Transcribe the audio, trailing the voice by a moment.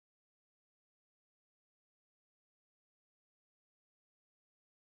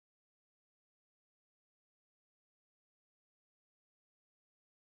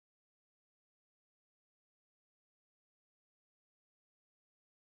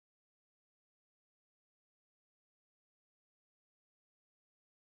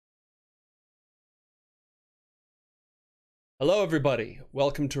Hello, everybody.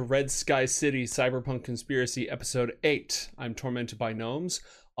 Welcome to Red Sky City Cyberpunk Conspiracy Episode 8. I'm Tormented by Gnomes.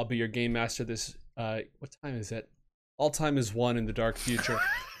 I'll be your game master this... what time is it? All time is one in the dark future.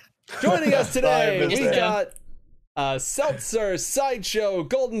 Joining us today, we got Seltzer, Sideshow,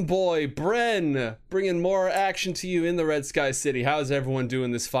 Golden Boy, Bren, bringing more action to you in the Red Sky City. How's everyone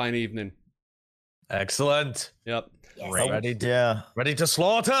doing this fine evening? Excellent. Yep. Yes. Ready to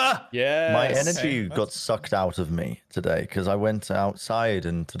slaughter. Yeah. My energy got sucked out of me today because I went outside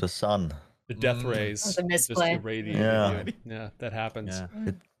into the sun. The death rays. That was a misplay. Just irradiated you. Yeah, that happens.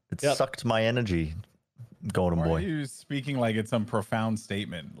 It Yep. sucked my energy, Golden Why are Boy. you speaking like it's some profound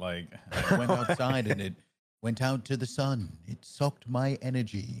statement? Like, I went outside and it went out to the sun. It sucked my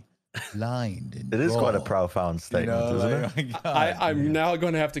energy, blind and It is quite a raw. profound statement, isn't it? my God. I'm now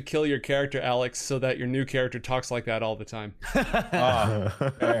going to have to kill your character, Alex, so that your new character talks like that all the time. Oh,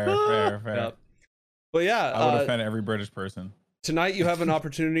 fair. Yep. Well, yeah. I would offend every British person. Tonight you have an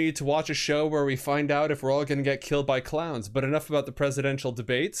opportunity to watch a show where we find out if we're all going to get killed by clowns. But enough about the presidential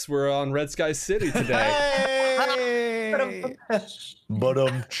debates. We're on Red Sky City today. But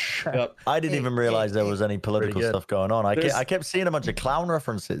Yep. I didn't even realize there was any political Pretty good. stuff going on. There's- I kept seeing a bunch of clown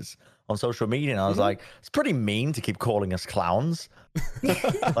references on social media, and I was like, it's pretty mean to keep calling us clowns. Like,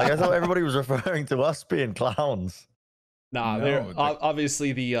 I thought everybody was referring to us being clowns. Nah, No, they're the-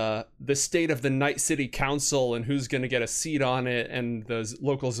 obviously the state of the Night City Council and who's going to get a seat on it and those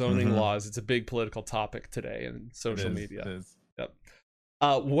local zoning laws. It's a big political topic today in social It is, media. it is.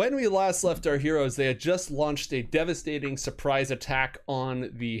 When we last left our heroes, they had just launched a devastating surprise attack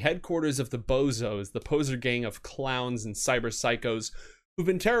on the headquarters of the Bozos, the poser gang of clowns and cyber psychos who've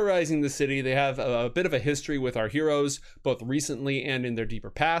been terrorizing the city. They have a bit of a history with our heroes, both recently and in their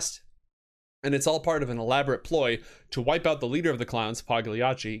deeper past. And it's all part of an elaborate ploy to wipe out the leader of the clowns,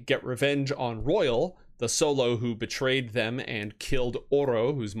 Pagliacci, get revenge on Royal, the solo who betrayed them and killed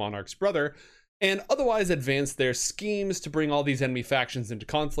Oro, who's Monarch's brother, and otherwise advance their schemes to bring all these enemy factions into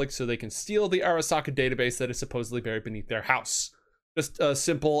conflict so they can steal the Arasaka database that is supposedly buried beneath their house. Just a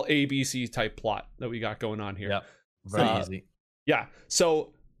simple ABC type plot that we got going on here. Yep. Very easy. Yeah.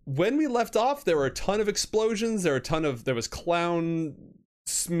 So when we left off, there were a ton of explosions. There was clown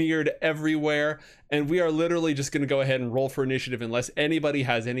smeared everywhere, and we are literally just going to go ahead and roll for initiative unless anybody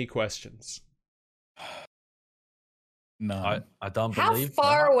has any questions. No. I don't How believe.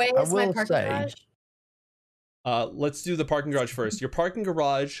 far away I is my will parking say- garage? Let's do the parking garage first. Your parking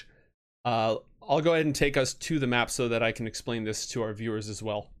garage, I'll go ahead and take us to the map so that I can explain this to our viewers as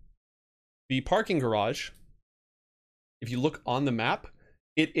well. The parking garage, if you look on the map,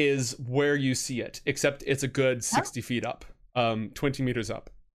 it is where you see it, except it's a good 60 feet up, 20 meters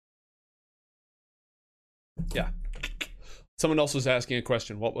up. Yeah. Someone else was asking a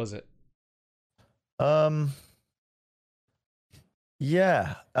question. What was it?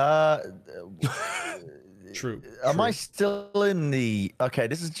 Yeah. True. Am I true. still in the... Okay,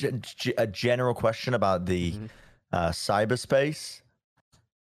 this is a general question about the cyberspace.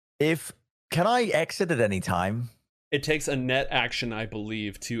 Can I exit at any time? It takes a net action, I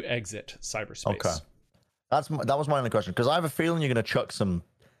believe, to exit cyberspace. Okay. That was my only question, because I have a feeling you're going to chuck some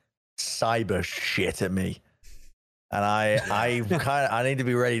cyber shit at me. And I need to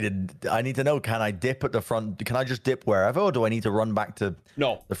be ready to... I need to know, can I dip at the front? Can I just dip wherever, or do I need to run back to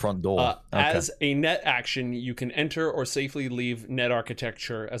No. the front door? Okay. As a net action, you can enter or safely leave net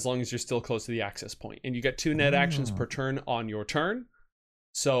architecture as long as you're still close to the access point. And you get 2 net actions per turn on your turn.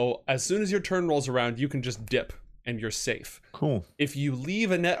 So as soon as your turn rolls around, you can just dip and you're safe. Cool. If you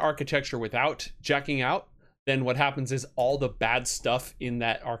leave a net architecture without jacking out, then what happens is all the bad stuff in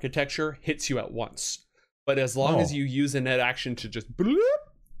that architecture hits you at once. But as long as you use a net action to just bloop,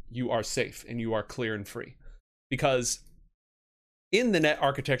 you are safe and you are clear and free. Because in the net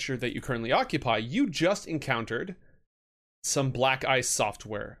architecture that you currently occupy, you just encountered some black ice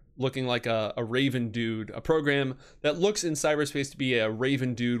software looking like a raven dude, a program that looks in cyberspace to be a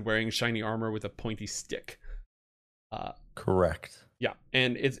raven dude wearing shiny armor with a pointy stick. Correct. Yeah,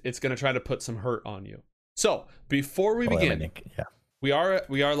 and it's going to try to put some hurt on you. So before we begin, Yeah. we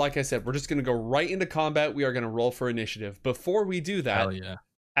are like I said, we're just going to go right into combat. We are going to roll for initiative. Before we do that, Hell yeah.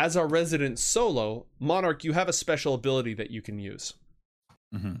 as our resident solo, Monarch, you have a special ability that you can use.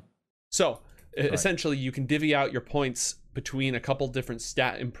 Mm-hmm. So essentially, you can divvy out your points between a couple different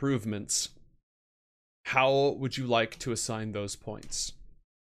stat improvements. How would you like to assign those points?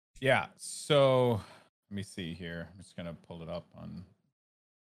 Yeah. So let me see here. I'm just gonna pull it up on.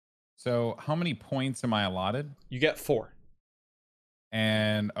 So how many points am I allotted? You get 4.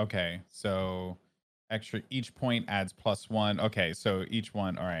 And okay, so each point adds +1. Okay, so each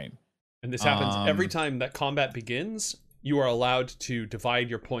one. All right. And this happens every time that combat begins. you are allowed to divide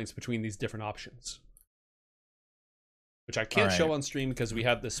your points between these different options, which I can't show on stream because we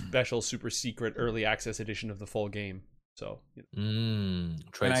have the special super secret early access edition of the full game. So, trade and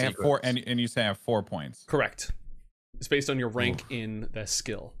I have secrets. 4, and you say I have 4 points. Correct. It's based on your rank in the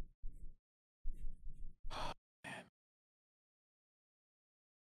skill.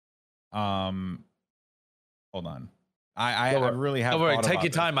 Hold on. I really have. Don't worry, thought take about your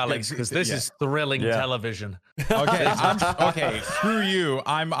this. time, Alex, because this is thrilling television. Okay, okay. Screw you.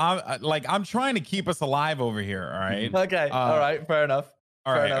 I'm trying to keep us alive over here. All right. Okay. All right. Fair enough.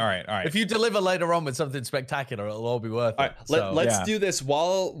 All right. If you deliver later on with something spectacular, it'll all be worth it. All right, let's do this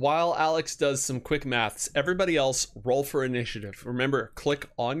while Alex does some quick maths. Everybody else, roll for initiative. Remember, click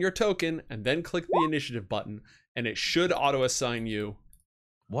on your token and then click the initiative button, and it should auto-assign you.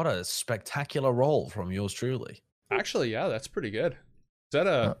 What a spectacular roll from yours truly. Actually, yeah, that's pretty good. Is that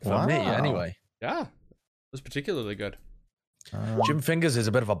a for me anyway? Yeah, it was particularly good. Jim Fingers is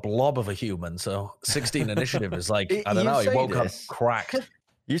a bit of a blob of a human, so 16 initiative is like, I don't know, he say woke up this. cracked.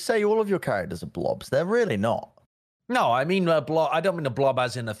 You say all of your characters are blobs. They're really not. No, I mean a blob. I don't mean a blob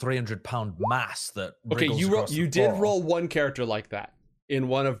as in a 300-pound mass that. Okay, wriggles you across the did floor. roll one character like that in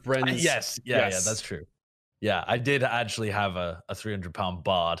one of Bren's. Yes, yeah, that's true. Yeah, I did actually have a 300-pound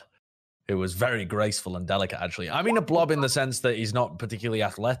bard. It was very graceful and delicate, actually. I mean a blob in the sense that he's not particularly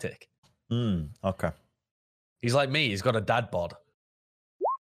athletic. Okay. He's like me. He's got a dad bod.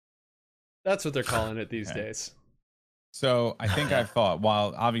 That's what they're calling it these days. So I think I've thought,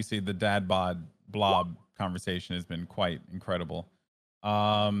 while obviously the dad bod blob conversation has been quite incredible,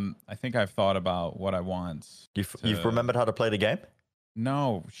 I think I've thought about what I want. You've remembered how to play the game?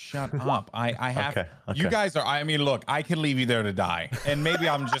 No, shut up. I have. Okay. You guys are. I mean, look, I can leave you there to die, and maybe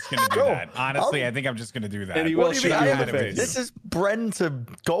I'm just gonna do that. Honestly, I think I'm just gonna do that. And he will shoot you in the face. This is Bren to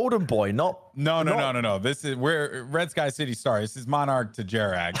Golden Boy, not. No. This is we're Red Sky City Star. This is Monarch to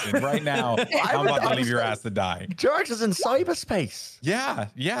Jerax, and right now I'm about to leave your ass to die. Jerax is in cyberspace. Yeah,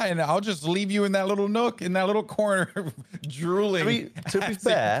 and I'll just leave you in that little nook, in that little corner, drooling. To be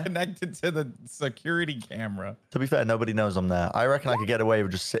fair, connected to the security camera. To be fair, nobody knows I'm there. I reckon I could get away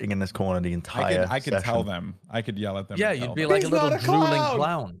with just sitting in this corner the entire. I could tell session. them. I could yell at them. Yeah, and you'd tell be them. like a little drooling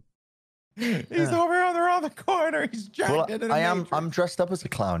clown. He's over around the corner. He's Well, jacked in I a am. matrix. I'm dressed up as a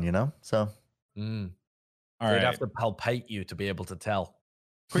clown, you know. So. All They'd right. have to palpate you to be able to tell.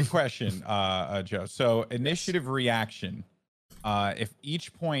 Quick question, Joe. So initiative reaction. If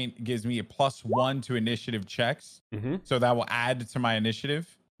each point gives me a +1 to initiative checks, so that will add to my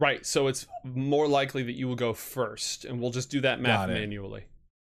initiative. Right, so it's more likely that you will go first, and we'll just do that math manually.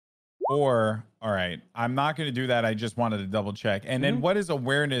 Or, all right, I'm not going to do that. I just wanted to double check. And then what is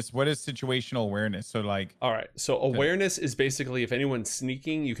awareness? What is situational awareness? So like, all right, so awareness is basically if anyone's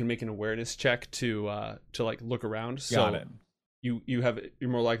sneaking, you can make an awareness check to like look around. So got it. You're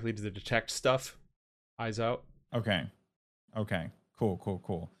more likely to detect stuff. Eyes out. Okay.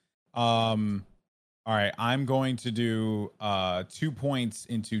 Cool. All right, I'm going to do 2 points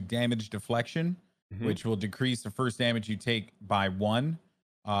into damage deflection, which will decrease the first damage you take by 1.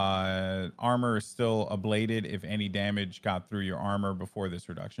 Armor is still ablated if any damage got through your armor before this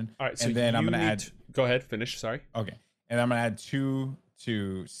reduction. All right, so and then I'm going to add. Go ahead, finish. Sorry. Okay, and I'm going to add 2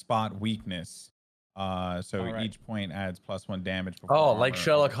 to spot weakness. So each point adds +1 damage. Before Oh, like armor.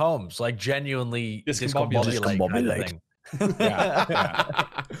 Sherlock Holmes, like genuinely Discombobulate. kind of thing.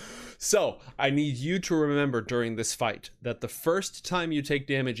 Yeah. So I need you to remember during this fight that the first time you take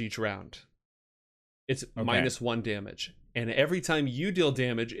damage each round, it's -1 damage, and every time you deal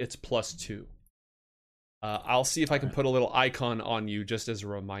damage, it's +2. I'll see if I can put a little icon on you just as a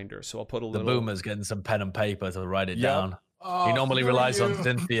reminder. So I'll put a little. The boomer's getting some pen and paper to write it down. He normally relies on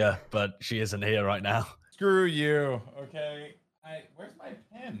Cynthia, but she isn't here right now. Screw you. Okay. Where's my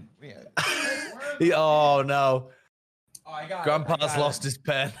pen? Oh no. Oh, I got Grandpa's lost his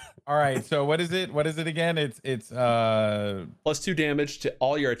pen. All right. So what is it? What is it again? It's +2 damage to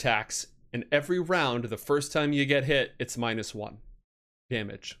all your attacks, and every round, the first time you get hit, it's -1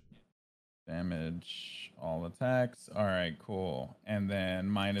 damage. Damage all attacks. All right, cool. And then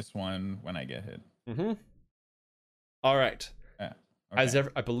 -1 when I get hit. All right. Yeah. As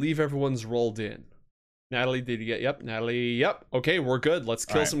I believe everyone's rolled in. Natalie, did you get? Yep. Natalie, yep. Okay, we're good. Let's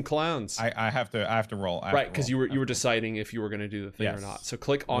kill some clowns. I have to roll. Right, because you were deciding if you were going to do the thing or not. So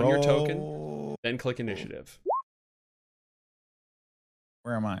click on your token, then click initiative.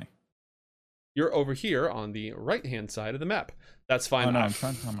 Where am I? You're over here on the right-hand side of the map. That's fine. Oh no, I'm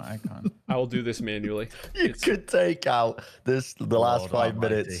trying to find my icon. I will do this manually. You could take out the last 5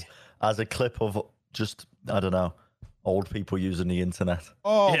 minutes almighty. as a clip of just, I don't know, Old people using the internet.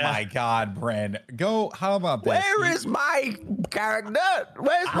 Oh Yeah. my God, Bren. Go. How about this? Where is my character?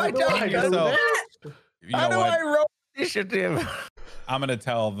 Where's my character? So, you How know do what? I roll initiative? I'm gonna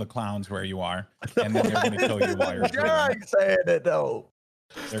tell the clowns where you are, and then they're gonna kill you while you're You're drooling. saying it though.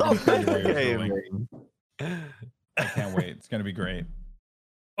 They're gonna Stop kill you while you're gaming. drooling. I can't wait. It's gonna be great.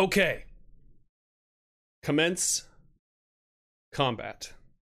 Okay. Commence combat.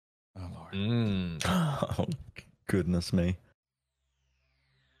 Oh Lord, Oh, goodness me.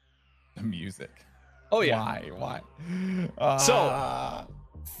 the music. Oh yeah. Why? So-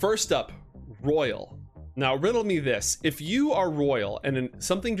 First up, Royal. Now riddle me this. If you are Royal and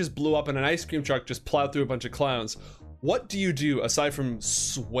something just blew up and an ice cream truck just plowed through a bunch of clowns, what do you do aside from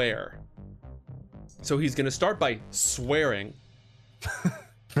swear? So he's going to start by swearing.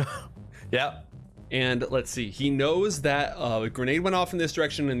 Yeah. And let's see, he knows that a grenade went off in this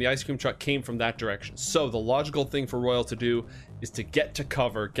direction and the ice cream truck came from that direction. So the logical thing for Royal to do is to get to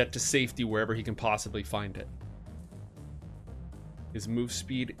cover, get to safety wherever he can possibly find it. His move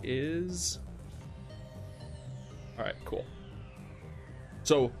speed is... All right, cool.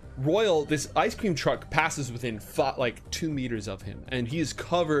 So Royal, this ice cream truck passes within like 2 meters of him, and he is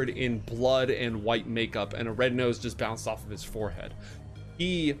covered in blood and white makeup, and a red nose just bounced off of his forehead.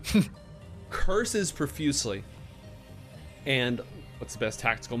 He curses profusely. And what's the best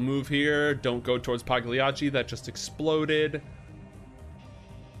tactical move here? Don't go towards Pagliacci. That just exploded.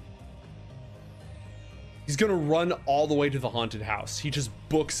 He's gonna run all the way to the haunted house. He just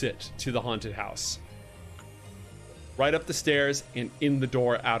books it to the haunted house. Right up the stairs and in the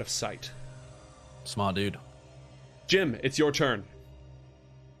door, out of sight. Smart dude. Jim, it's your turn.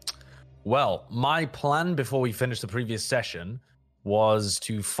 Well, my plan before we finished the previous session was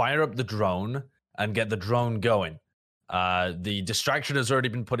to fire up the drone and get the drone going. The distraction has already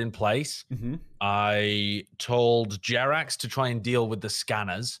been put in place. Mm-hmm. I told Jerax to try and deal with the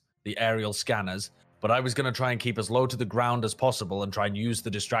scanners, the aerial scanners, but I was going to try and keep as low to the ground as possible and try and use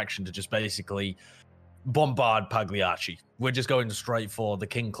the distraction to just basically bombard Pagliacci. We're just going straight for the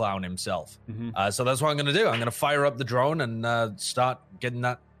King Clown himself. Mm-hmm. So that's what I'm going to do. I'm going to fire up the drone and start getting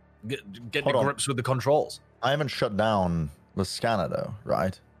to grips with the controls. I haven't shut down the scanner though,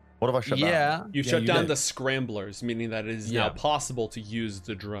 right? What have I shut down? Yeah. You shut you down did. the scramblers, meaning that it is now Yeah. possible to use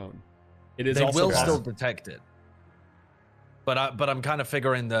the drone. It is They also will possible. still detect it. But I'm kind of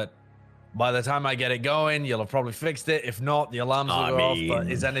figuring that by the time I get it going, you'll have probably fixed it. If not, the alarms will go off.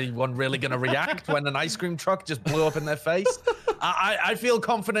 But is anyone really going to react when an ice cream truck just blew up in their face? I feel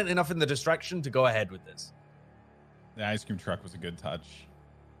confident enough in the distraction to go ahead with this. The ice cream truck was a good touch.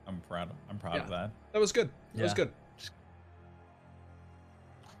 I'm proud of that. That was good. That was Yeah. good.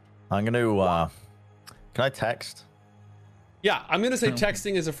 I'm going to, can I text? Yeah, I'm gonna say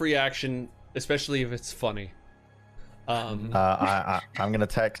texting is a free action, especially if it's funny. I'm going to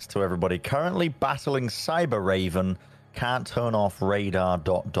text to everybody. Currently battling Cyber Raven. Can't turn off radar ...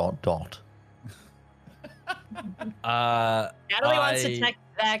 Natalie wants to check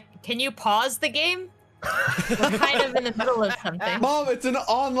that. Can you pause the game? We're kind of in the middle of something. Mom, it's an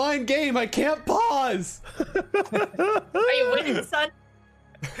online game. I can't pause. Are you winning, son?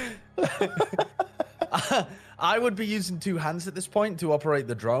 I would be using two hands at this point to operate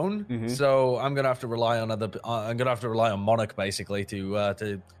the drone, so I'm gonna have to rely on Monarch basically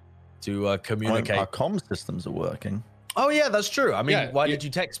to communicate. Our comm systems are working. Oh yeah, that's true. I mean, Yeah, why did you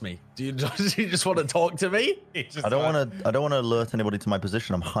text me? Do you just want to talk to me? I don't want to alert anybody to my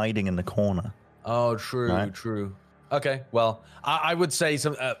position. I'm hiding in the corner. Oh, true, Right. true. Okay, well, I would say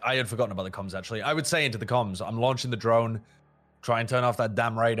some. I had forgotten about the comms actually. I would say into the comms, I'm launching the drone. Try and turn off that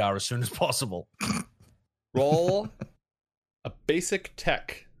damn radar as soon as possible. Roll a basic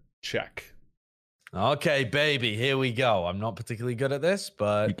tech check. Okay, baby, here we go. I'm not particularly good at this,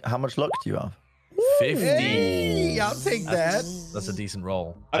 but How much luck do you have? 50. Hey, I'll take that. That's a decent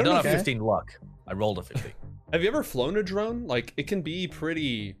roll. I I don't don't know have if- 15 luck. I rolled a 50. Have you ever flown a drone? Like, it can be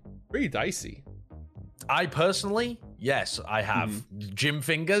pretty dicey. I personally, yes, I have. Jim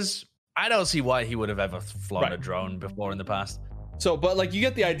Fingers, I don't see why he would have ever flown Right. a drone before in the past. So, but like, you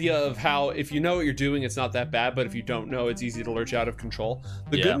get the idea of how if you know what you're doing, it's not that bad, but if you don't know, it's easy to lurch out of control.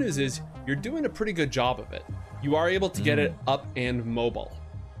 The Yeah. good news is you're doing a pretty good job of it. You are able to get it up and mobile.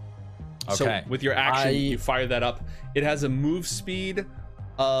 So Okay. with your action, you fire that up. It has a move speed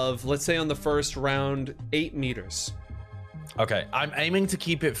of, let's say on the first round, 8 meters. Okay, I'm aiming to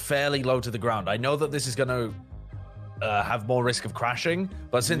keep it fairly low to the ground. I know that this is going to have more risk of crashing,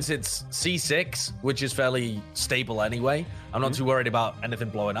 but since it's C6, which is fairly stable anyway, I'm not too worried about anything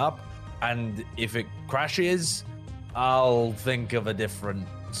blowing up. And if it crashes, I'll think of a different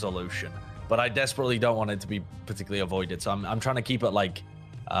solution. but I desperately don't want it to be particularly avoided. So I'm trying to keep it like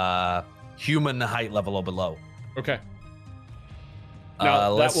human height level or below. Okay. Now,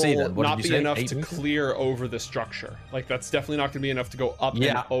 let's that will see then. What not did be you say? enough 8 to meters? clear over the structure. Like, that's definitely not going to be enough to go up and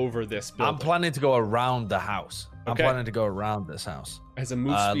Yeah. over this building. I'm planning to go around the house. I'm Okay. planning to go around this house. Has a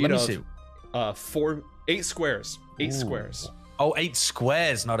move speed let me see. of 8 squares. 8 squares. Oh, 8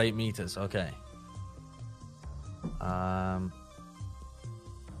 squares, not 8 meters. Okay.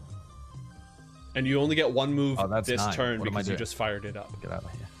 And you only get one move that's this 9. turn What am I because you doing? just fired it up. Get out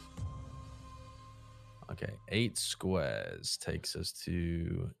of here. Okay, 8 squares takes us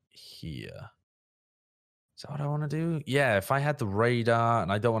to here. Is that what I want to do? Yeah, if I had the radar,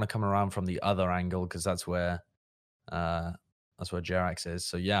 and I don't want to come around from the other angle because that's where Jerax is.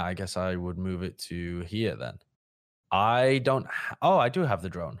 So yeah, I guess I would move it to here then. I don't. I do have the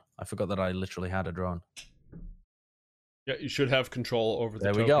drone. I forgot that I literally had a drone. Yeah, you should have control over the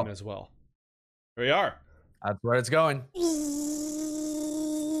There we token go. as well. There we are. That's where it's going.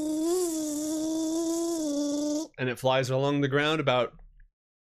 And it flies along the ground about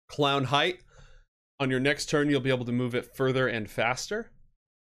clown height. On your next turn, you'll be able to move it further and faster.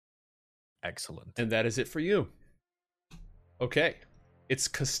 Excellent. And that is it for you. Okay. It's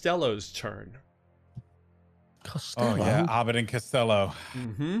Costello's turn. Costello. Oh yeah, Abed and Costello.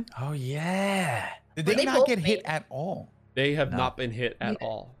 Mm-hmm. Oh yeah. Did Were they they not both get hit made? at all? They have No. not been hit at Yeah.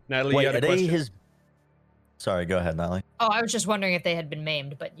 all. Natalie, Wait, you had are a they question? his? Sorry, go ahead, Natalie. Oh, I was just wondering if they had been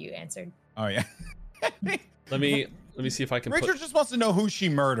maimed, but you answered. Oh yeah. Let me see if I can Richard just wants to know who she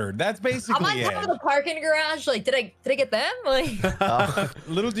murdered. That's I'm on basically top it. of the parking garage. Like, did I get them? Like,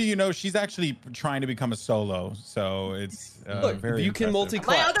 Little do you know, she's actually trying to become a solo, so it's Look, very you can impressive.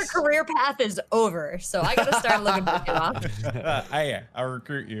 my other career path is over, so I gotta start looking for jobs. I'll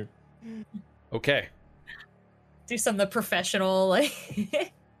recruit you. Okay. Do some of the professional, like.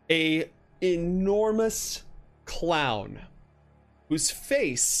 A enormous clown whose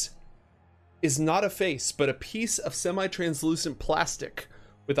face is not a face but a piece of semi-translucent plastic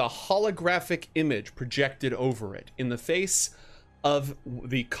with a holographic image projected over it in the face of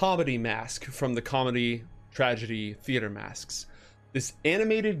the comedy mask from the comedy tragedy theater masks. This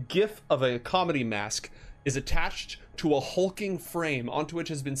animated gif of a comedy mask is attached to a hulking frame onto which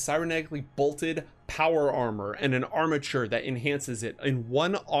has been cybernetically bolted power armor and an armature that enhances it. In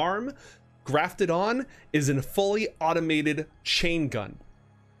one arm, grafted on, is a fully automated chain gun.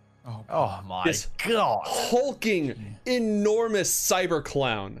 Oh my This god. hulking, enormous cyber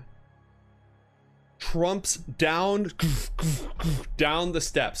clown trumps down the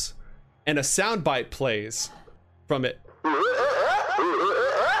steps, and a soundbite plays from it.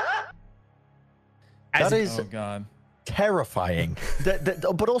 That is Oh god. terrifying.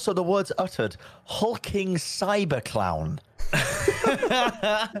 But also the words uttered: hulking cyber clown.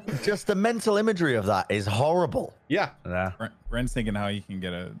 Just the mental imagery of that is horrible. Yeah. Yeah. Ren's thinking how he can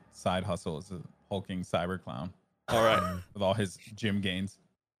get a side hustle as a hulking cyber clown All right. with all his gym gains.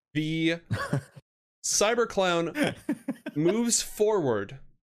 The cyber clown moves forward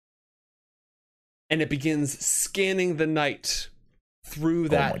and it begins scanning the night through my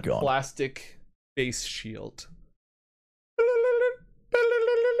that God. plastic face shield.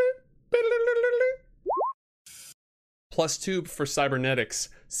 +2 for cybernetics,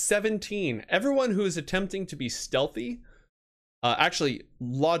 17. Everyone who is attempting to be stealthy, actually,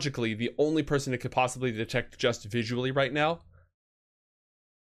 logically, the only person it could possibly detect just visually right now.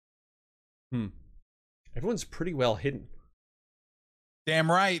 Everyone's pretty well hidden. Damn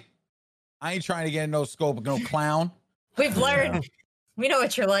right. I ain't trying to get no scope of no clown. We've learned. We know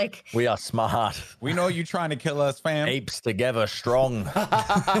what you're like. We are smart. We know you trying to kill us, fam. Apes together strong.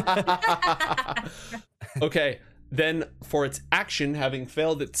 Okay, then for its action, having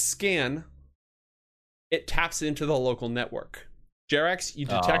failed its scan, it taps into the local network. Jerax, you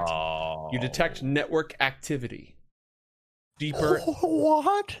detect network activity.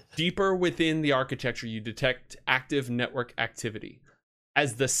 What? Deeper within the architecture, you detect active network activity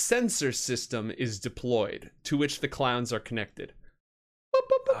as the sensor system is deployed to which the clowns are connected.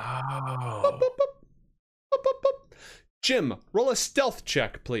 Jim, roll a stealth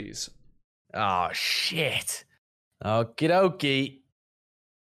check, please. Oh shit. Okie dokie.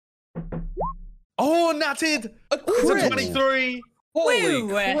 Oh, natted! It's a 23. Holy Woo!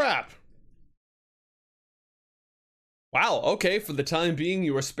 crap! Wow, okay, for the time being,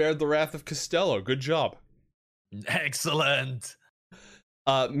 you were spared the wrath of Costello. Good job. Excellent.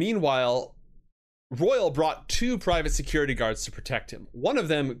 Meanwhile, Royal brought 2 private security guards to protect him. One of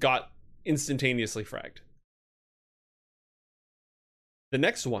them got instantaneously fragged. The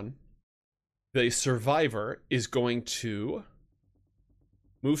next one, the survivor, is going to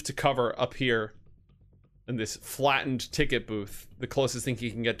move to cover up here in this flattened ticket booth, the closest thing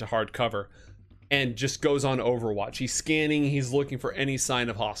he can get to hard cover, and just goes on Overwatch. He's scanning, he's looking for any sign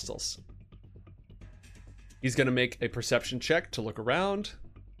of hostiles. He's gonna make a perception check to look around.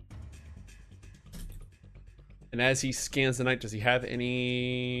 And as he scans the night, does he have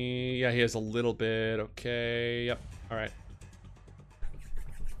any... Yeah, he has a little bit. Okay, yep, all right.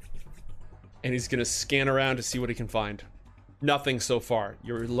 And he's gonna scan around to see what he can find. Nothing so far.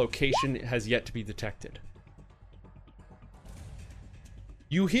 Your location has yet to be detected.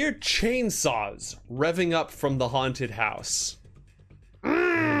 You hear chainsaws revving up from the haunted house.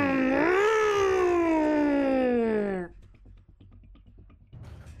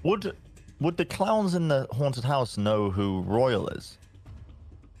 Would the clowns in the haunted house know who Royal is?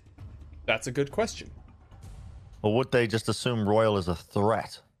 That's a good question. Or would they just assume Royal is a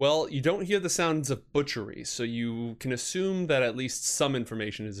threat? Well, you don't hear the sounds of butchery, so you can assume that at least some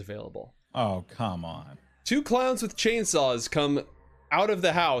information is available. Oh, come on. 2 clowns with chainsaws come out of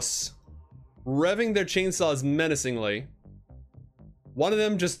the house, revving their chainsaws menacingly. One of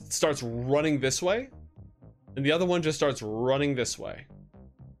them just starts running this way, and the other one just starts running this way.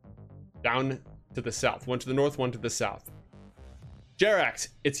 Down to the south. One to the north, one to the south. Jerax,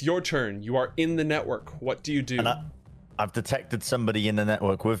 it's your turn. You are in the network. What do you do? And I've detected somebody in the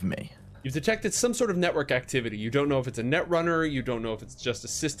network with me. You've detected some sort of network activity. You don't know if it's a net runner. You don't know if it's just a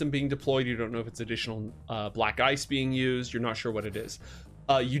system being deployed. You don't know if it's additional black ice being used. You're not sure what it is.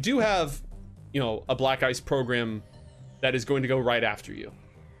 You do have, a black ice program that is going to go right after you.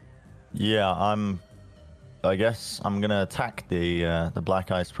 Yeah, I guess I'm gonna attack the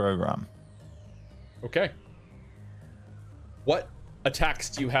black ice program. Okay. What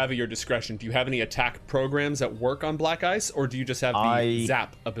attacks do you have at your discretion? Do you have any attack programs that work on black ice, or do you just have the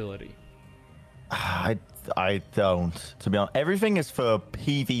zap ability? I don't, to be honest. Everything is for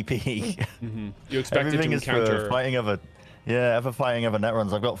PvP. Mm-hmm. You expect Everything it is to encounter... for fighting other net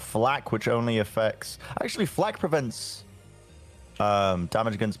runs. I've got flak, which only affects... Actually, flak prevents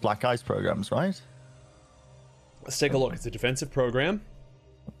damage against black ice programs, right? Let's take a look. It's a defensive program.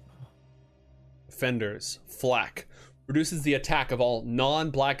 Defenders, flak. Reduces the attack of all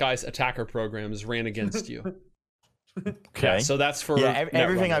non-black ice attacker programs ran against you. Okay. Yeah, so that's for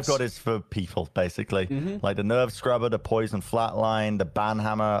everything I've got is for people, basically. Like the nerve scrubber, the poison flatline, the ban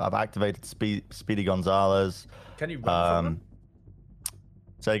hammer. I've activated Speedy Gonzalez. Can you run from them?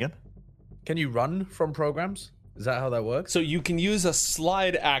 Say again? Can you run from programs? Is that how that works? So you can use a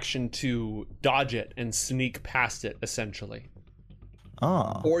slide action to dodge it and sneak past it, essentially.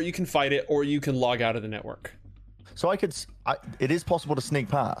 Ah. Or you can fight it, or you can log out of the network. So it is possible to sneak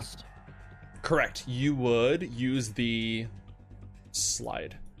past. Correct. You would use the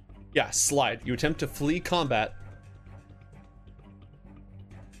slide. Yeah, slide. You attempt to flee combat.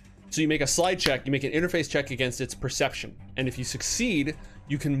 So you make a slide check, you make an interface check against its perception. And if you succeed,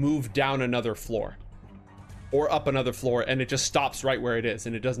 you can move down another floor. Or up another floor, and it just stops right where it is,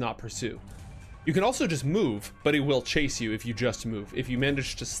 and it does not pursue. You can also just move, but it will chase you if you just move. If you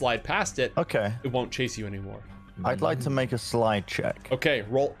manage to slide past it, okay, it won't chase you anymore. I'd like to make a slide check. Okay,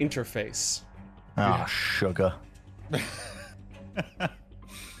 roll interface. Ah, sugar.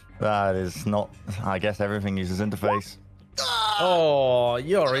 That is not... I guess everything uses interface. Oh,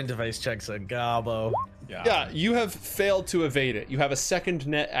 your interface checks are garbo. Yeah, you have failed to evade it. You have a second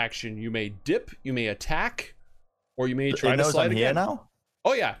net action. You may dip, you may attack, or you may try to slide again. Here now?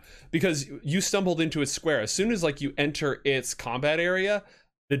 Oh yeah, because you stumbled into its square. As soon as you enter its combat area,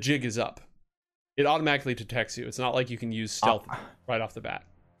 the jig is up. It automatically detects you. It's not like you can use stealth right off the bat.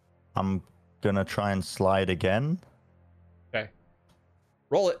 I'm gonna try and slide again. Okay.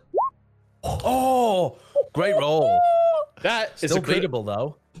 Roll it. Oh, great roll. That is still beatable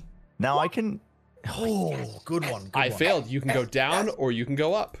though. Now I can... Oh, good one. I failed. You can go down or you can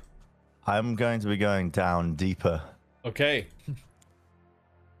go up. I'm going to be going down deeper. Okay.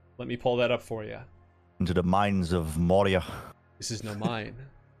 Let me pull that up for you. Into the mines of Moria. This is no mine.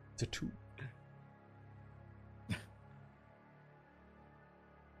 It's a 2.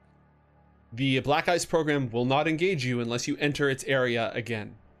 The Black Ice program will not engage you unless you enter its area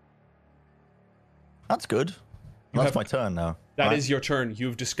again. That's good. That's my turn now. That is your turn.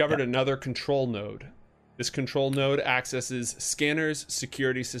 You've discovered another control node. This control node accesses scanners,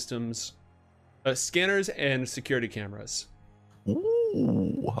 security systems, scanners and security cameras.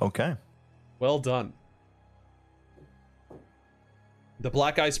 Ooh, okay. Well done. The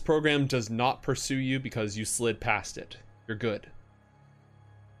Black Ice program does not pursue you because you slid past it. You're good.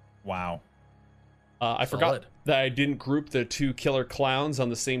 Wow. I forgot that I didn't group the two killer clowns on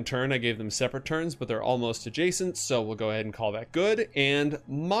the same turn. I gave them separate turns, but they're almost adjacent, so we'll go ahead and call that good. And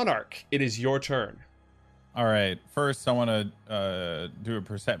Monarch, it is your turn. All right. First, I want to do a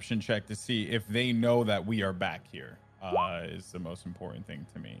perception check to see if they know that we are back here. Is the most important thing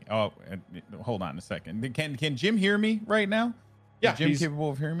to me. Oh, hold on a second. Can Jim hear me right now? Yeah, is Jim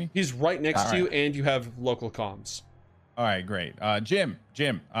capable of hearing me? He's right next to you, and you have local comms. All right, great. Jim,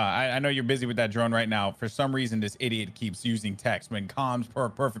 I know you're busy with that drone right now. For some reason, this idiot keeps using text when comms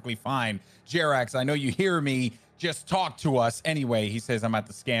perfectly fine. Jerax, I know you hear me. Just talk to us. Anyway, he says, I'm at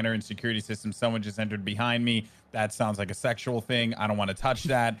the scanner and security system. Someone just entered behind me. That sounds like a sexual thing. I don't want to touch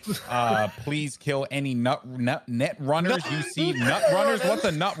that. Please kill any net runners you see. Nut runners? What's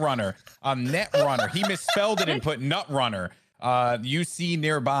a nut runner? Net runner. He misspelled it and put nut runner. You see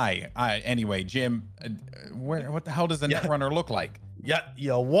nearby. Anyway, Jim, what the hell does a net runner look like? Yeah,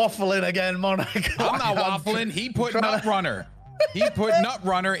 you're waffling again, Monarch. I'm not waffling. He put nut runner. He put nut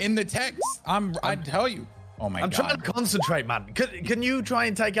runner in the text. I tell you. Oh my God. I'm trying to concentrate, man. Can you try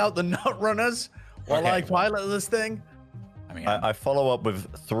and take out the nut runners while I pilot this thing? I mean, I follow up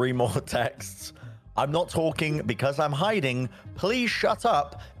with 3 more texts. I'm not talking because I'm hiding. Please shut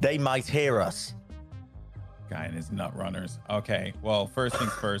up. They might hear us. Guy and his nut runners. Okay, well, first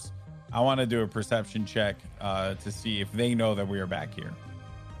things first, I want to do a perception check to see if they know that we are back here.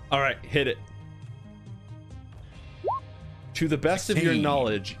 All right, hit it. To the best of your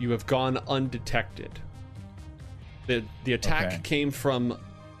knowledge, you have gone undetected. The attack came from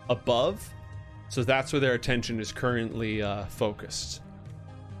above, so that's where their attention is currently focused.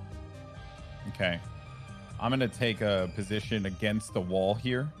 Okay, I'm gonna take a position against the wall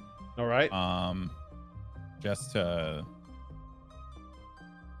here. All right. Just to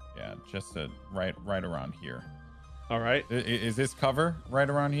right around here. All right. Is this cover right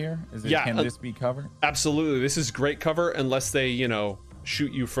around here? Can this be cover? Absolutely. This is great cover unless they,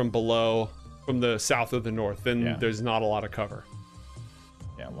 shoot you from below, from the south or the north. Then there's not a lot of cover.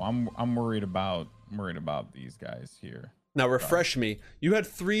 Yeah. Well, I'm worried about these guys here. Now refresh me. You had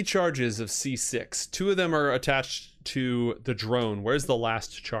 3 charges of C6. 2 of them are attached to the drone. Where's the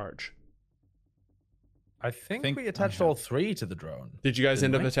last charge? I think we attached all 3 to the drone. Did you guys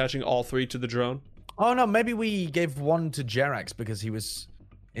end up attaching all 3 to the drone? Oh no, maybe we gave 1 to Jerax because he was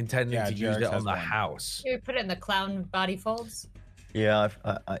intending to use it on the house. Should we put it in the clown body folds? Yeah,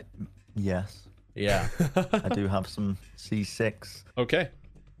 yes. Yeah. I do have some C6. Okay.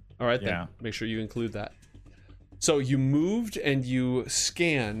 All right, then. Make sure you include that. So you moved and you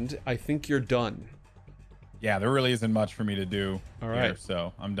scanned. I think you're done. Yeah, there really isn't much for me to do. All right. Here,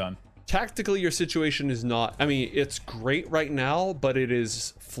 so I'm done. Tactically, your situation is not... I mean, it's great right now, but it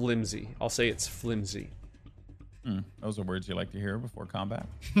is flimsy. I'll say it's flimsy. Those are words you like to hear before combat.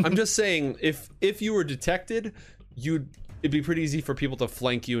 I'm just saying, if you were detected, it'd be pretty easy for people to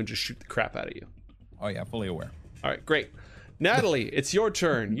flank you and just shoot the crap out of you. Oh yeah, fully aware. All right, great. Natalie, it's your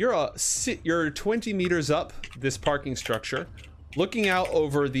turn. You're 20 meters up this parking structure, looking out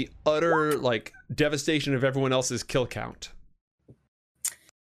over the utter devastation of everyone else's kill count.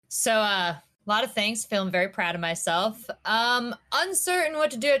 So, a lot of things. Feeling very proud of myself. Uncertain what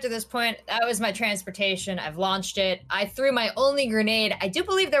to do up to this point. That was my transportation. I've launched it. I threw my only grenade. I do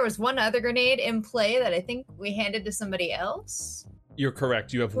believe there was one other grenade in play that I think we handed to somebody else. You're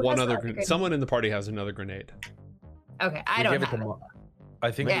correct. You have one other grenade. Someone in the party has another grenade. Okay, I don't have it.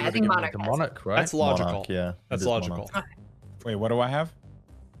 I think I think Monarch to Monarch, right? That's logical. Monarch, yeah, that's logical. Okay. Wait, what do I have?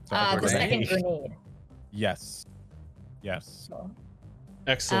 The second grenade. Yes.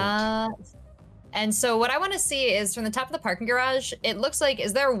 Excellent. And so what I want to see is from the top of the parking garage, it looks like,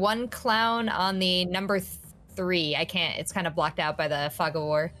 is there one clown on the number 3? I can't, it's kind of blocked out by the fog of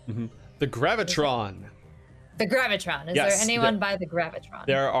war. Mm-hmm. The Gravitron. The Gravitron. Is there anyone by the Gravitron?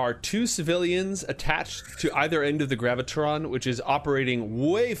 There are 2 civilians attached to either end of the Gravitron, which is operating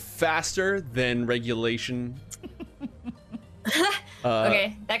way faster than regulation.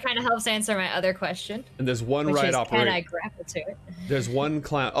 Okay, that kind of helps answer my other question. And there's one which ride is, operating. can I grapple to it? There's one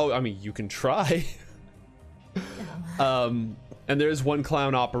clown. Oh, I mean, you can try. And there's one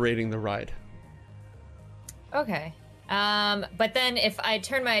clown operating the ride. Okay. But then if I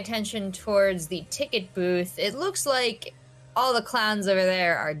turn my attention towards the ticket booth, it looks like all the clowns over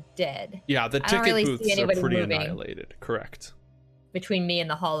there are dead. Yeah, the ticket booths are pretty annihilated. Correct. Between me and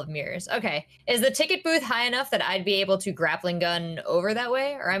the Hall of Mirrors. Okay. Is the ticket booth high enough that I'd be able to grappling gun over that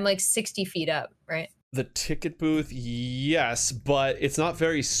way? Or I'm 60 feet up, right? The ticket booth, yes, but it's not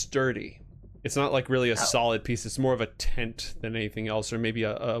very sturdy. It's not really a solid piece. It's more of a tent than anything else, or maybe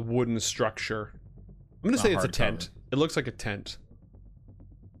a wooden structure. I'm going to say it's a tent. It looks like a tent.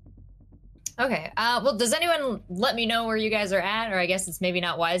 Okay. Well, does anyone let me know where you guys are at? Or I guess it's maybe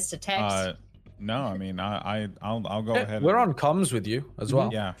not wise to text. No, I mean, I'll go ahead. We're on comms with you as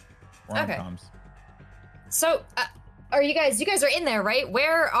well. Yeah, we're Okay. on comms. So, are you guys are in there, right?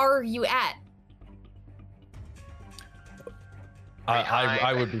 Where are you at?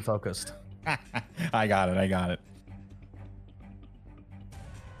 I would be focused. I got it.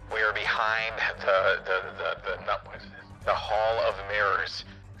 We're behind the Hall of Mirrors.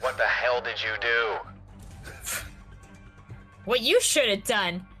 What the hell did you do? What you should have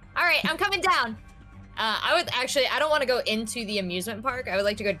done. All right, I'm coming down. I don't want to go into the amusement park. I would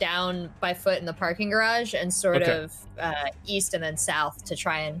like to go down by foot in the parking garage and sort of east and then south to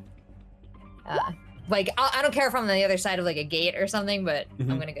try and I don't care if I'm on the other side of like a gate or something, but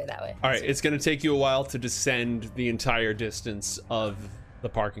I'm gonna go that way. All right, it's gonna take you a while to descend the entire distance of the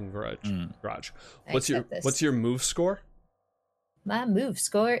parking garage. What's your move score? My move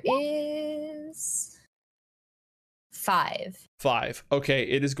score is 5. 5. Okay,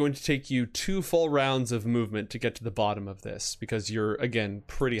 it is going to take you 2 full rounds of movement to get to the bottom of this because you're again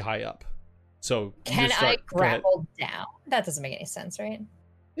pretty high up. So can I grapple down? That doesn't make any sense, right?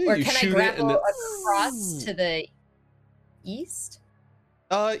 Yeah, or can I grapple across to the east?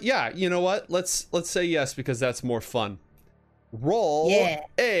 Yeah. You know what? Let's say yes because that's more fun. Roll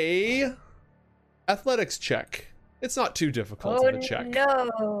a athletics check. It's not too difficult of a check.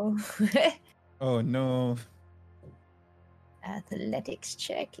 No. Oh no. Athletics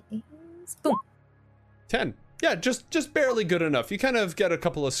check is boom. 10. Yeah, just barely good enough. You kind of get a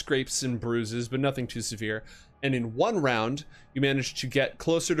couple of scrapes and bruises, but nothing too severe. And in one round, you manage to get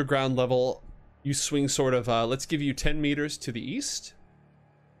closer to ground level. You swing sort of, let's give you 10 meters to the east.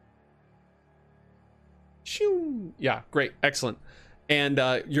 Shoo. Yeah, great. Excellent. And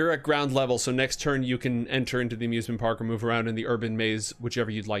you're at ground level, so next turn you can enter into the amusement park or move around in the urban maze, whichever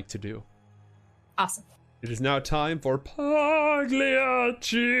you'd like to do. Awesome. It is now time for Pagliacci.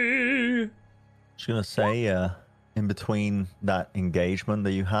 Just gonna say, in between that engagement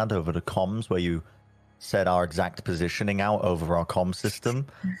that you had over the comms, where you said our exact positioning out over our comm system,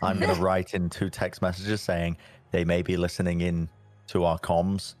 I'm gonna write in 2 text messages saying they may be listening in to our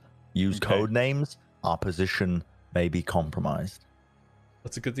comms. Use code names. Our position may be compromised.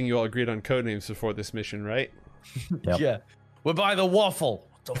 That's a good thing you all agreed on code names before this mission, right? Yep. Yeah. We're by the waffle.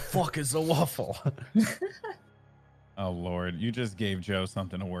 What the fuck is the waffle? Oh Lord, you just gave Joe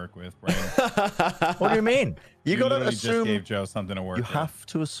something to work with, Brian. What do you mean? You gotta literally assume. just gave Joe something to work You with. have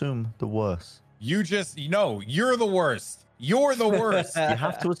to assume the worst. You're the worst. You're the worst. You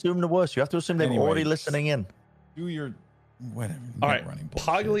have to assume the worst. You have to assume they're Anyway, already listening in. Do your whatever. All right, running bullshit.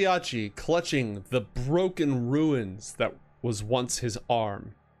 Pagliacci, clutching the broken ruins that was once his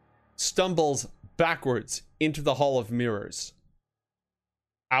arm, stumbles backwards into the Hall of Mirrors,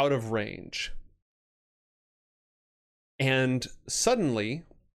 out of range. And suddenly,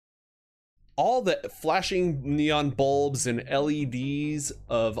 all the flashing neon bulbs and LEDs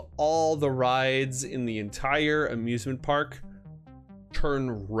of all the rides in the entire amusement park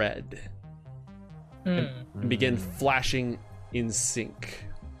turn red and begin flashing in sync.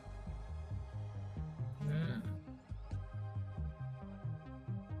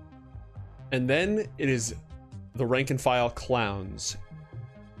 And then it is the rank and file clowns.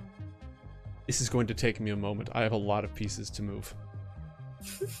 This is going to take me a moment. I have a lot of pieces to move.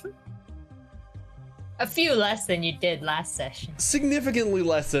 A few less than you did last session. Significantly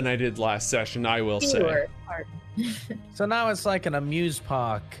less than I did last session, I will say. Fewer, pardon. So now it's like an amuse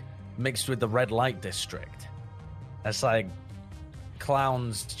park mixed with the red light district. It's like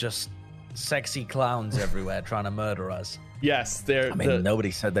clowns, just sexy clowns everywhere trying to murder us. Yes, they're. I mean, nobody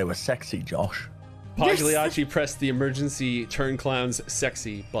said they were sexy, Josh. Pagliacci pressed the emergency turn clowns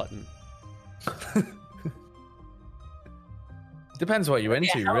sexy button. Depends what you're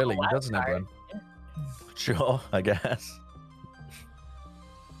into, really, doesn't it, Brent? Sure, I guess.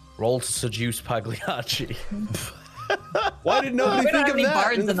 Roll to seduce Pagliacci. Why did nobody We don't think have of any that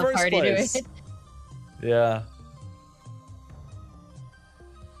bards in the first party, place? do we? Yeah.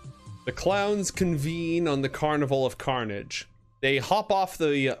 The clowns convene on the Carnival of Carnage. They hop off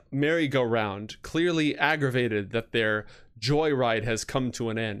the merry-go-round, clearly aggravated that their joyride has come to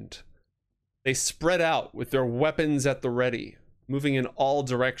an end. They spread out with their weapons at the ready, moving in all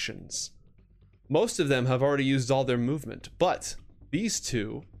directions. Most of them have already used all their movement, but these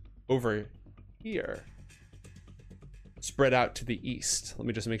two over here spread out to the east. Let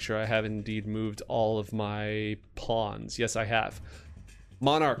me just make sure I have indeed moved all of my pawns. Yes, I have.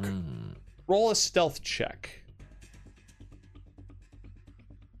 Monarch, roll a stealth check.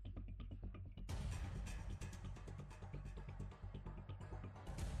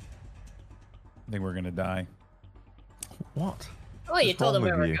 think we're gonna die. What? Oh, you What's told wrong them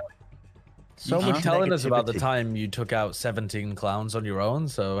where with we're you? going. So you keep much telling us about the negativity. time you took out 17 clowns on your own,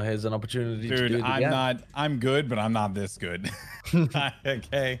 so here's an opportunity to do Dude, it again. I'm good, but I'm not this good.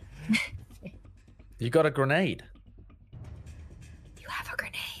 Okay. You got a grenade. You have a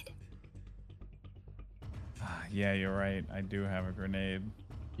grenade. Yeah, you're right. I do have a grenade.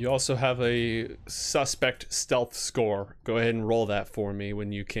 You also have a suspect stealth score. Go ahead and roll that for me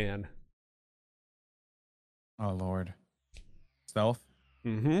when you can. Oh Lord. Stealth.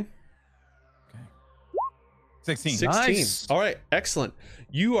 Mm-hmm. Okay. 16. 16. Nice. All right, excellent.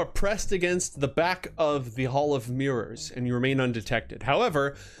 You are pressed against the back of the Hall of Mirrors and you remain undetected.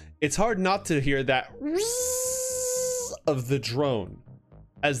 However, it's hard not to hear that of the drone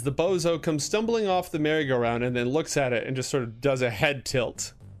as the bozo comes stumbling off the merry-go-round and then looks at it and just sort of does a head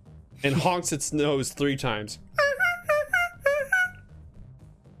tilt and honks its nose 3 times.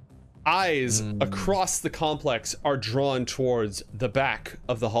 Eyes across the complex are drawn towards the back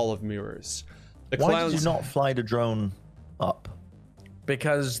of the Hall of Mirrors. The Why clowns... did you not fly the drone up?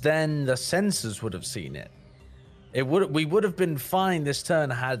 Because then the sensors would have seen it. We would have been fine this turn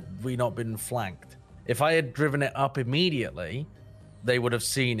had we not been flanked. If I had driven it up immediately, they would have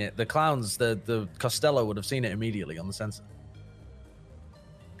seen it. The clowns, the Costello would have seen it immediately on the sensor.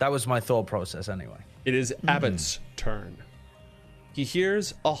 That was my thought process anyway. It is Abbott's turn. He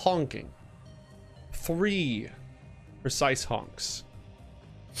hears a honking. 3 precise honks.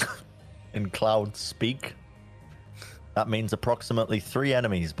 In cloud speak, that means approximately 3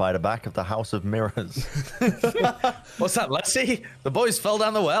 enemies by the back of the House of Mirrors. What's that? Let's see. The boys fell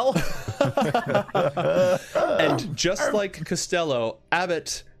down the well. And just like Costello,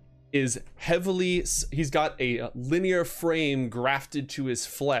 Abbott is he's got a linear frame grafted to his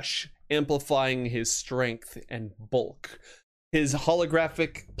flesh, amplifying his strength and bulk. His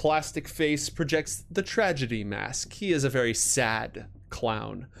holographic plastic face projects the tragedy mask. He is a very sad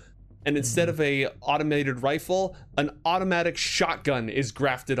clown. And instead of a automated rifle, an automatic shotgun is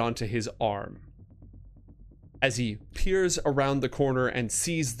grafted onto his arm. As he peers around the corner and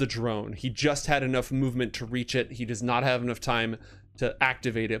sees the drone, he just had enough movement to reach it. He does not have enough time to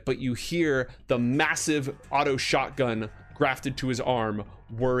activate it, but you hear the massive auto shotgun grafted to his arm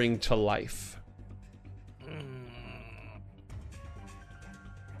whirring to life.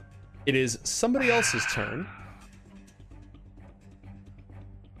 It is somebody else's turn.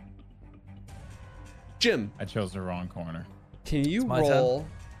 Jim, I chose the wrong corner. can you my roll?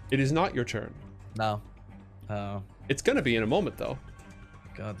 It is not your turn. No. Oh, It's gonna be in a moment though.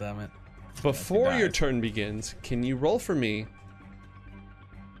 god damn it. Before your dies. turn begins, can you roll for me?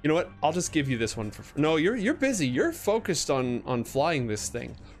 You know what? I'll just give you this one for. No, you're busy. You're focused on flying this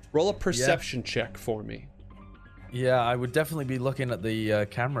thing. Roll a perception check for me. Yeah, I would definitely be looking at the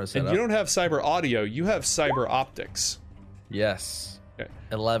camera setup. And you don't have cyber audio. You have cyber optics. Yes. Okay.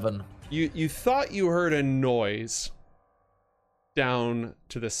 11. You thought you heard a noise down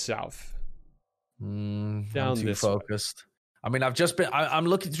to the south. I'm Down too this way. focused. I mean, I've just been. I'm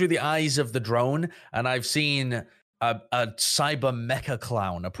looking through the eyes of the drone, and I've seen a cyber mecha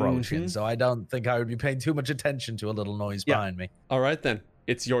clown approaching. So I don't think I would be paying too much attention to a little noise behind me. All right then.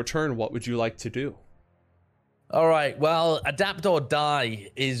 It's your turn. What would you like to do? All right. Well, adapt or die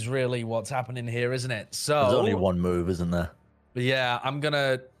is really what's happening here, isn't it? So There's only one move, isn't there? yeah, I'm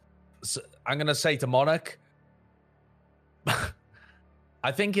gonna say to Monarch.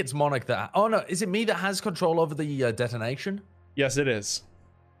 I think it's Monarch that. Oh no, is it me that has control over the detonation? Yes, it is.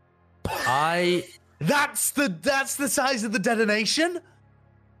 That's the size of the detonation.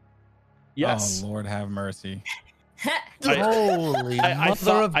 Yes. Oh Lord, have mercy. Holy I mother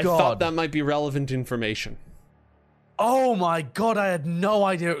thought of I God! thought that might be relevant information. Oh my God! I had no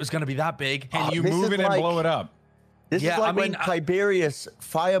idea it was going to be that big. Can you this move is it and like- blow it up? This Yeah, is like I mean, when Tiberius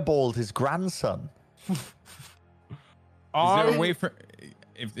fireballed his grandson. Is there a way for?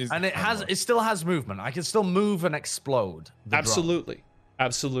 And it still has movement. I can still move and explode. the drone. Absolutely.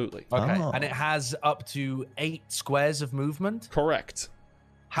 Absolutely. Okay, Oh. and it has up to 8 squares of movement. Correct.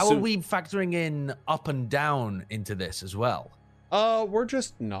 How So- are we factoring in up and down into this as well? We're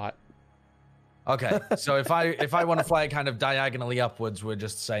just not. Okay, so if I want to fly it kind of diagonally upwards, we're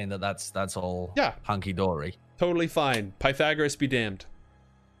just saying that's all Yeah. hunky dory. Totally fine. Pythagoras be damned.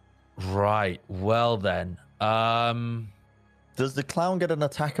 Right. Well then, Does the clown get an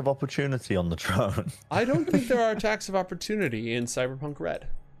attack of opportunity on the drone? I don't think there are attacks of opportunity in Cyberpunk Red.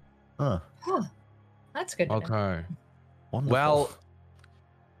 Huh. That's good. To know. okay. Wonderful. Well,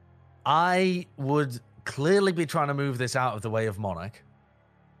 I would clearly be trying to move this out of the way of Monarch.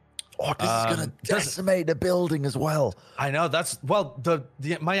 Oh, this is gonna decimate the building as well. I know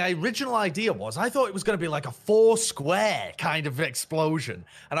my original idea was I thought it was going to be like a 4 square kind of explosion,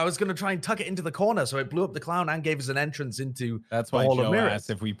 and I was going to try and tuck it into the corner so it blew up the clown and gave us an entrance into That's the why Hall of Joe Mirrors. asked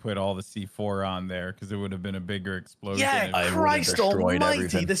if we put all the C4 on there because it would have been a bigger explosion. Yeah, Christ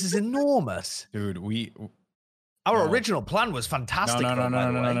Almighty, this is enormous, dude. Our original plan was fantastic.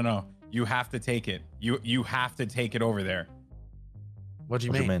 No. You have to take it. You have to take it over there. What do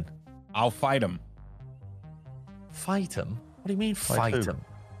you mean? I'll fight him. Fight him? What do you mean fight who? him?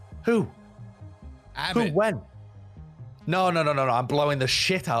 Who? Abbott. Who? When? No. I'm blowing the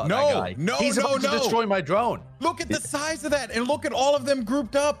shit out of that guy. He's about to destroy my drone. Look at the size of that, and look at all of them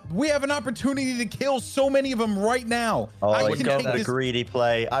grouped up. We have an opportunity to kill so many of them right now. You got the greedy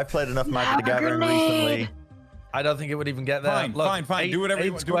play. I've played enough Magic the Gathering recently. I don't think it would even get there. Fine. Do whatever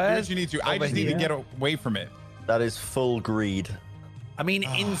you need to. I just need to get away from it. That is full greed. I mean,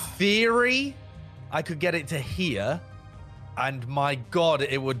 in theory, I could get it to here, and my God,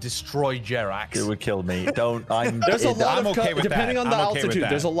 it would destroy Jerax. It would kill me. There's a lot of cover, depending on the altitude.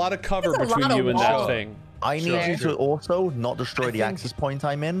 There's a lot of cover between you and that thing. I need you to also not destroy the access point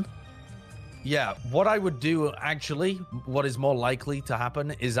I'm in. Yeah, what I would do, actually, what is more likely to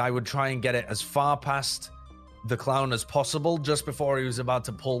happen is I would try and get it as far past the clown as possible just before he was about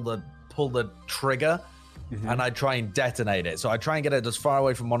to pull the trigger. And I try and detonate it. So I try and get it as far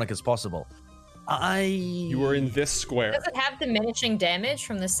away from Monarch as possible. You were in this square. Does it have diminishing damage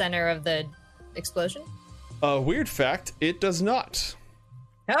from the center of the explosion? Weird fact, it does not.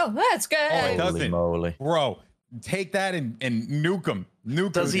 Oh, that's good. Oh, it doesn't. Moly. Bro, take that and nuke him.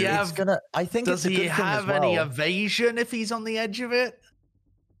 Nuke does him. He have? I think does he have any evasion if he's on the edge of it?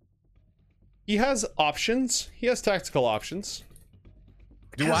 He has options. He has tactical options.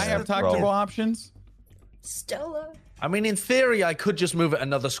 Do I have tactical options? Stella. I mean, in theory, I could just move it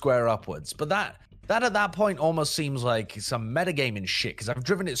another square upwards, but that at that point almost seems like some metagaming shit because I've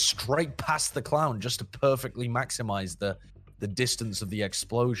driven it straight past the clown just to perfectly maximize the distance of the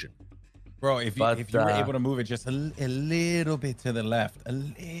explosion. Bro, if you were able to move it just a little bit to the left, a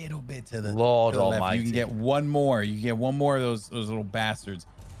little bit to the Lord left, Almighty, you can get one more. You can get one more of those little bastards.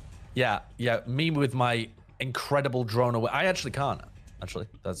 Yeah. Me with my incredible drone away. I actually can't. Actually,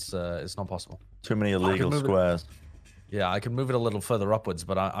 that's it's not possible. Too many illegal squares. Yeah, I can move it a little further upwards,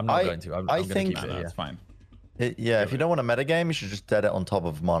 but I'm not going to. I'm going to keep it here. That's fine. If you don't want a metagame, you should just dead it on top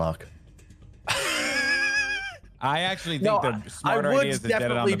of Monarch. I actually think the smarter idea is to dead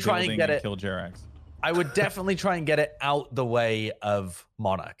it on the building and kill Jerax. I would definitely try and get it out the way of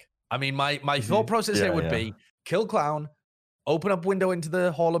Monarch. I mean, my thought process here would be kill Clown, open up window into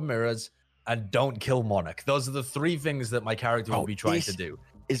the Hall of Mirrors, and don't kill Monarch. Those are the 3 things that my character would be trying to do.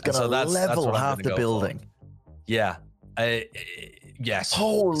 It's going to level half the building. Yeah. Yes.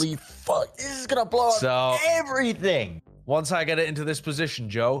 Holy fuck. This is going to blow up everything. Once I get it into this position,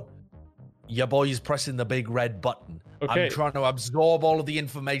 Joe, your boy's pressing the big red button. Okay. I'm trying to absorb all of the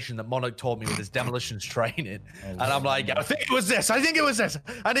information that Monarch taught me with his demolitions training. And I'm like, I think it was this. I need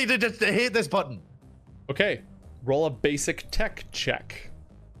to just hit this button. Okay. Roll a basic tech check.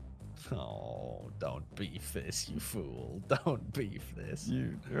 Oh, don't beef this, you fool. Don't beef this.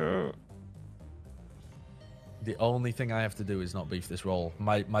 The only thing I have to do is not beef this roll.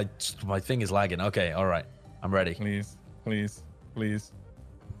 My thing is lagging. Okay, all right. I'm ready. Please.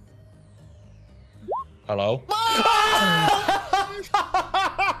 Hello? No!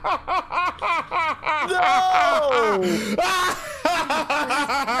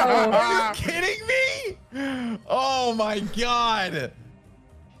 Are you kidding me? Oh my god.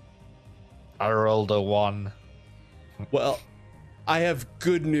 I rolled a 1. Well, I have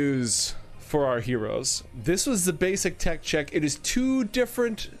good news for our heroes. This was the basic tech check. It is 2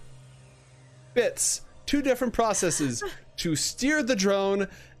 different bits, 2 different processes to steer the drone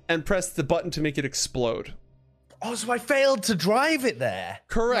and press the button to make it explode. Oh, so I failed to drive it there.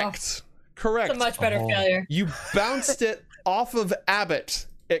 Correct. Correct. It's a much better failure. You bounced it off of Abbott.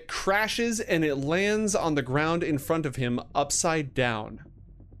 It crashes and it lands on the ground in front of him upside down.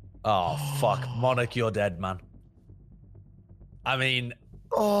 Oh, fuck. Monarch, you're dead, man. I mean,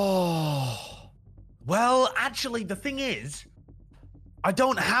 well, actually, the thing is, I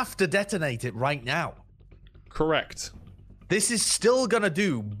don't have to detonate it right now. Correct. This is still gonna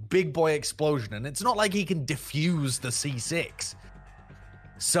do big boy explosion, and it's not like he can diffuse the C6.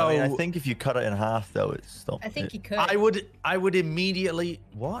 So I think if you cut it in half, though, it's stopped. I think you could. I would immediately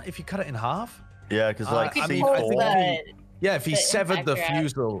what if you cut it in half? Yeah, because like C4. Yeah, if he severed the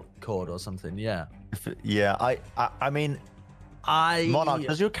fusel cord or something. Yeah. I mean, Monarch,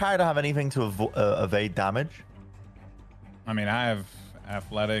 does your character have anything to evade damage? I mean, I have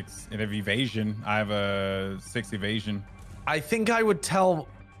Athletics. And have evasion. I have a 6 evasion. I think I would tell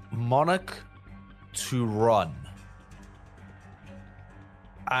Monarch to run.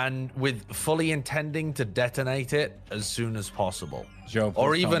 And with fully intending to detonate it as soon as possible. Joe,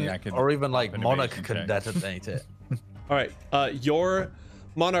 Or please tell me even I could like up an Monarch evasion could check. detonate it. All right. Your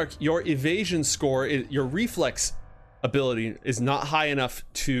Monarch, your evasion score, your reflex ability is not high enough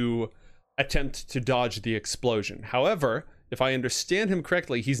to attempt to dodge the explosion. However, if I understand him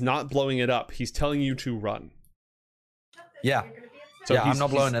correctly, he's not blowing it up. He's telling you to run. Yeah. So I'm not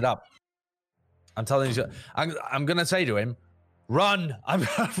blowing it up. I'm telling you. I'm gonna say to him, "Run! I'm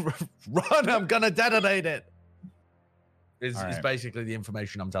run! I'm gonna detonate it." Is right. basically the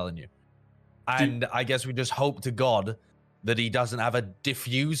information I'm telling you. And I guess we just hope to God that he doesn't have a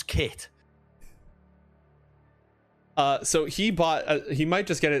diffuse kit. So he bought. He might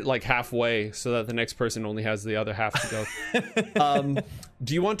just get it like halfway, so that the next person only has the other half to go.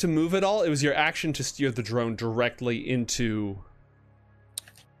 Do you want to move at all? It was your action to steer the drone directly into.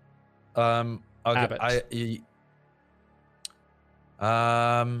 Okay. Abbott.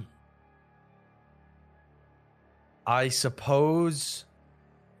 I suppose.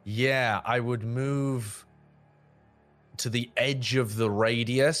 Yeah, I would move to the edge of the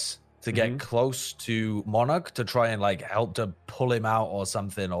radius to get close to Monarch to try and like help to pull him out or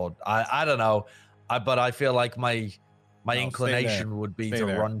something, or I don't know. But I feel like my inclination would be to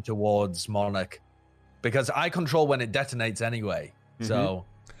run towards Monarch because I control when it detonates anyway. So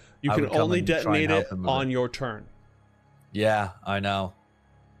you I can would come only and try and detonate help it him with on your turn. Yeah, I know.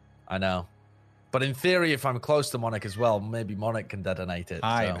 But in theory, if I'm close to Monarch as well, maybe Monarch can detonate it.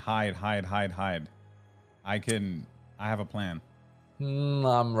 Hide. I have a plan.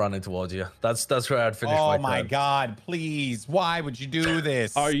 I'm running towards you. That's where I'd finish. Oh my my God! Please, why would you do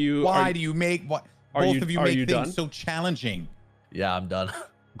this? Why do you make both of you make things so challenging? Yeah, I'm done.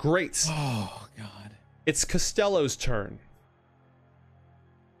 Great. Oh God! It's Costello's turn.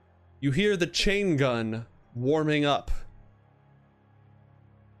 You hear the chain gun warming up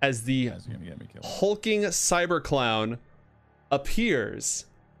as the That's gonna get me killed. hulking cyber clown appears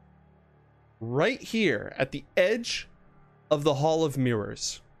right here at the edge of the Hall of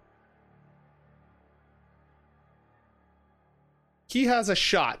Mirrors. He has a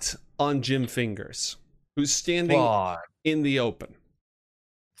shot on Jim Fingers, who's standing in the open.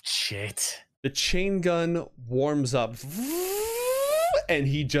 Shit. The chain gun warms up and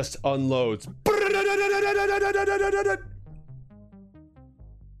he just unloads.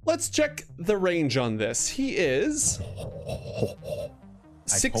 Let's check the range on this. He is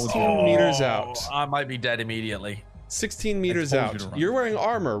 16 meters out. I might be dead immediately. 16 meters out. You're wearing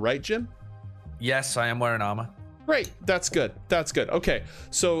armor, right, Jim? Yes, I am wearing armor. Great. That's good. That's good. Okay.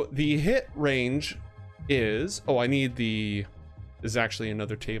 So the hit range is... Oh, I need the... There's actually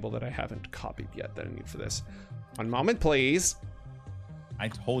another table that I haven't copied yet that I need for this. One moment, please. I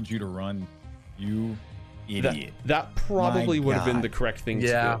told you to run, you idiot. That probably would have been the correct thing to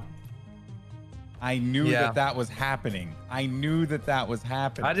do. I knew that was happening. I knew that was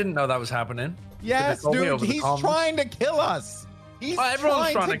happening. I didn't know that was happening. Yes, dude, he's trying to kill us. He's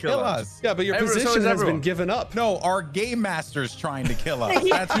everyone's trying to kill us. Yeah, but your position has been given up. No, our game master's trying to kill us.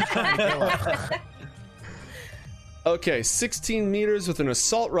 That's who's trying to kill us. Okay, 16 meters with an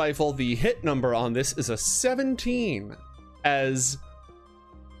assault rifle. The hit number on this is a 17 as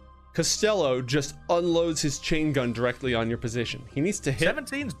Costello just unloads his chain gun directly on your position. He needs to hit.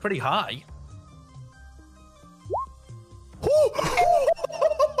 17 is pretty high.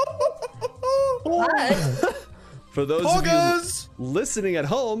 What? For those of you listening at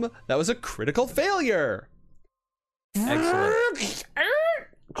home, that was a critical failure. Excellent.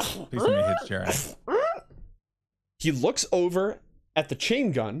 Please let me hit Jared. He looks over at the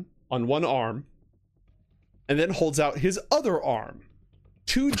chain gun on one arm and then holds out his other arm.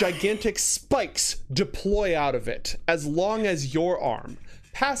 Two gigantic spikes deploy out of it as long as your arm,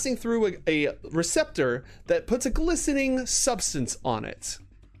 passing through a receptor that puts a glistening substance on it.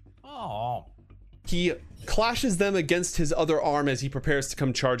 Oh. He clashes them against his other arm as he prepares to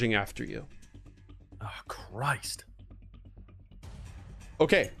come charging after you. Oh, Christ.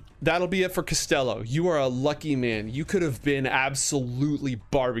 Okay, that'll be it for Costello. You are a lucky man. You could have been absolutely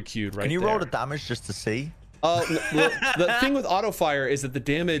barbecued right there. Can you roll the damage just to see? The thing with auto fire is that the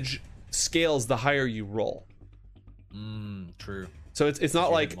damage scales the higher you roll. True. So it's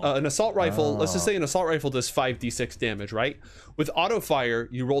not like an assault rifle. Let's just say an assault rifle does 5d6 damage, right? With auto fire,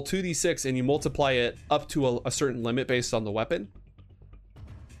 you roll 2d6 and you multiply it up to a certain limit based on the weapon,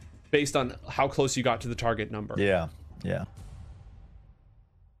 based on how close you got to the target number. Yeah.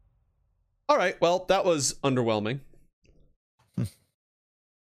 All right. Well, that was underwhelming.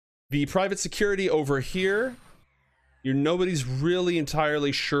 The private security over here, nobody's really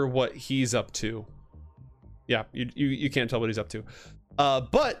entirely sure what he's up to. Yeah, you can't tell what he's up to.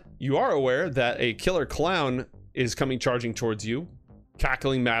 But you are aware that a killer clown is coming charging towards you,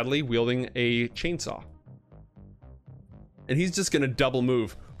 cackling madly, wielding a chainsaw. And he's just gonna double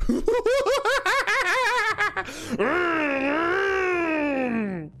move.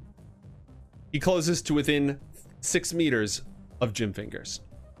 He closes to within 6 meters of Jim Fingers.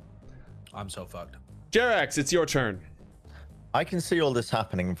 I'm so fucked. Jerax, it's your turn. I can see all this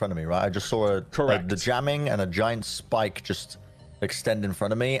happening in front of me, right? I just saw the jamming and a giant spike just extend in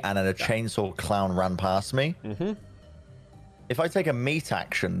front of me, and then a chainsaw clown ran past me. Mm-hmm. If I take a meat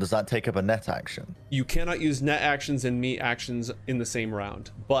action, does that take up a net action? You cannot use net actions and meat actions in the same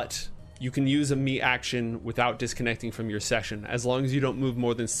round, but you can use a meat action without disconnecting from your session, as long as you don't move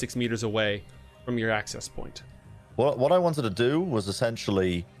more than 6 meters away from your access point. What I wanted to do was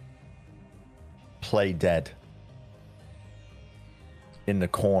essentially play dead in the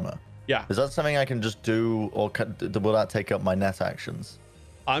corner. Yeah. Is that something I can just do, or will that take up my net actions?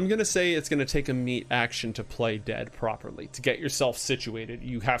 I'm going to say it's going to take a meat action to play dead properly, to get yourself situated.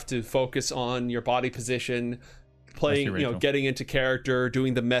 You have to focus on your body position, playing, getting into character,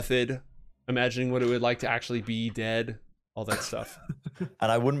 doing the method, imagining what it would like to actually be dead, all that stuff.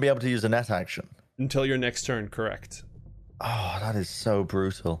 And I wouldn't be able to use a net action until your next turn, correct? Oh, that is so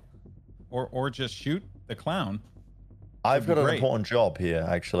brutal. Or just shoot the clown. I've got an important job here,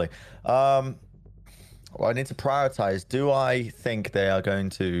 actually. Well, I need to prioritize. Do I think they are going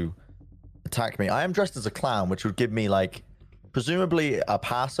to attack me? I am dressed as a clown, which would give me, like, presumably a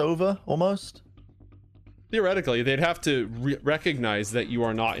Passover, almost? Theoretically, they'd have to recognize that you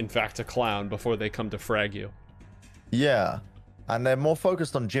are not, in fact, a clown before they come to frag you. Yeah. And they're more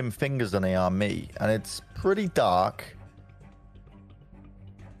focused on Jim Fingers than they are me. And it's pretty dark.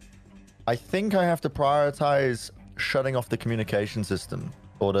 I think I have to prioritize shutting off the communication system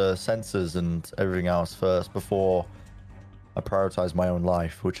or the sensors and everything else first before I prioritize my own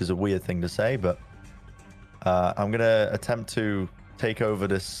life, which is a weird thing to say, but I'm gonna attempt to take over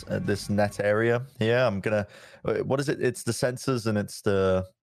this net area here. I'm gonna, what is it? It's the sensors and it's the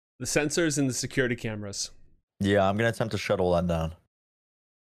sensors and the security cameras. Yeah, I'm gonna attempt to shut all that down.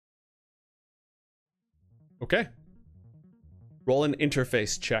 Okay. Roll an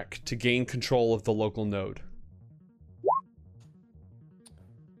interface check to gain control of the local node.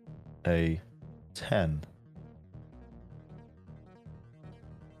 A 10.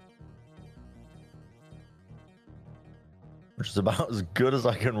 Which is about as good as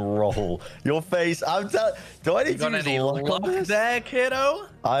I can roll. Your face, I'm telling. Do I need to use luck there, kiddo?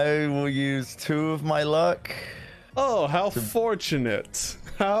 I will use 2 of my luck. Oh, how fortunate!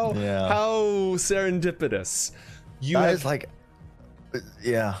 How serendipitous! Is like,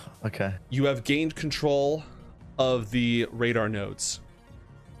 yeah, okay. You have gained control of the radar nodes.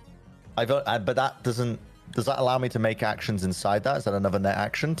 But that doesn't. Does that allow me to make actions inside that? Is that another net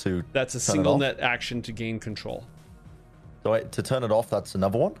action to? That's a single net action to gain control. So to turn it off, that's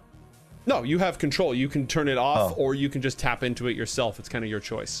another one? No, you have control. You can turn it off, or you can just tap into it yourself. It's kind of your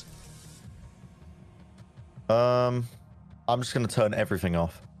choice. I'm just gonna turn everything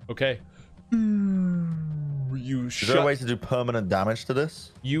off. Okay. Is there a way to do permanent damage to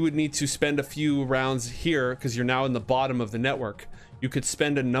this? You would need to spend a few rounds here because you're now in the bottom of the network. You could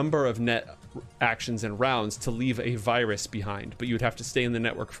spend a number of net actions and rounds to leave a virus behind, but you would have to stay in the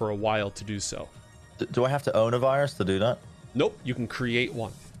network for a while to do so. Do I have to own a virus to do that? Nope, you can create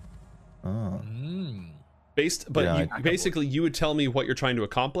one. Oh. Basically, you would tell me what you're trying to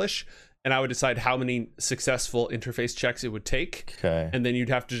accomplish, and I would decide how many successful interface checks it would take. Okay. And then you'd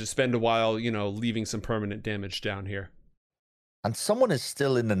have to just spend a while, leaving some permanent damage down here. And someone is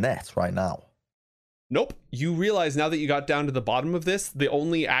still in the net right now. Nope. You realize now that you got down to the bottom of this, the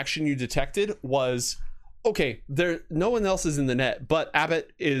only action you detected was, okay, no one else is in the net, but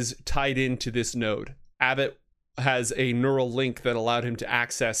Abbott is tied into this node. Abbott has a neural link that allowed him to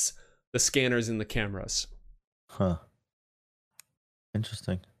access the scanners and the cameras. Huh.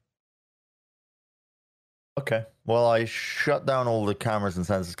 Interesting. Okay. Well, I shut down all the cameras and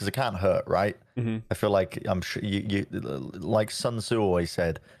sensors because it can't hurt, right? Mm-hmm. I feel like I'm sure you like Sun Tzu always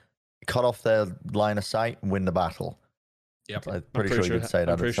said, cut off their line of sight and win the battle. Yep. I'm pretty sure you could say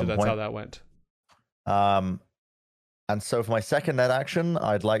that. I'm pretty sure that's how that went. And so for my second net action,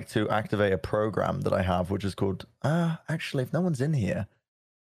 I'd like to activate a program that I have, which is called, actually, if no one's in here,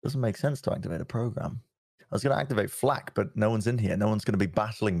 it doesn't make sense to activate a program. I was going to activate Flak, but no one's in here. No one's going to be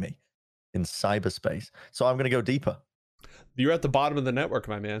battling me in cyberspace. So I'm going to go deeper. You're at the bottom of the network,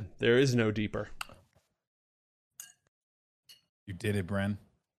 my man. There is no deeper. You did it, Bren.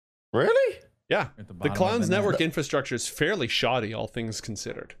 Really? Yeah. At the The bottom of Clown's the net. network infrastructure is fairly shoddy, all things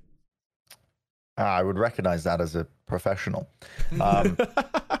considered. I would recognize that as a professional.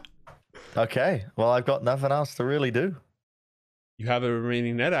 Okay. Well, I've got nothing else to really do. You have a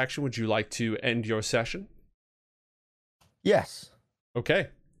remaining net action. Would you like to end your session? Yes. Okay.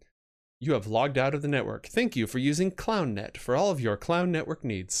 You have logged out of the network. Thank you for using ClownNet for all of your Clown Network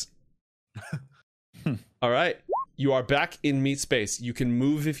needs. All right. You are back in meat space. You can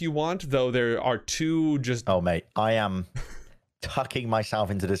move if you want, though there are two just... Oh, mate, I am tucking myself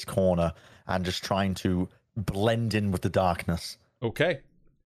into this corner and just trying to blend in with the darkness. Okay.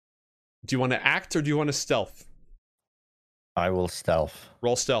 Do you want to act or do you want to stealth? I will stealth.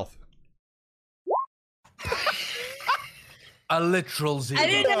 Roll stealth. A literal 0. I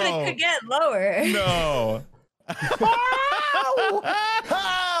didn't know it could get lower. No.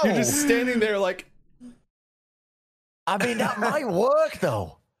 How? You're just standing there like... I mean, that might work,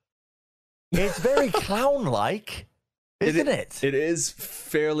 though. It's very clown-like, isn't it? It is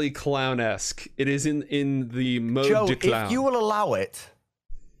fairly clown-esque. It is in the mode Joe, de clown. if you will allow it,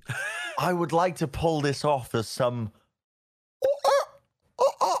 I would like to pull this off as some...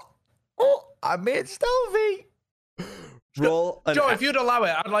 I'm being stealthy. Roll an Joe, if you'd allow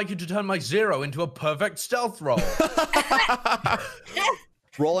it, I'd like you to turn my 0 into a perfect stealth roll.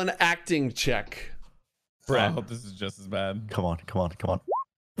 roll an acting check. I hope this is just as bad. Come on. No,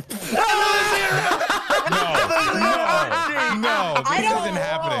 this isn't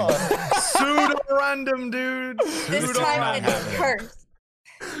happening. Pseudo random, dude. This is time not it's happening. cursed.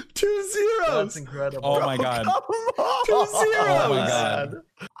 2 zeros. That's incredible. Oh my god. Come on. 2 zeros. Oh my god.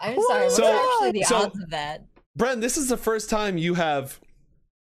 I'm sorry. What's actually the odds of that? Bren, this is the first time you have,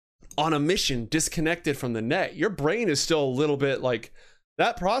 on a mission, disconnected from the net. Your brain is still a little bit like,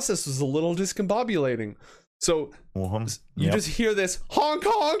 that process was a little discombobulating. So you just hear this, honk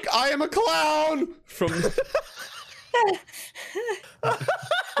honk, I am a clown, from...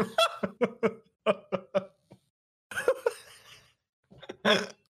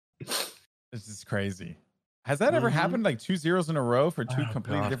 This is crazy. Has that ever happened? Like 2 zeros in a row for two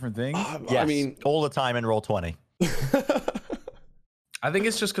completely different things? Yes, I mean, all the time in roll 20. I think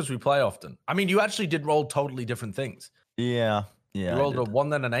it's just because we play often. I mean, you actually did roll totally different things. Yeah. You rolled a 1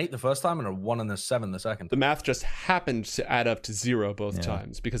 then an 8 the first time and a 1 and a 7 the second. the math just happened to add up to 0 both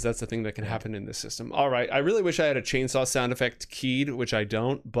times, because that's the thing that can happen in this system. All right, I really wish I had a chainsaw sound effect keyed, which I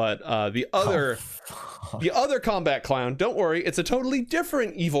don't, but the other combat clown, don't worry, it's a totally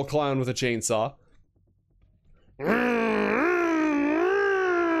different evil clown with a chainsaw.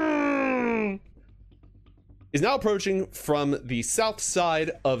 Is now approaching from the south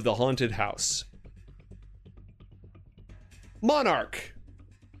side of the haunted house. Monarch,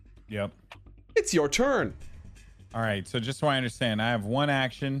 Yep. it's your turn. All right. So just so I understand, I have one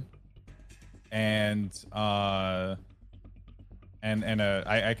action, and I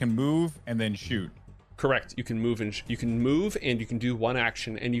can move and then shoot. Correct. You can move and you can do one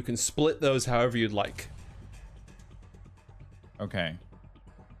action, and you can split those however you'd like. Okay.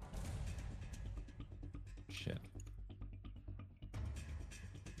 Shit.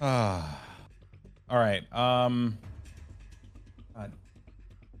 All right. God.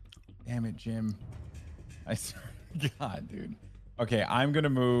 Damn it, Jim. God, dude. Okay, I'm gonna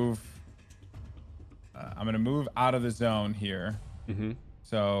move. I'm gonna move out of the zone here. Mm-hmm.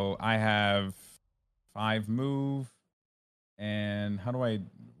 So I have 5 move, and how do I?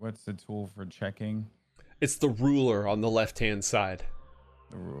 What's the tool for checking? It's the ruler on the left-hand side,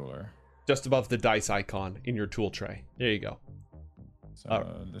 The ruler. just above the dice icon in your tool tray. There you go.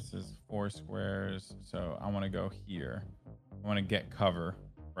 So this is 4 squares. So I want to go here. I want to get cover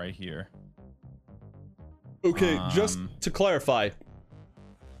right here. Okay, just to clarify,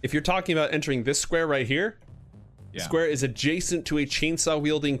 if you're talking about entering this square right here, Yeah. square is adjacent to a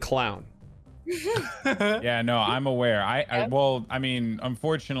chainsaw-wielding clown. Yeah, no, I'm aware. Well, I mean,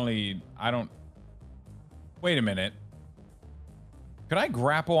 unfortunately, I don't. Wait a minute. Could I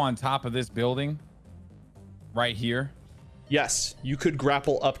grapple on top of this building? Right here? Yes, you could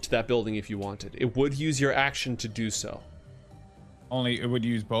grapple up to that building if you wanted. It would use your action to do so. Only it would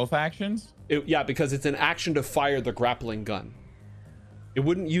use both actions? Yeah, because it's an action to fire the grappling gun. It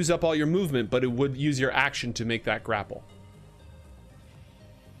wouldn't use up all your movement, but it would use your action to make that grapple.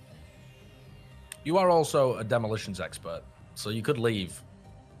 You are also a demolitions expert, so you could leave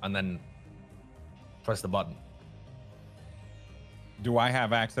and then press the button. Do I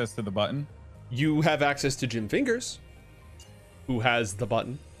have access to the button? You have access to Jim Fingers, who has the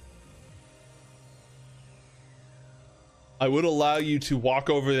button. I would allow you to walk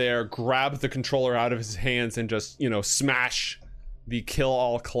over there, grab the controller out of his hands, and just, smash the kill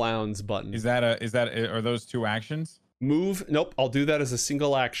all clowns button. Are those 2 actions? Move. Nope. I'll do that as a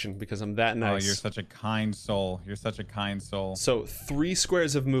single action because I'm that nice. Oh, you're such a kind soul. So 3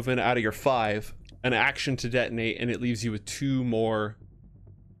 squares of movement out of your 5, an action to detonate, and it leaves you with 2 more.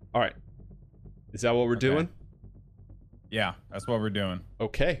 All right. Is that what we're doing? Yeah, that's what we're doing.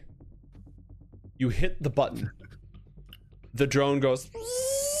 Okay. You hit the button. The drone goes.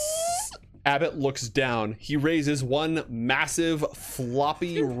 Abbott looks down. He raises one massive,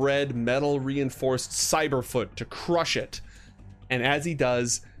 floppy, red, metal reinforced cyberfoot to crush it. And as he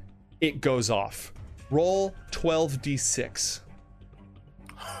does, it goes off. Roll 12d6.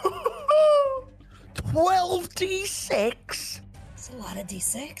 12d6? That's a lot of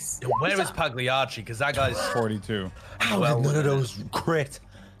d6. Where is Pagliacci? Because that guy's 42. How did none of those crit?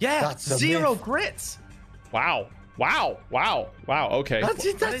 Yeah, That's a 0 myth. grits. Wow. Okay. That's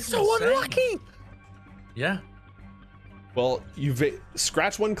so insane. unlucky. Yeah. Well,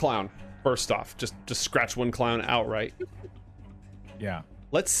 scratch one clown first off. Just scratch one clown outright. Yeah.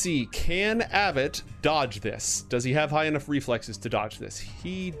 Let's see. Can Abbott dodge this? Does he have high enough reflexes to dodge this?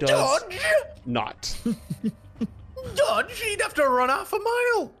 He does Dodge? not. Dodge? He'd have to run half a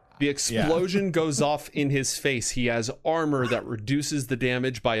mile. The explosion goes off in his face. He has armor that reduces the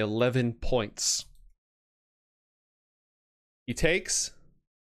damage by 11 points. He takes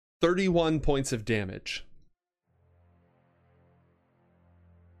 31 points of damage.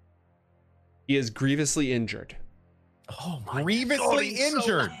 He is grievously injured. Oh my Grievously God,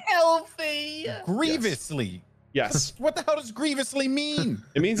 injured. So healthy. Grievously. Yes. What the hell does grievously mean?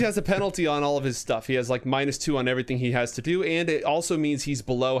 It means he has a penalty on all of his stuff. He has like -2 on everything he has to do, and it also means he's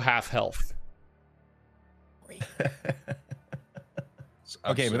below half health.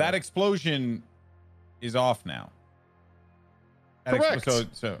 Okay, but that explosion is off now. Correct.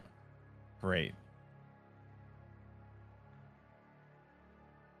 So great.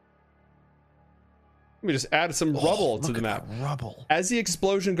 Let me just add some rubble to the map. Rubble. As the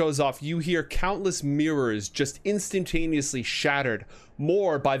explosion goes off, you hear countless mirrors just instantaneously shattered,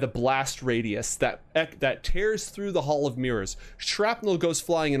 more by the blast radius that tears through the Hall of Mirrors. Shrapnel goes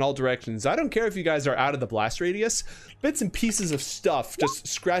flying in all directions. I don't care if you guys are out of the blast radius. Bits and pieces of stuff just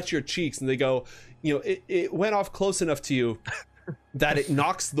scratch your cheeks, and they go, it went off close enough to you that it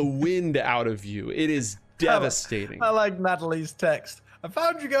knocks the wind out of you. It is devastating. I like Natalie's text. I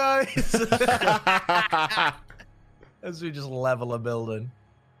found you guys. As we just level a building.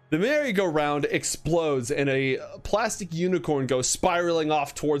 The merry-go-round explodes and a plastic unicorn goes spiraling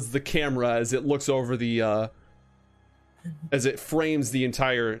off towards the camera as it looks over as it frames the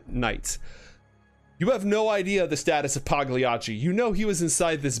entire night. You have no idea the status of Pagliacci. You know he was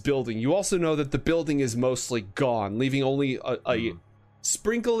inside this building. You also know that the building is mostly gone, leaving only a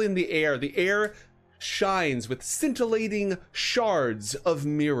sprinkle in the air. The air shines with scintillating shards of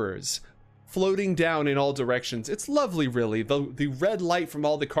mirrors floating down in all directions. It's lovely, really. The red light from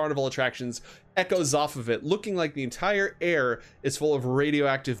all the carnival attractions echoes off of it, looking like the entire air is full of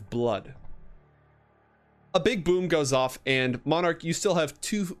radioactive blood. A big boom goes off, and Monarch, you still have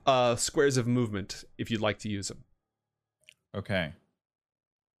 2 squares of movement if you'd like to use them. Okay.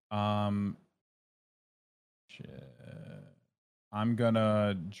 I'm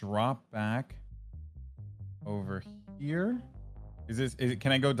gonna drop back over here.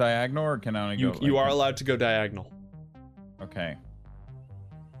 Can I go diagonal, or can I only go? You are allowed to go diagonal. Okay.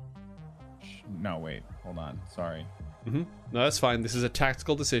 No, wait. Hold on. Sorry. No, that's fine. This is a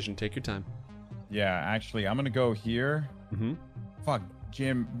tactical decision. Take your time. Yeah, actually, I'm gonna go here. Fuck,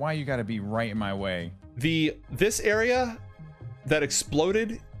 Jim. Why you gotta be right in my way? This area that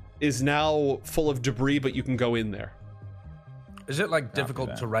exploded is now full of debris, but you can go in there. Is it like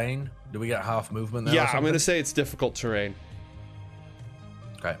difficult terrain? Do we get half movement there? Yeah, I'm gonna say it's difficult terrain.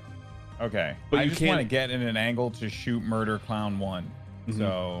 Okay. But I you just want to can't- get in an angle to shoot Murder Clown 1.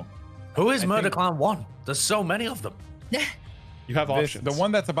 So Who is I Murder think- Clown 1? There's so many of them. You have options. the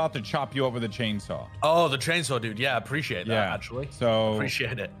one that's about to chop you up with a chainsaw. Oh, the chainsaw dude. Yeah, appreciate that, Yeah, actually. so-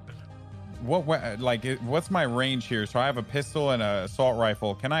 appreciate it. What's my range here? So I have a pistol and an assault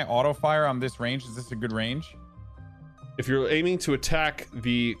rifle. Can I auto fire on this range? Is this a good range? If you're aiming to attack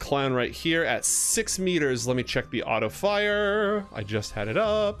the clown right here at 6 meters, let me check the auto fire. I just had it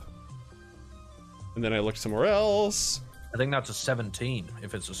up. And then I looked somewhere else. I think that's a 17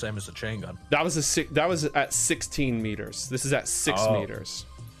 if it's the same as the chain gun. That was at 16 meters. This is at 6 meters.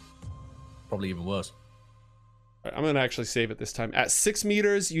 Probably even worse. All right, I'm gonna actually save it this time. At 6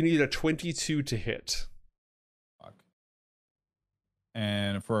 meters, you need a 22 to hit. Fuck.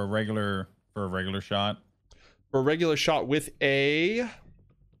 And for a regular shot, For a regular shot with an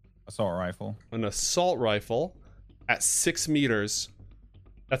assault rifle. assault rifle, at 6 meters,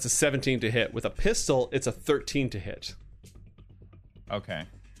 that's a 17 to hit. With a pistol, it's a 13 to hit. Okay.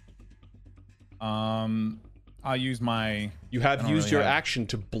 I'll use my. You have used your action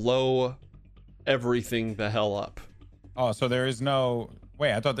to blow everything the hell up. Oh, so there is no.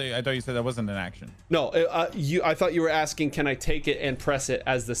 Wait, I thought you said that wasn't an action. No, I thought you were asking, can I take it and press it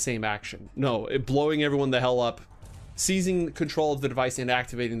as the same action? No, blowing everyone the hell up, seizing control of the device and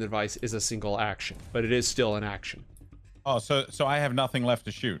activating the device is a single action, but it is still an action. Oh, so I have nothing left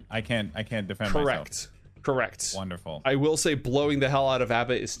to shoot. I can't defend myself. Correct. Wonderful. I will say blowing the hell out of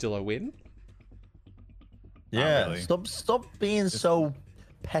Abba is still a win. Yeah, really. stop being so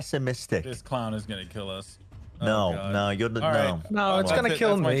pessimistic. This clown is gonna kill us. No, God. no, you're the All right. no. No, it's gonna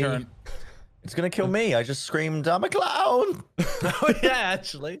kill that's my me. turn. It's gonna kill me. I just screamed, "I'm a clown!" Oh yeah,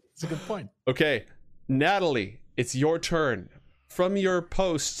 actually, it's a good point. Okay, Natalie, it's your turn. From your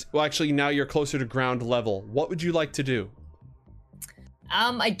post, well, actually, now you're closer to ground level. What would you like to do?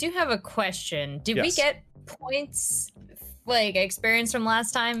 I do have a question. Did we Yes. get points, like experience from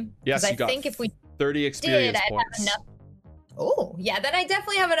last time? Yes, I you got think if we 30 experience I'd points. have enough. Oh, yeah, then I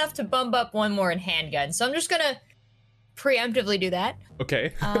definitely have enough to bump up one more in handgun. So I'm just gonna preemptively do that.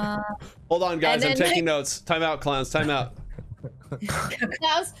 Okay. Uh, Hold on, guys. I'm and then- taking notes. Time out, clowns. Time out.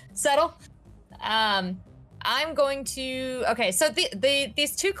 Klaus, settle. I'm going to. Okay, so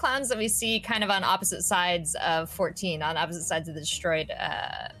these two clowns that we see kind of on opposite sides of 14, on opposite sides of the destroyed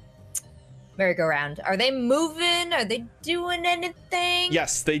merry-go-round. Are they moving? Are they doing anything?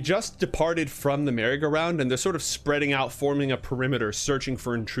 Yes, they just departed from the merry-go-round and they're sort of spreading out, forming a perimeter, searching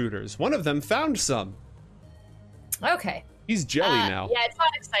for intruders. One of them found some. Okay. He's jelly now. Yeah, it's not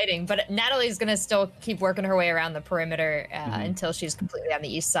exciting, but Natalie's gonna still keep working her way around the perimeter until she's completely on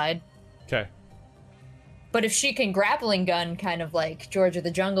the east side. Okay. But if she can grappling gun kind of like George of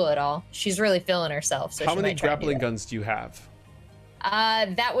the Jungle at all, she's really feeling herself. So How she many might try to do grappling that. guns do you have?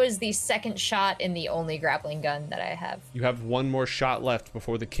 That was the second shot in the only grappling gun that I have. You have one more shot left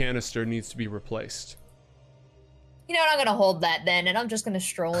before the canister needs to be replaced. You know what? I'm gonna hold that then, and I'm just gonna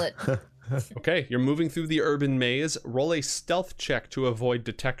stroll it. Okay, you're moving through the urban maze. Roll a stealth check to avoid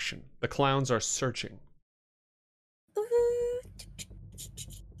detection. The clowns are searching.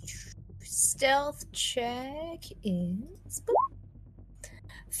 Stealth check is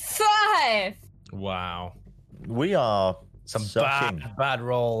 5. Wow, We are some sucking. bad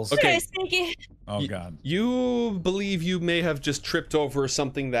rolls. Okay. Very sneaky. Oh God. You believe you may have just tripped over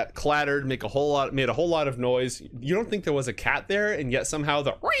something that clattered, made a whole lot of noise. You don't think there was a cat there, and yet somehow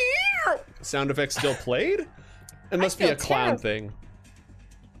the sound effect still played? It must be feel a clown terrible. thing.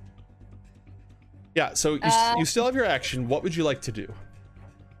 Yeah, so you still have your action. What would you like to do?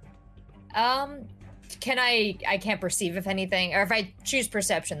 Can I can't perceive if anything, or if I choose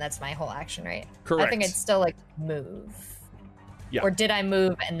perception, that's my whole action, right? Correct. I think I'd still like move. Yeah. Or did I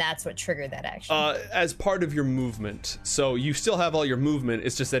move and that's what triggered that action? As part of your movement. So you still have all your movement.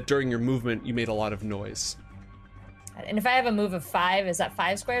 It's just that during your movement, you made a lot of noise. And if I have a move of 5, is that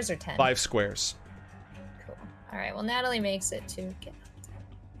 5 squares or 10? 5 squares. Cool. All right. Well, Natalie makes it to get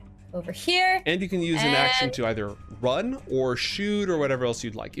over here. And you can use an action And- to either run or shoot or whatever else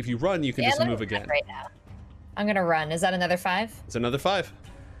you'd like. If you run, you can just let me move run again. right now. I'm gonna run. Is that another 5? It's another 5.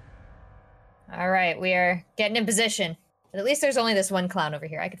 All right. We are getting in position. But at least there's only this one clown over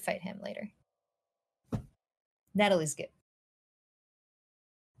here. I could fight him later. Natalie's good.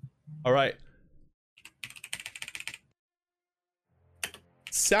 All right.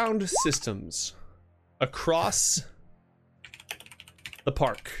 Sound systems across the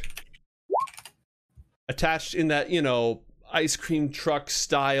park. Attached in that, ice cream truck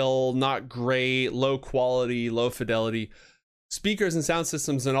style, not great, low quality, low fidelity. Speakers and sound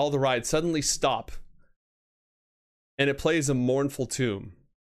systems and all the rides suddenly stop. And it plays a mournful tune.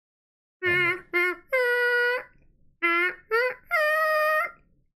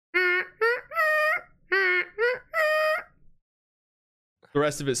 The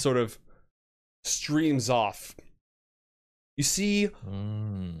rest of it sort of streams off. You see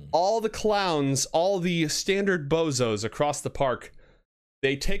all the clowns, all the standard bozos across the park.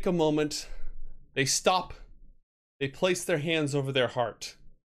 They take a moment, they stop, they place their hands over their heart,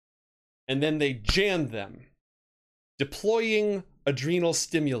 and then they jam them, deploying adrenal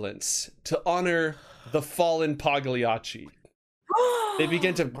stimulants to honor the fallen Pagliacci. They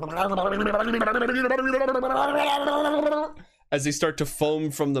begin to as they start to foam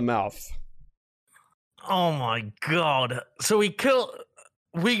from the mouth. Oh my god! So we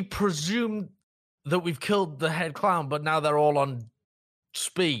presume that we've killed the head clown, but now they're all on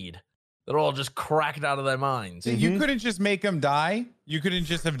speed. They're all just cracked out of their minds. You couldn't just make them die. You couldn't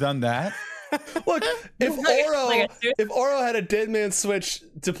just have done that. Look, Like if Oro had a dead man switch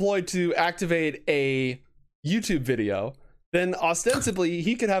deployed to activate a YouTube video, then ostensibly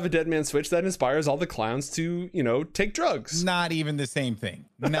he could have a dead man switch that inspires all the clowns to, take drugs. Not even the same thing.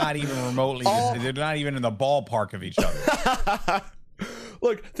 Not even remotely. They're not even in the ballpark of each other.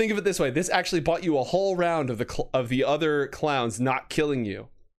 Look, think of it this way. This actually bought you a whole round of the other clowns not killing you.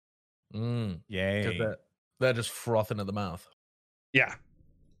 Yay. They're just frothing at the mouth. Yeah.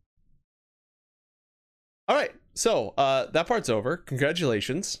 All right. So that part's over.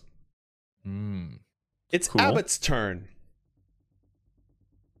 Congratulations. It's Cool. Abbott's turn.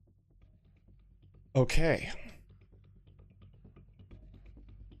 Okay.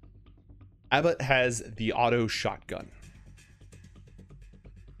 Abbott has the auto shotgun.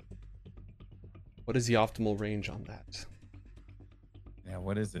 What is the optimal range on that? Yeah,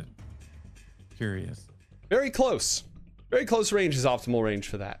 what is it? Curious. Very close. Very close range is optimal range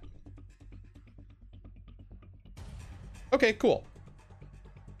for that. Okay, cool.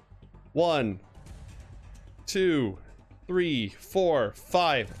 1, 2, 3, 4,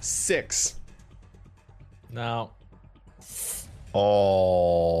 5, 6. Now,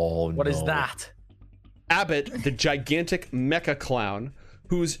 Oh, what is no. that? Abbott, the gigantic mecha clown,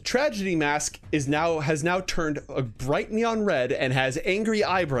 whose tragedy mask has now turned a bright neon red and has angry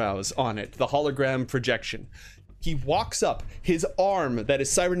eyebrows on it, the hologram projection. He walks up, his arm that is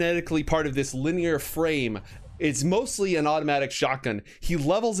cybernetically part of this linear frame is mostly an automatic shotgun. He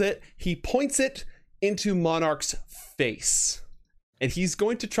levels it, he points it into Monarch's face, and he's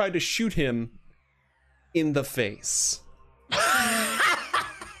going to try to shoot him in the face.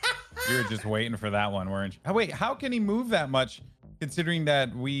 You were just waiting for that one, weren't you? Oh, wait, how can he move that much considering that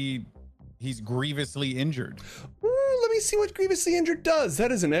he's grievously injured? Let me see what grievously injured does.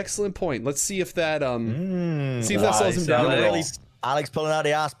 That is an excellent point. Let's see if that see if that slows him down. Really, Alex pulling out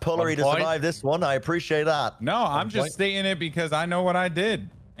the ass pullery to survive this one. I appreciate that. No, I'm just stating it because I know what I did.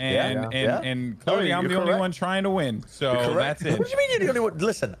 And clearly No, I'm the you're only correct. one trying to win. So that's it. What do you mean you're the only one?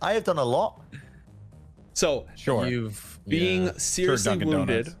 Listen, I have done a lot. So Sure. being seriously Dunkin'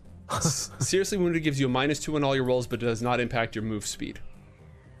 wounded, Donuts. seriously wounded gives you a -2 on all your rolls, but does not impact your move speed.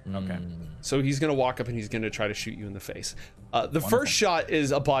 Okay. So he's gonna walk up and he's gonna try to shoot you in the face. The first shot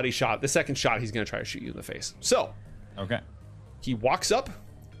is a body shot. The second shot, he's gonna try to shoot you in the face. So Okay. he walks up.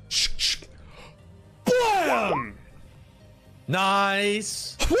 Blam!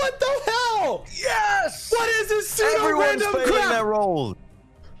 Nice. What the hell? Yes! What is this pseudo Everyone's random failing crap? their roll.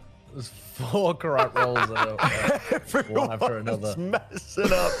 There's 4 correct rolls. One after another. Everyone's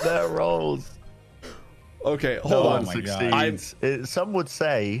messing up their rolls. Okay, No hold one on. my succeeds. Some would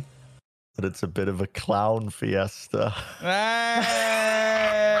say that it's a bit of a clown fiesta. Hey!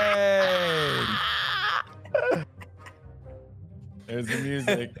 There's the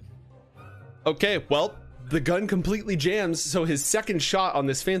music. Okay, well, the gun completely jams, so his second shot on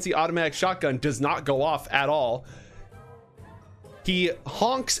this fancy automatic shotgun does not go off at all. He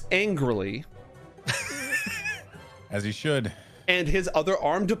honks angrily, As he should. and his other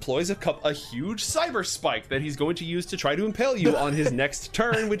arm deploys a huge cyber spike that he's going to use to try to impale you on his next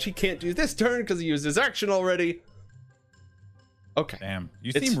turn, which he can't do this turn because he used his action already. Okay. Damn. You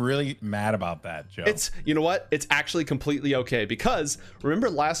It's- seem really mad about that, Joe. You know what? It's actually completely okay because remember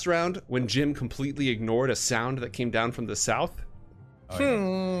last round when Jim completely ignored a sound that came down from the south?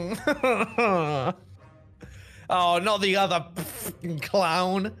 Oh, not the other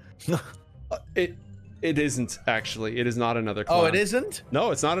clown. It isn't actually. It is not another clown. Oh, it isn't?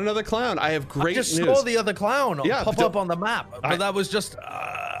 No, it's not another clown. I have great I just news. saw the other clown Yeah, pop but up on the map, but that was just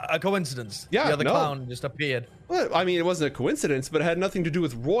a coincidence. Yeah, the other no. clown just appeared. Well, I mean, it wasn't a coincidence, but it had nothing to do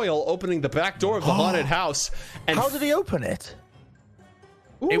with Royal opening the back door of the haunted house. And How did he open it?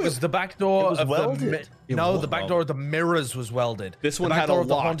 Ooh, It was the back door It was of welded. the back door of the mirrors was welded. This one the back had a door of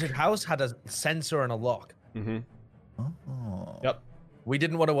the lock. haunted house had a sensor and a lock. Mhm. Oh, Yep. We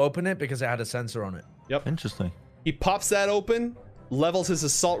didn't want to open it because it had a sensor on it. Yep. interesting. He pops that open, levels his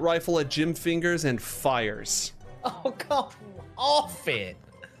assault rifle at Jim Fingers, and fires. Oh, come off it.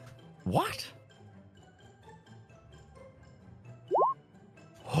 What?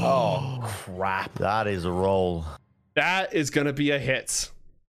 Oh, crap. That is a roll. That is going to be a hit.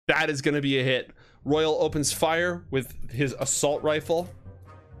 That is going to be a hit. Royal opens fire with his assault rifle.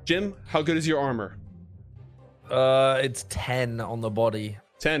 Jim, how good is your armor? It's 10 on the body.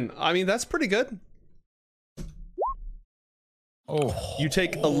 10. I mean, that's pretty good. Oh, You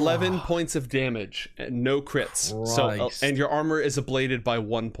take 11 points of damage and no crits. So, Christ. and your armor is ablated by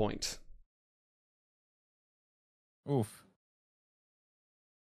 1 point. oof.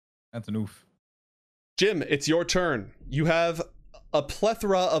 That's an oof. Jim, it's your turn. You have a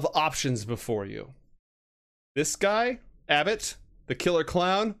plethora of options before you. This guy, Abbott, the Killer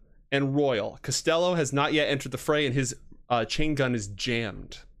Clown, and Royal. Costello has not yet entered the fray, and his chain gun is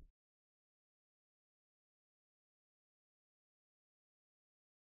jammed.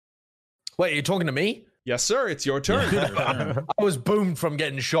 Wait, you're talking to me? Yes, sir. It's your turn. I was boomed from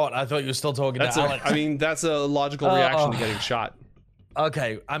getting shot. I thought you were still talking to Alex. I mean, that's a logical reaction to getting shot.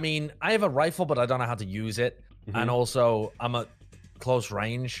 Okay, I mean, I have a rifle, but I don't know how to use it. And also, I'm at close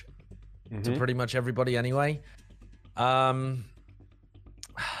range to pretty much everybody anyway. I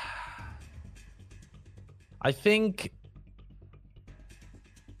think...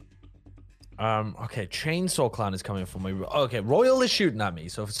 okay, Chainsaw Clan is coming for me. Okay, Royal is shooting at me.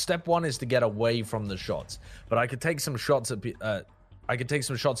 So step one is to get away from the shots. But I could take some shots at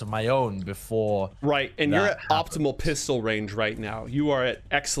of my own before. Right, and you're at optimal pistol range right now. You are at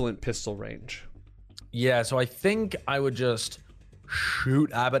excellent pistol range. Yeah, so I think I would just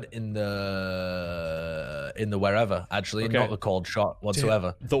shoot Abbott in the wherever. Actually, not the cold shot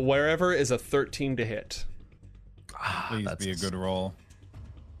whatsoever. The wherever is a 13 to hit. Please be a good roll.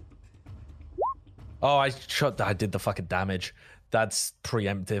 Oh, I did the fucking damage. That's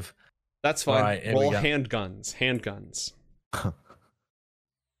preemptive. That's fine. Right, roll handguns.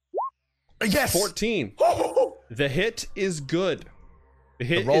 Yes. 14. The hit is good. The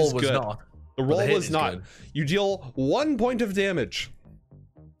hit roll is was good. Not. The roll hit was is not. good. You deal 1 point of damage.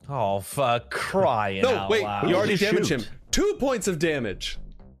 Oh, for crying out loud. You already damaged him. shoot? 2 points of damage.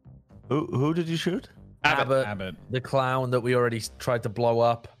 Who did you shoot? Abbott, the clown that we already tried to blow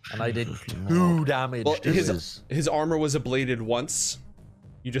up, and I did 2 damage. Well, his armor was ablated once.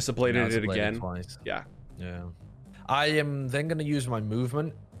 You just ablated it again. Twice. Yeah. I am then going to use my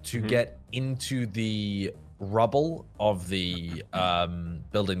movement to get into the rubble of the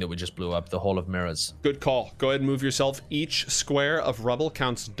building that we just blew up, the Hall of Mirrors. Good call. Go ahead and move yourself. Each square of rubble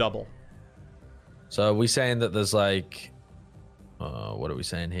counts double. So are we saying that there's like... what are we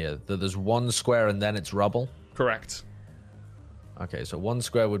saying here? That there's 1 square and then it's rubble? Correct. Okay, so 1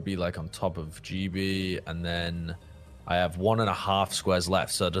 square would be like on top of GB, and then I have 1.5 squares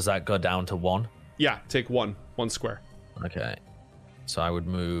left. So does that go down to 1? Yeah, take 1 square. Okay. So I would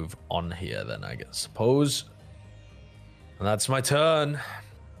move on here then, I guess. Suppose. And that's my turn.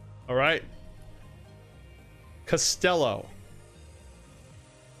 All right. Costello.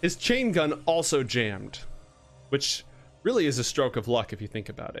 His chain gun also jammed, which really is a stroke of luck if you think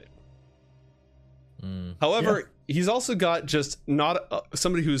about it. However, he's also got just not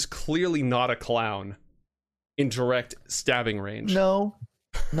somebody who's clearly not a clown in direct stabbing range. No,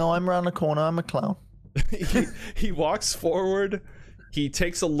 I'm around the corner. I'm a clown. He walks forward, he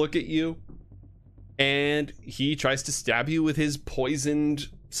takes a look at you, and he tries to stab you with his poisoned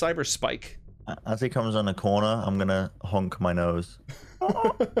cyber spike. As he comes on the corner, I'm gonna honk my nose.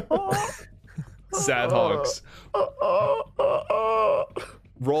 Sad honks.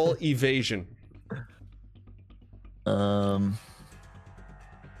 Roll evasion.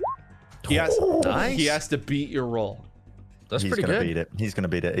 He has to beat your roll. That's He's pretty gonna good. beat it. He's gonna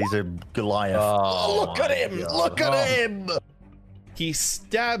beat it. He's a Goliath. Oh, look at him! God. Look at him! He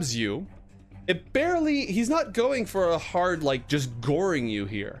stabs you. He's not going for a hard, like, just goring you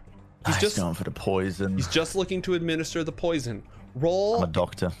here. He's just going for the poison. He's just looking to administer the poison. Roll. I'm a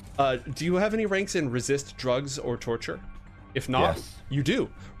doctor. Do you have any ranks in resist drugs or torture? If not, Yes. you do.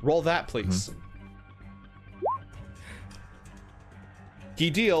 Roll that, please. He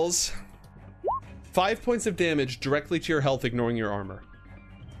deals 5 points of damage directly to your health, ignoring your armor.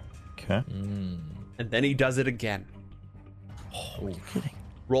 Okay. And then he does it again. Oh, are you kidding?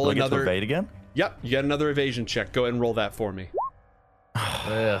 Roll Do I get to another. evade again? Yep, you get another evasion check. Go ahead and roll that for me.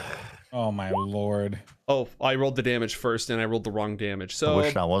 Ugh. Oh my lord. Oh, I rolled the damage first and I rolled the wrong damage. So, I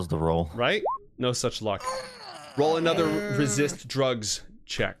wish that was the roll. right? No such luck. Roll another resist drugs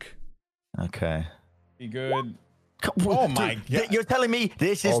check. Okay. Be good. Oh my God. You're telling me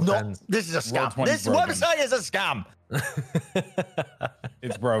this is All not. tens. This is a scam. 20 This broken. website is a scam.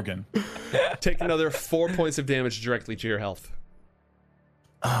 It's broken. Take another 4 points of damage directly to your health.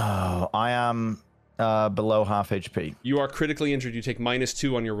 Oh, I am below half HP. You are critically injured. You take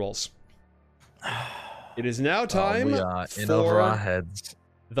 -2 on your rolls. It is now time we are in over our for heads.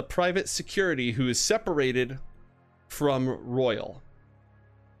 the private security who is separated from Royal.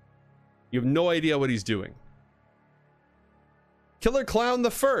 You have no idea what he's doing. Killer Clown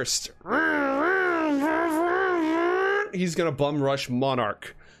the First. He's gonna bum rush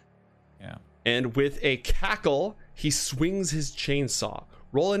Monarch. Yeah. And with a cackle, he swings his chainsaw.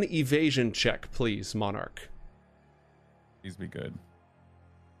 Roll an evasion check, please, Monarch. Please be good.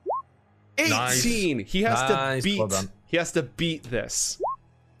 18. He has to Nice. beat. Well done. He has to beat this.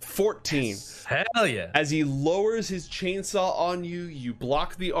 14. Hell yeah. As he lowers his chainsaw on you, you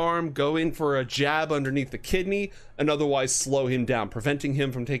block the arm, go in for a jab underneath the kidney, and otherwise slow him down, preventing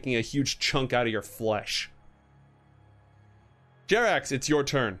him from taking a huge chunk out of your flesh. Jerax, it's your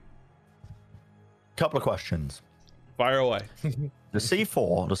turn. Couple of questions. Fire away. The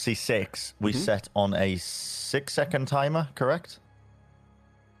C4, the C6, we set on a 6-second timer, correct?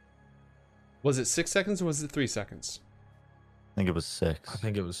 Was it 6 seconds or was it 3 seconds? I think it was 6. I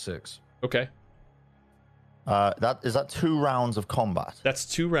think it was 6. Okay. That 2 rounds of combat. That's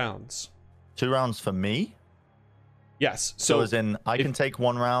 2 rounds. 2 rounds for me? Yes. So as in, I can take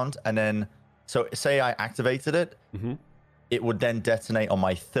 1 round and then, so say I activated it, it would then detonate on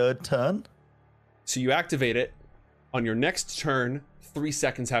my 3rd turn. So you activate it. On your next turn, 3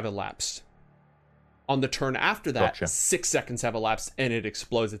 seconds have elapsed. On the turn after that, Gotcha. 6 seconds have elapsed, and it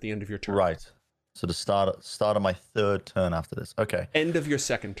explodes at the end of your turn. Right. So the start of my 3rd turn after this. Okay. End of your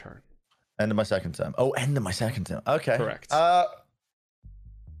second turn. End of my 2nd turn. Oh, end of my 2nd turn. Okay. Correct. Gonna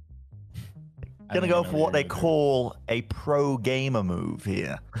go for what they call a pro gamer move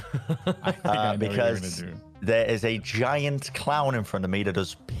here. Because there is a giant clown in front of me that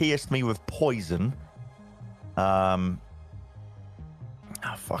has pierced me with poison. Oh,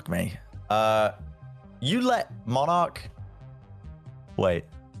 fuck me. You let Monarch... Wait,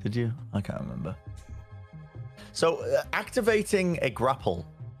 did you? I can't remember. So, activating a grapple,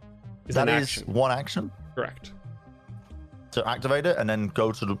 that is one action? Correct. To activate it and then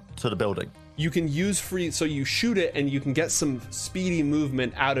go to the building. You can use free, so you shoot it and you can get some speedy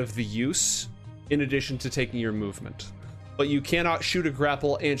movement out of the use in addition to taking your movement. But you cannot shoot a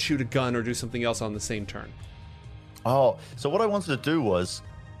grapple and shoot a gun or do something else on the same turn. Oh, so what I wanted to do was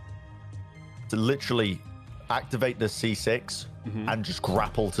to literally activate the C6 and just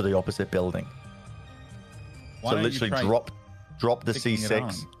grapple to the opposite building. So literally drop the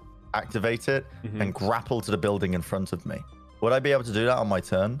C6, activate it, and grapple to the building in front of me. Would I be able to do that on my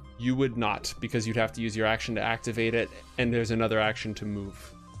turn? You would not, because you'd have to use your action to activate it, and there's another action to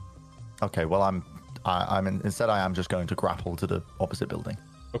move. Okay, well instead I am just going to grapple to the opposite building.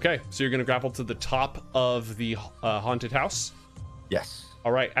 Okay, so you're going to grapple to the top of the haunted house? Yes.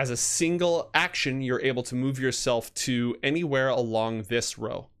 All right, as a single action, you're able to move yourself to anywhere along this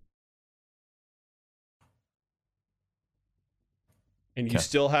row. And you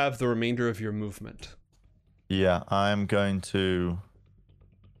still have the remainder of your movement. Yeah, I'm going to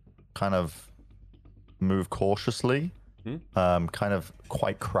kind of move cautiously, kind of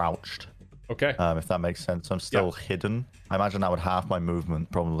quite crouched. Okay. If that makes sense. I'm still hidden. I imagine that would half my movement,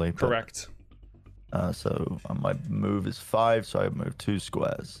 probably. But, Correct. So my move is 5, so I move 2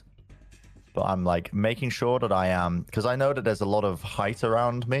 squares. But I'm like making sure that I am, because I know that there's a lot of height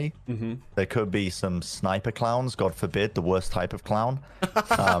around me. There could be some sniper clowns, God forbid, the worst type of clown,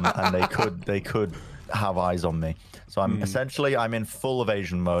 and they could have eyes on me. So I'm essentially I'm in full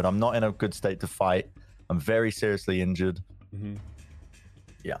evasion mode. I'm not in a good state to fight. I'm very seriously injured.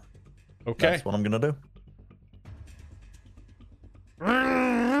 Yeah. Okay. That's what I'm gonna do.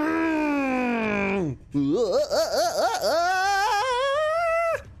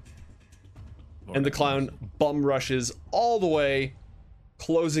 And the clown bum rushes all the way,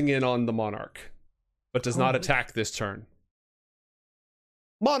 closing in on the Monarch, but does not attack this turn.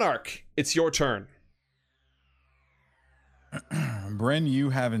 Monarch, it's your turn. Bryn, you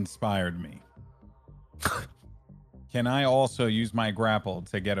have inspired me. Can I also use my grapple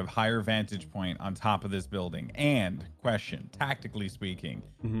to get a higher vantage point on top of this building? And question, tactically speaking,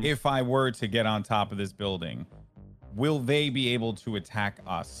 if I were to get on top of this building, will they be able to attack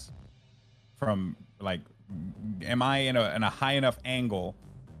us from, like, am I in a high enough angle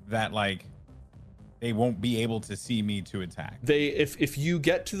that, like, they won't be able to see me to attack? If you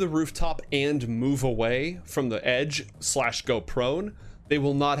get to the rooftop and move away from the edge / go prone, they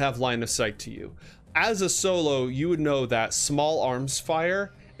will not have line of sight to you. As a solo, you would know that small arms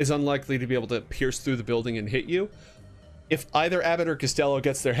fire is unlikely to be able to pierce through the building and hit you. If either Abbott or Costello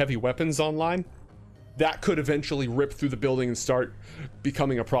gets their heavy weapons online, that could eventually rip through the building and start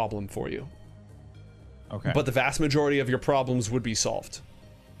becoming a problem for you. Okay. But the vast majority of your problems would be solved,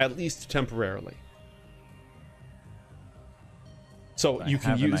 at least temporarily. So you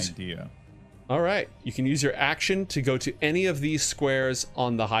can use an idea. All right, you can use your action to go to any of these squares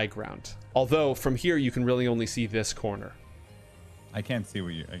on the high ground. Although from here you can really only see this corner. I can't see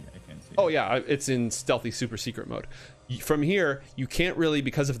what you. I can't see. Oh yeah, it's in stealthy super secret mode. From here you can't really,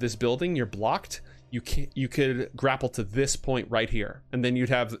 because of this building, you're blocked. You could grapple to this point right here, and then you'd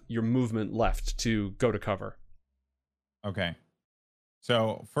have your movement left to go to cover. Okay.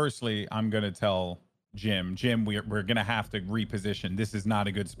 So firstly, I'm gonna tell Jim. Jim, we're gonna have to reposition. This is not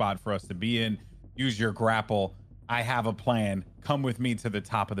a good spot for us to be in. Use your grapple. I have a plan. Come with me to the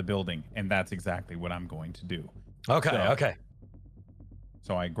top of the building, and that's exactly what I'm going to do. Okay.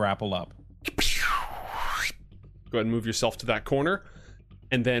 So I grapple up. Go ahead and move yourself to that corner.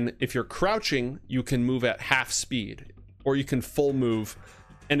 And then if you're crouching, you can move at half speed, or you can full move.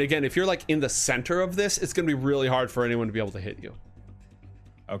 And again, if you're like in the center of this, it's going to be really hard for anyone to be able to hit you.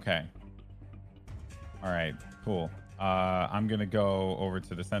 Okay. All right, cool. I'm going to go over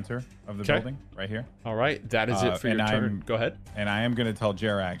to the center of the building right here. All right, that is it for your turn. Go ahead. And I am going to tell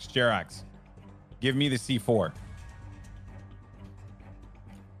Jerax, give me the C4.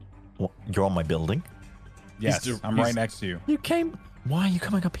 What, you're on my building? Yes, I'm right next to you. You came. Why are you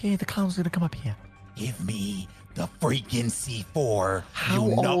coming up here? The clown's going to come up here. Give me the freaking C4. How you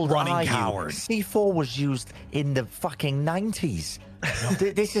old nut-running are coward. you? C4 was used in the fucking 90s.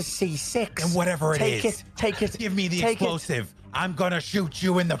 This is C6. And whatever it is. Take it. Give me the explosive. I'm gonna shoot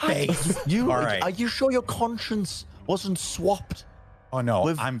you in the face. All right. Are you sure your conscience wasn't swapped? Oh no,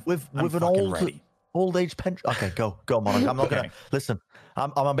 with I'm an old age pension. Okay, go, Monarch. I'm not Okay. gonna listen.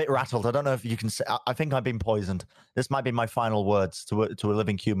 I'm a bit rattled. I don't know if you can say. I think I've been poisoned. This might be my final words to a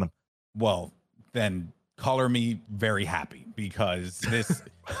living human. Well, then color me very happy because this.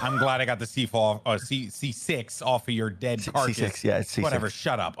 I'm glad I got the C6 off of your dead carcass. C6, yeah, it's C6. Whatever.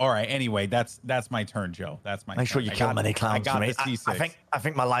 Shut up. All right. Anyway, that's my turn, Joe. That's my. Make sure you kill many clowns. I got for me. the C6. I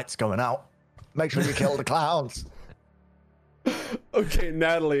think my light's going out. Make sure you kill the clowns. Okay,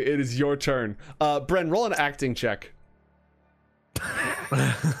 Natalie, it is your turn. Bren, roll an acting check.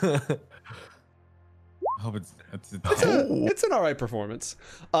 I hope it's It's an all right performance.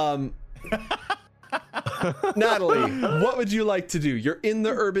 Natalie, what would you like to do? You're in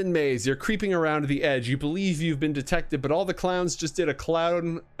the urban maze. You're creeping around the edge. You believe you've been detected, but all the clowns just did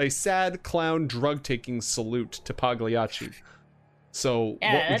a sad clown drug-taking salute to Pagliacci. So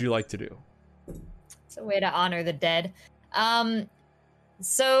what would you like to do? It's a way to honor the dead.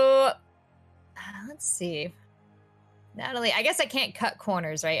 So let's see. Natalie, I guess I can't cut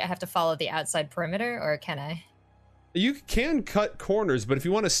corners, right? I have to follow the outside perimeter, or can I? You can cut corners, but if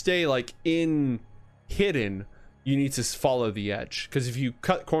you want to stay like in hidden, you need to follow the edge. Because if you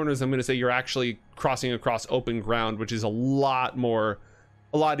cut corners, I'm going to say you're actually crossing across open ground, which is a lot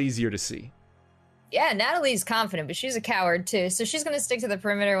easier to see. Yeah, Natalie's confident, but she's a coward too. So she's going to stick to the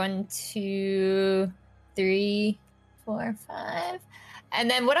perimeter. 1, 2, 3, 4, 5. And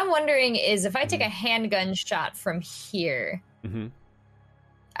then what I'm wondering is if I take a handgun shot from here,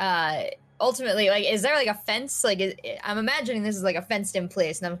 ultimately, like, is there like a fence? Like, I'm imagining this is like a fenced in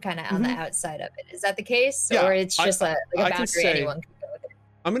place and I'm kind of on the outside of it. Is that the case? Yeah, or it's just a boundary anyone can go with it?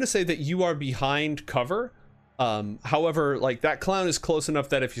 I'm going to say that you are behind cover. However, like, that clown is close enough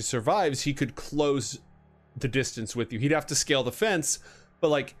that if he survives, he could close the distance with you. He'd have to scale the fence, but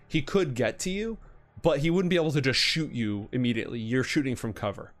like, he could get to you. But he wouldn't be able to just shoot you immediately. You're shooting from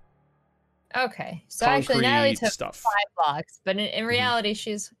cover. Okay. So actually, Natalie took stuff. 5 blocks, but in reality,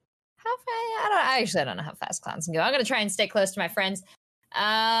 she's how fast? I don't know how fast clowns can go. I'm gonna try and stay close to my friends.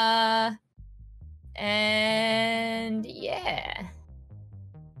 And yeah.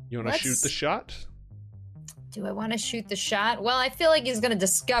 You want to shoot the shot? Do I want to shoot the shot? Well, I feel like he's gonna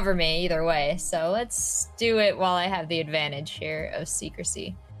discover me either way. So let's do it while I have the advantage here of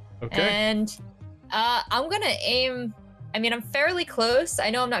secrecy. Okay. And I'm gonna aim. I mean, I'm fairly close. I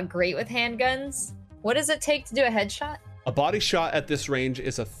know I'm not great with handguns. What does it take to do a headshot? A body shot at this range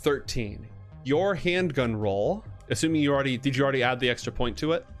is a 13. Your handgun roll, assuming did you already add the extra point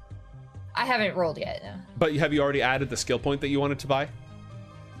to it? I haven't rolled yet, no. But have you already added the skill point that you wanted to buy?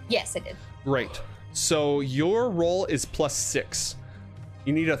 Yes, I did. Great. So your roll is +6.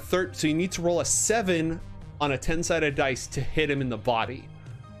 You need so you need to roll a 7 on a 10-sided dice to hit him in the body.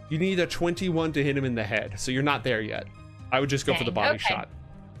 You need a 21 to hit him in the head, so you're not there yet. I would just go for the body shot.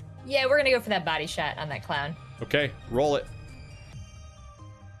 Yeah, we're gonna go for that body shot on that clown. Okay, roll it.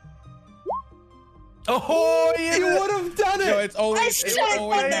 Oh, you would have done it! No, it's always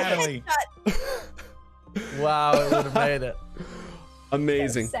Natalie. Wow, it would have made it.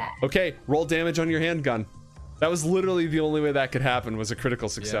 Amazing. So sad. Okay, roll damage on your handgun. That was literally the only way that could happen, was a critical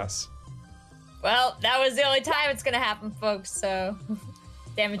success. Well, that was the only time it's gonna happen, folks, so...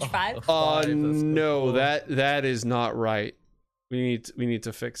 Damage 5? No, that is not right. We need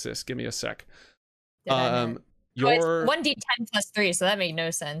to fix this. Give me a sec. It's 1d10 plus 3, so that made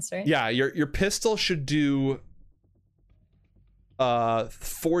no sense, right? Yeah, your pistol should do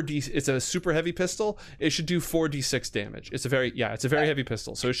 4d. It's a super heavy pistol. It should do 4d6 damage. It's a very heavy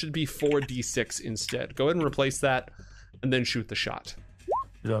pistol, so it should be 4d6 instead. Go ahead and replace that, and then shoot the shot.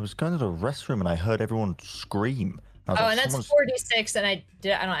 Dude, I was going to the restroom and I heard everyone scream. I was Oh, like, and that's "Someone's-" 4d6, and I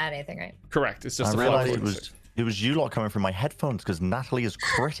don't add anything, right? Correct. It's just I a realized flat it was you lot coming from my headphones because Natalie is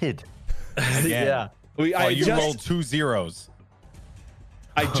critted. Again. Yeah. You rolled 2 zeros.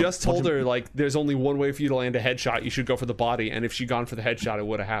 I just told her, like, there's only one way for you to land a headshot. You should go for the body. And if she'd gone for the headshot, it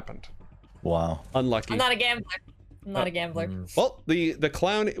would have happened. Wow. Unlucky. I'm not a gambler. I'm not a gambler. Well, the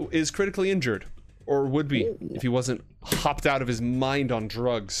clown is critically injured. Or would be if he wasn't hopped out of his mind on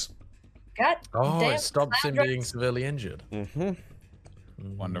drugs. God Oh, damn, it stops him clown being drugs. severely injured.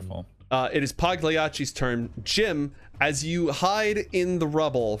 Wonderful. It is Pagliacci's turn. Jim, as you hide in the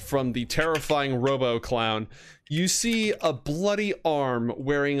rubble from the terrifying robo-clown, you see a bloody arm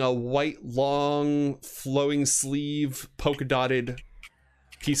wearing a white, long, flowing sleeve, polka-dotted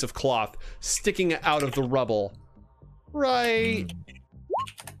piece of cloth sticking out of the rubble. Right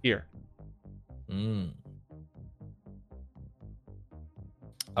here.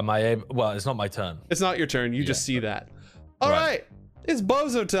 Am I able? Well, it's not my turn. It's not your turn. You just see that. All right. It's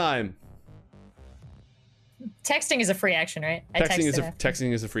bozo time. Texting is a free action, right? I texted after.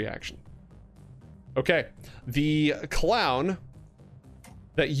 Texting is a free action. Okay. The clown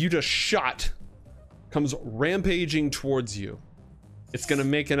that you just shot comes rampaging towards you. It's going to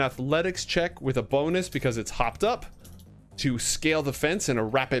make an athletics check with a bonus because it's hopped up to scale the fence in a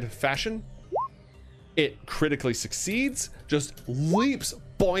rapid fashion. It critically succeeds, just leaps,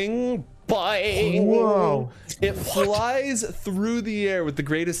 boing, boing. Whoa. It flies through the air with the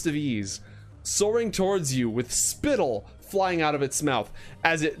greatest of ease, soaring towards you with spittle flying out of its mouth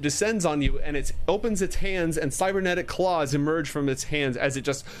as it descends on you, and it opens its hands and cybernetic claws emerge from its hands as it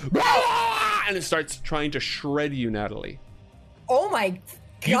just and it starts trying to shred you, Natalie. Oh my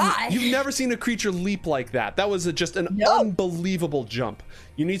god! You've never seen a creature leap like that. That was just an unbelievable jump.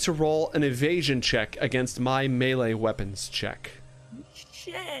 You need to roll an evasion check against my melee weapons check.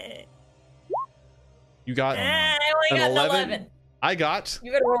 Shit. You got I only got an 11. I got.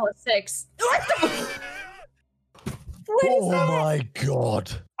 You better roll a 6. What the? What is Oh that? my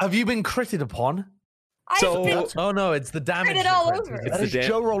god. Have you been critted upon? So- I've been Oh no, it's the damage. Critted all that crits. over. It's That the is damn-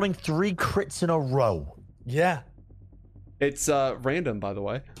 Joe rolling 3 crits in a row. Yeah. It's random, by the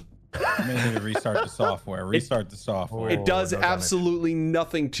way. I'm gonna need to restart the software. Restart the software. It does no damage. absolutely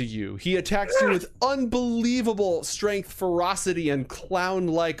nothing to you. He attacks you with unbelievable strength, ferocity, and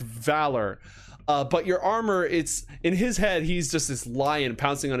clown-like valor. But your armor, it's in his head, he's just this lion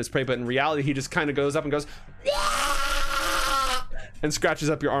pouncing on his prey, but in reality, he just kind of goes up and goes and scratches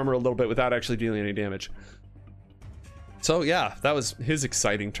up your armor a little bit without actually dealing any damage. So yeah, that was his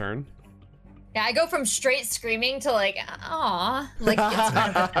exciting turn. Yeah, I go from straight screaming to like, aw, like it's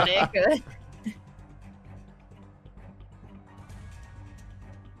kind of pathetic.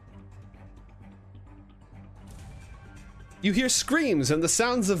 You hear screams and the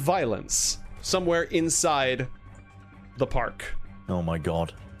sounds of violence somewhere inside the park. Oh my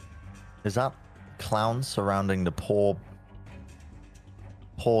god. Is that clowns surrounding the poor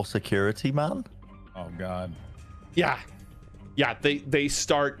security man? Oh god. Yeah, they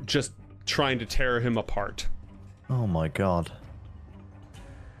start just trying to tear him apart. Oh my god.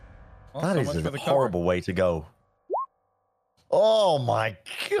 Well, That so is much for a the cover. horrible way to go. Oh my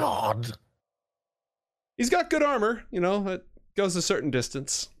god. He's got good armor, you know, it goes a certain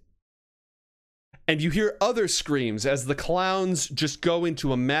distance. And you hear other screams as the clowns just go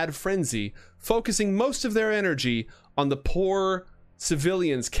into a mad frenzy, focusing most of their energy on the poor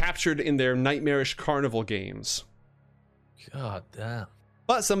civilians captured in their nightmarish carnival games. God damn.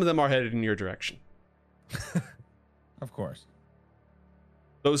 But some of them are headed in your direction. Of course.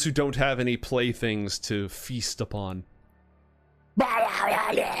 Those who don't have any playthings to feast upon.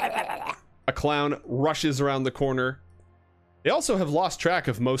 A clown rushes around the corner. They also have lost track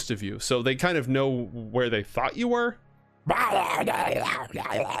of most of you, so they kind of know where they thought you were.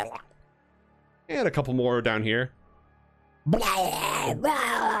 And a couple more down here. What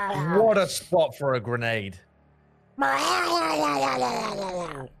a spot for a grenade. Are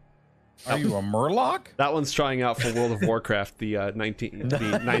you a Murloc? That one's trying out for World of Warcraft, the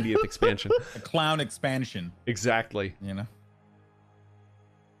 90th expansion. A clown expansion, Exactly. you know?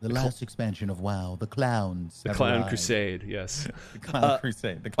 The last expansion of WoW, the clowns. The have Clown arrived. Crusade, yes. The clown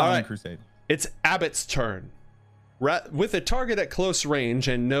crusade. The clown all right. crusade. It's Abbott's turn. With a target at close range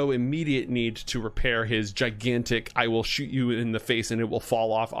and no immediate need to repair his gigantic "I will shoot you in the face and it will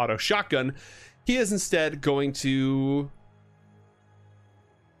fall off" auto shotgun, he is instead going to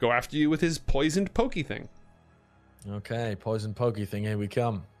go after you with his poisoned pokey thing. Okay, poison pokey thing, here we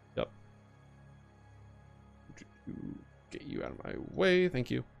come. Yep. Get you out of my way, thank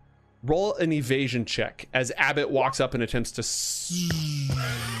you. Roll an evasion check as Abbott walks up and attempts to.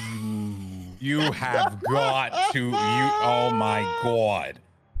 You have got to. Oh my god.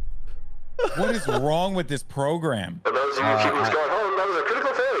 What is wrong with this program? For those of you keeping score at home, that was a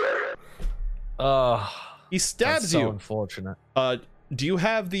critical failure. He stabs so you. Unfortunate. Do you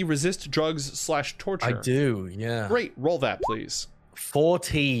have the resist drugs / torture? I do, yeah. Great. Roll that, please.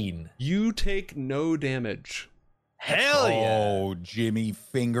 14. You take no damage. Hell yeah. Oh, Jimmy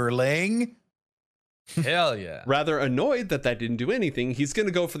Fingerling. Hell yeah. Rather annoyed that didn't do anything, he's going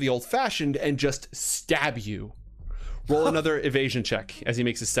to go for the old-fashioned and just stab you. Roll another evasion check as he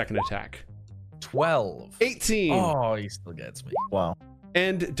makes his second attack. 12. 18. Oh, he still gets me. Wow.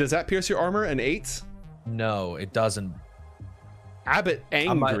 And does that pierce your armor? An 8? No, it doesn't. Abbott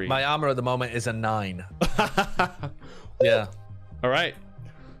angry. My armor at the moment is a 9. Yeah. All right.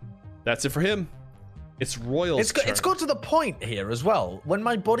 That's it for him. It's Royal's turn. It's got to the point here as well. When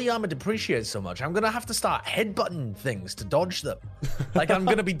my body armor depreciates so much, I'm going to have to start headbutting things to dodge them. Like, I'm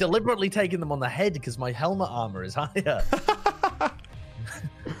going to be deliberately taking them on the head because my helmet armor is higher.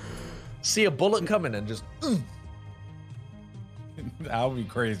 See a bullet coming and just... That would be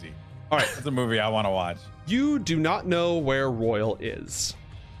crazy. All right. That's a movie I want to watch. You do not know where Royal is.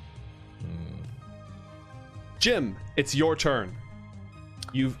 Jim, it's your turn.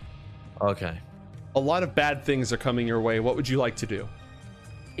 Okay. A lot of bad things are coming your way. What would you like to do?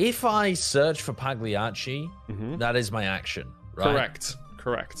 If I search for Pagliacci, that is my action, right?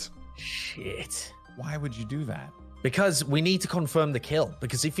 Correct. Shit. Why would you do that? Because we need to confirm the kill.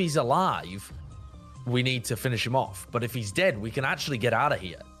 Because if he's alive, we need to finish him off. But if he's dead, we can actually get out of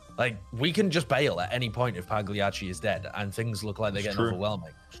here. Like, we can just bail at any point if Pagliacci is dead, and things look like they're getting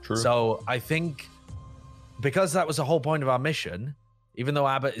overwhelming. It's true. So I think because that was the whole point of our mission, even though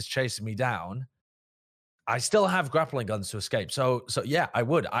Abbott is chasing me down, I still have grappling guns to escape. So yeah, I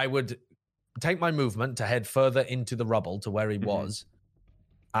would take my movement to head further into the rubble to where he was,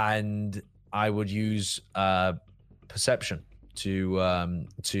 and I would use perception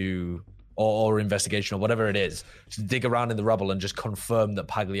or investigation or whatever it is to dig around in the rubble and just confirm that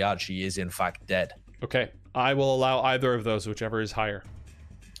Pagliacci is in fact dead. Okay, I will allow either of those, whichever is higher.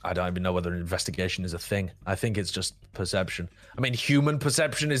 I don't even know whether investigation is a thing. I think it's just perception. I mean, human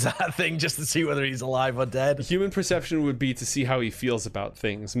perception is that a thing just to see whether he's alive or dead? Human perception would be to see how he feels about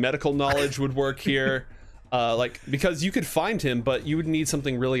things. Medical knowledge would work here. Because you could find him, but you would need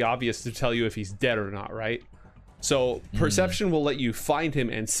something really obvious to tell you if he's dead or not, right? So perception will let you find him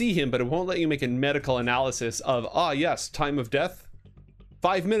and see him, but it won't let you make a medical analysis of, yes, time of death,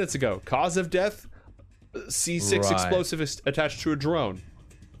 5 minutes ago. Cause of death, C6 explosive is attached to a drone.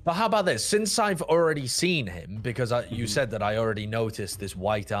 But how about this? Since I've already seen him, because you said that I already noticed this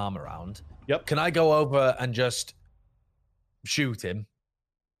white arm around. Yep. Can I go over and just shoot him?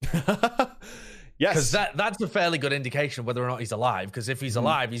 Yes. Because that's a fairly good indication of whether or not he's alive. Because if he's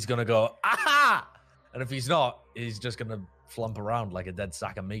alive, he's going to go, aha! And if he's not, he's just going to flump around like a dead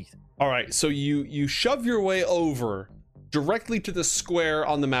sack of meat. All right, so you shove your way over directly to the square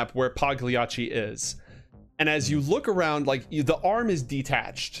on the map where Pagliacci is. And as you look around, the arm is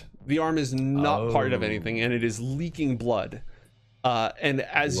detached. The arm is not part of anything, and it is leaking blood. And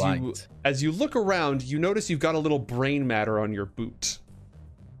as you look around, you notice you've got a little brain matter on your boot.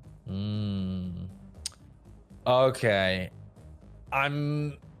 Okay.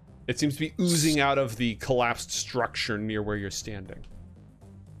 It seems to be oozing out of the collapsed structure near where you're standing.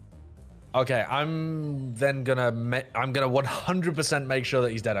 Okay, I'm gonna 100% make sure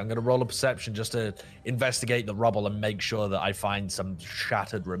that he's dead. I'm gonna roll a perception just to investigate the rubble and make sure that I find some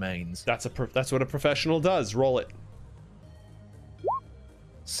shattered remains. That's what a professional does. Roll it.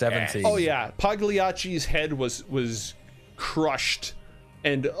 17. Oh yeah, Pagliacci's head was crushed,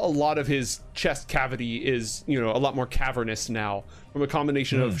 and a lot of his chest cavity is a lot more cavernous now from a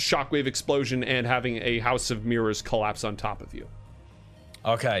combination of shockwave explosion and having a house of mirrors collapse on top of you.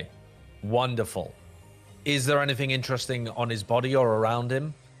 Okay. Wonderful. Is there anything interesting on his body or around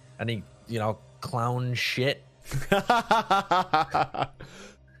him? Any, clown shit?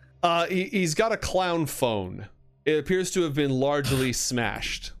 He's got a clown phone. It appears to have been largely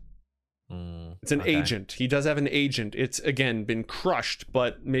smashed. It's an agent. He does have an agent. It's, again, been crushed,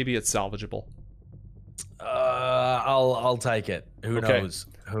 but maybe it's salvageable. I'll take it. Who knows?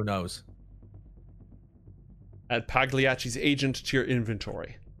 Add Pagliacci's agent to your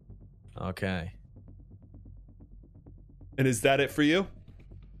inventory. Okay. And is that it for you?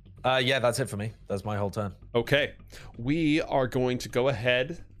 Yeah, that's it for me. That's my whole turn. Okay. We are going to go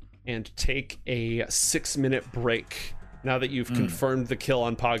ahead and take a 6-minute break now that you've confirmed the kill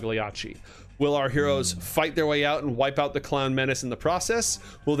on Pagliacci. Will our heroes fight their way out and wipe out the clown menace in the process?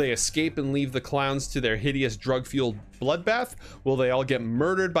 Will they escape and leave the clowns to their hideous drug-fueled bloodbath? Will they all get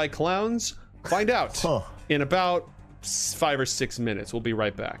murdered by clowns? Find out in about 5 or 6 minutes. We'll be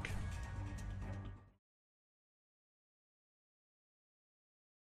right back.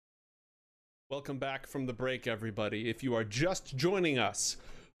 Welcome back from the break, everybody. If you are just joining us,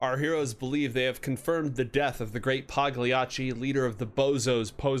 our heroes believe they have confirmed the death of the great Pagliacci, leader of the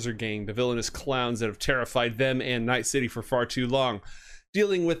Bozos Poser Gang, the villainous clowns that have terrified them and Night City for far too long.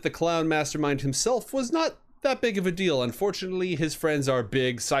 Dealing with the clown mastermind himself was not that big of a deal. Unfortunately, his friends are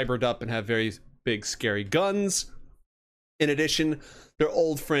big, cybered up, and have very big, scary guns. In addition, their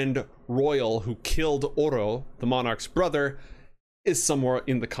old friend Royal, who killed Oro, the monarch's brother, is somewhere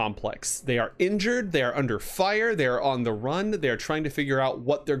in the complex. They are injured, they are under fire, they are on the run, they are trying to figure out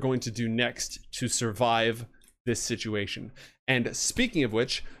what they're going to do next to survive this situation. And speaking of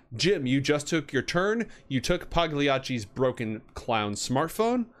which, Jim, you just took your turn. You took Pagliacci's broken clown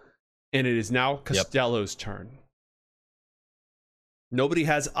smartphone, and it is now Costello's turn. Nobody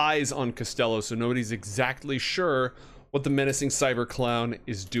has eyes on Costello, so nobody's exactly sure what the menacing cyber clown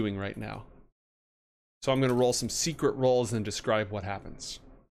is doing right now. So I'm going to roll some secret rolls and describe what happens.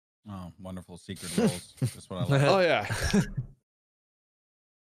 Oh, wonderful secret rolls. That's what I like. Oh, yeah.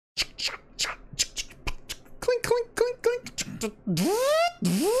 Clink, clink, clink, clink.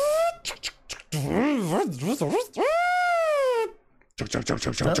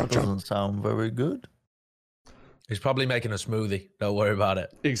 That doesn't sound very good. He's probably making a smoothie. Don't worry about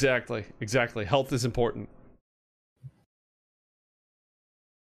it. Exactly, exactly. Health is important.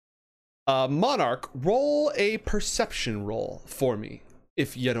 Monarch, roll a perception roll for me,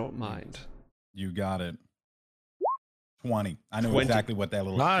 if you don't mind. You got it. 20. I know 20. exactly what that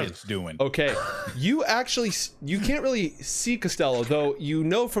little shit's doing. Okay. You can't really see Costello, though you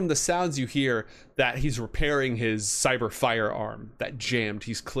know from the sounds you hear that he's repairing his cyber firearm that jammed.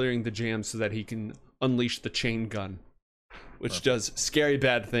 He's clearing the jam so that he can unleash the chain gun, which does scary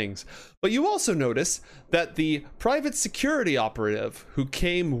bad things. But you also notice that the private security operative who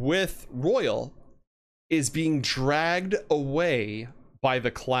came with Royal is being dragged away by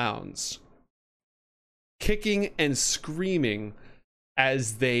the clowns, kicking and screaming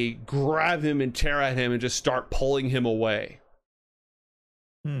as they grab him and tear at him and just start pulling him away.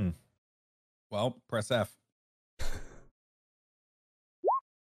 Well, press F.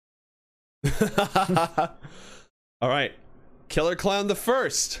 All right. Killer Clown the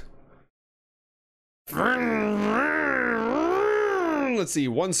first. Let's see.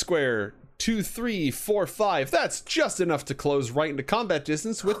 1 square, 2, 3, 4, 5. That's just enough to close right into combat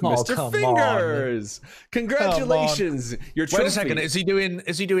distance with Mr. Fingers. Congratulations. Your trophy. Wait a second. Is he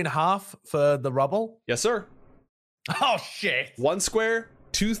doing half for the rubble? Yes, sir. Oh shit. 1 square,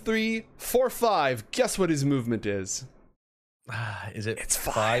 2, 3, 4, 5. Guess what his movement is? Is it? It's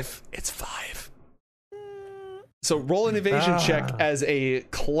 5. It's 5. So roll an evasion check as a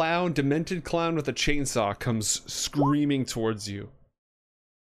clown, demented clown with a chainsaw comes screaming towards you.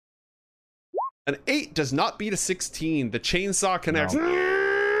 An 8 does not beat a 16. The chainsaw connects. No.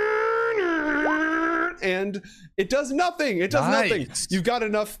 And it does nothing. It does nothing. You've got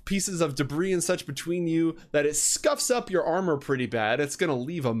enough pieces of debris and such between you that it scuffs up your armor pretty bad. It's going to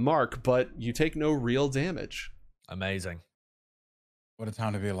leave a mark, but you take no real damage. Amazing. What a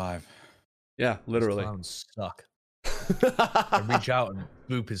time to be alive. Yeah, literally. These clowns suck. I reach out and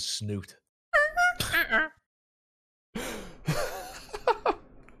boop his snoot.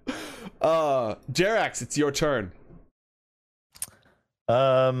 Jerax, it's your turn.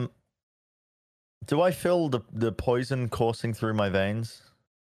 Do I feel the poison coursing through my veins?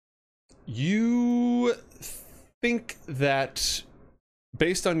 You think that,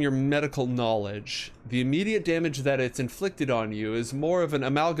 based on your medical knowledge, the immediate damage that it's inflicted on you is more of an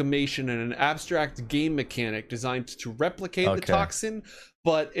amalgamation and an abstract game mechanic designed to replicate the toxin,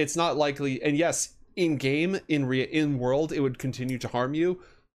 but it's not likely. And yes, in game, in world, it would continue to harm you.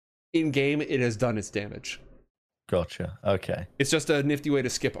 In game, it has done its damage. Gotcha. Okay. It's just a nifty way to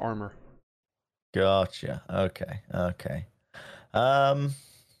skip armor. Gotcha. Okay. Well,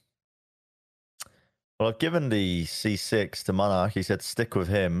 I've given the C6 to Monarch. He said stick with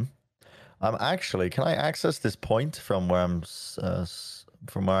him. Can I access this point from where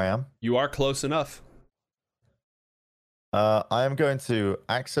I am? You are close enough. I am going to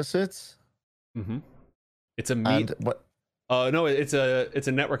access it. Mm-hmm. It's a meet. No, it's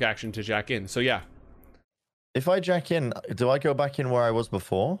a network action to jack in. So yeah. If I jack in, do I go back in where I was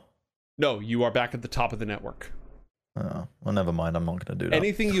before? No, you are back at the top of the network. Oh, well, never mind. I'm not going to do that.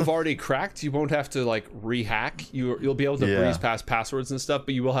 Anything you've already cracked, you won't have to like rehack. You'll be able to breeze past passwords and stuff,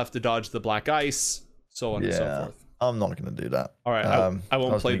 but you will have to dodge the black ice, so on and so forth. I'm not going to do that. All right, I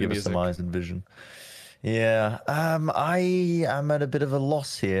won't play the music. Some eyes and vision. Yeah, I am at a bit of a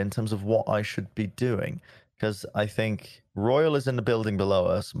loss here in terms of what I should be doing, because I think Royal is in the building below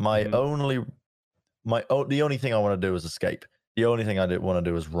us. The only thing I want to do is escape. The only thing I want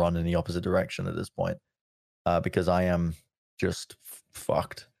to do is run in the opposite direction at this point, because I am just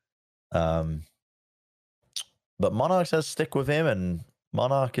fucked. But Monarch says stick with him, and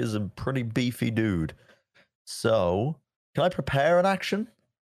Monarch is a pretty beefy dude. So, can I prepare an action?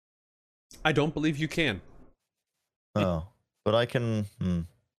 I don't believe you can. Oh, but I can. You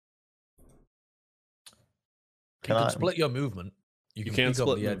can split your movement. You can can't peek split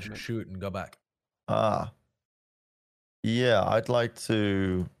over the edge, movement. shoot, and go back. Yeah, I'd like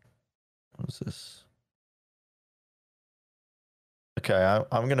to. What's this? Okay,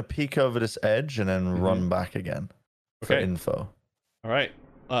 I'm going to peek over this edge and then run back again for info. All right.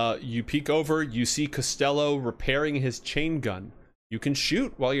 You peek over, you see Costello repairing his chain gun. You can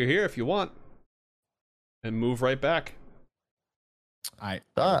shoot while you're here if you want. And move right back. I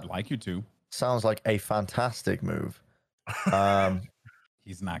would like you to. Sounds like a fantastic move.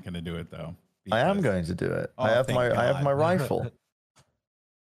 He's not going to do it, though. I am going to do it. I have my rifle.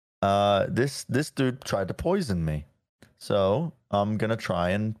 This dude tried to poison me. So I'm going to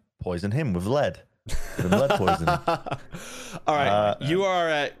try and poison him with lead. Give him lead poison. All right. You are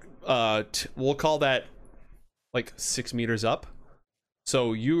at, we'll call that like 6 meters up.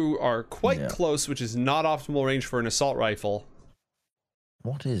 So you are quite close, which is not optimal range for an assault rifle.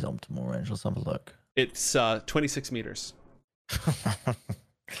 What is optimal range? Let's have a look. It's 26 meters.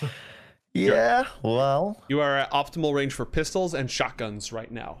 Yeah, well. You are at optimal range for pistols and shotguns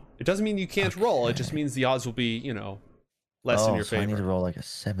right now. It doesn't mean you can't roll. It just means the odds will be, less in your favor. I need to roll like a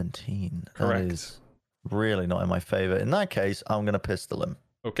 17. Correct. That is really not in my favor. In that case, I'm going to pistol him.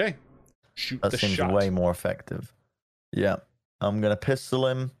 Okay. Shoot that the seems shot. Way more effective. Yeah. I'm going to pistol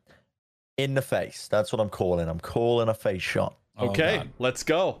him in the face. That's what I'm calling. I'm calling a face shot. Okay, let's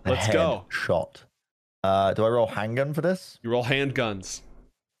go. Let's go. Shot. Do I roll handgun for this? You roll handguns.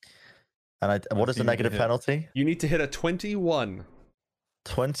 And what is the negative penalty? You need to hit a 21.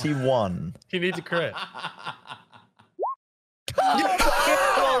 21. You need to crit. Dude.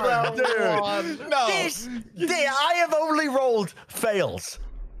 No. I have only rolled fails.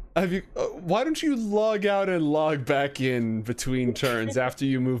 Have you? Why don't you log out and log back in between turns after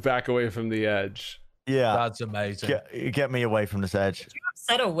you move back away from the edge? Yeah, that's amazing. Get me away from this edge. Did you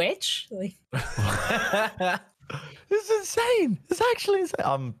upset a witch? This is insane. It's actually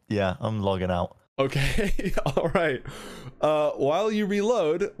insane. I'm logging out. Okay, all right. While you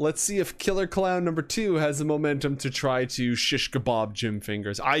reload, let's see if Killer Clown number 2 has the momentum to try to shish kebab Jim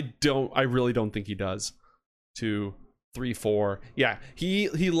Fingers. I really don't think he does. 2, 3, 4. Yeah, he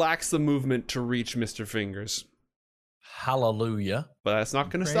lacks the movement to reach Mr. Fingers. Hallelujah. But that's not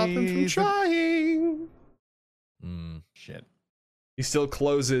going to stop him from trying. Shit. He still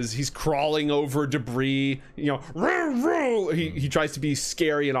closes. He's crawling over debris. He tries to be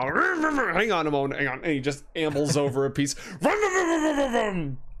scary and all. Hang on a moment. Hang on. And he just ambles over a piece.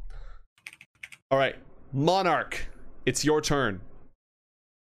 All right. Monarch, it's your turn.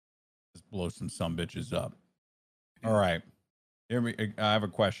 Just blow some bitches up. All right. I have a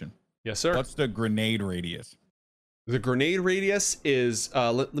question. Yes, sir. What's the grenade radius? The grenade radius is,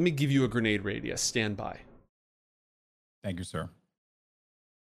 let me give you a grenade radius. Stand by. Thank you, sir.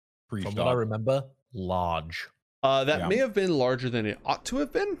 From what I remember, large. That may have been larger than it ought to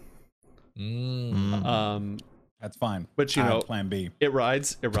have been. That's fine. But plan B. It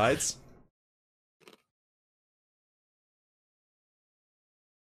rides.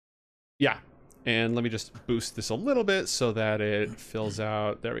 Yeah. And let me just boost this a little bit so that it fills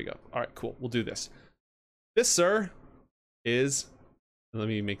out. There we go. All right, cool. We'll do this. This, sir, is, let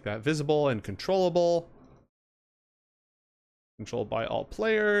me make that visible and controllable. Controlled by all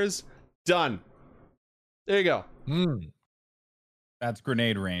players. Done. There you go. That's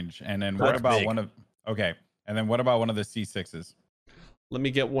grenade range. And then what about one of the C6s? Let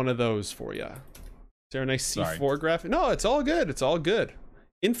me get one of those for you. Is there a nice C4 graphic? No, it's all good. It's all good.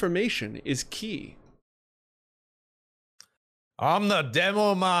 Information is key. I'm the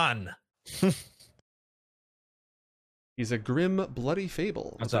demo man. He's a grim, bloody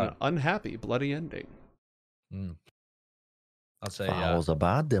fable with an unhappy, bloody ending. That's a was a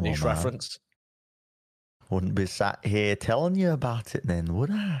bad demo niche reference. Wouldn't be sat here telling you about it then,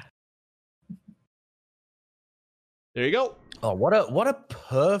 would I? There you go. Oh, what a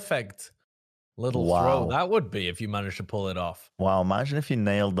perfect Little Wow. throw that would be if you managed to pull it off. Wow, imagine if you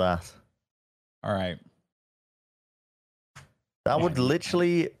nailed that. All right. That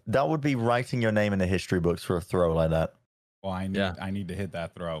would be writing your name in the history books for a throw like that. Well, I need to hit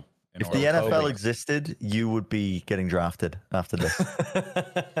that throw. If the NFL existed, you would be getting drafted after this.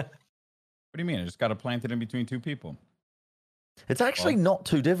 What do you mean? I just got to plant it in between two people. It's actually not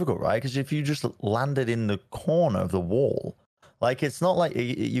too difficult, right? Because if you just landed in the corner of the wall, like it's not like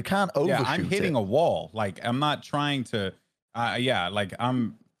you can't overshoot. Yeah, I'm hitting a wall. Like I'm not trying to. Like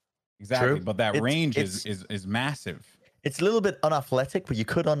I'm exactly. True. But that range is massive. It's a little bit unathletic, but you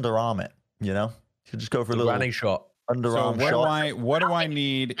could underarm it. You know, you could just go for a little running shot. Underarm so shot. what do I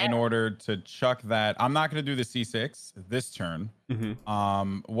need in order to chuck that? I'm not going to do the C6 this turn.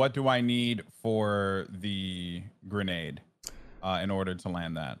 What do I need for the grenade in order to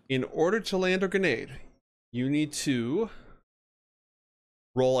land that? In order to land a grenade, you need to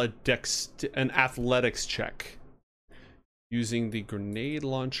roll an athletics check using the grenade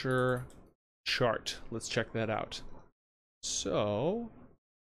launcher chart. Let's check that out. So,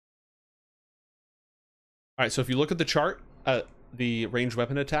 all right, so if you look at the chart, the ranged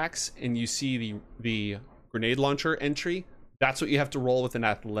weapon attacks, and you see the grenade launcher entry, that's what you have to roll with an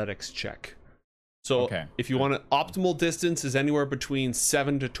athletics check. So if you want optimal distance is anywhere between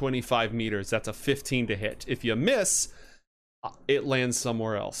 7 to 25 meters. That's a 15 to hit. If you miss, it lands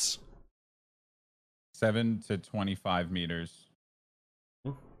somewhere else. 7 to 25 meters.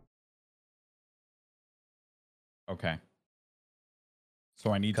 Okay.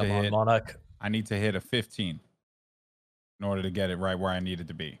 So I need to hit Monarch. I need to hit a 15 in order to get it right where I need it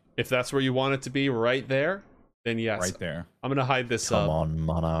to be. If that's where you want it to be, right there, then yes. Right there. I'm gonna hide this. Come on,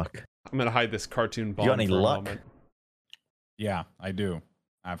 Monarch. I'm gonna hide this cartoon bomb. You got any for a luck? moment. Yeah, I do.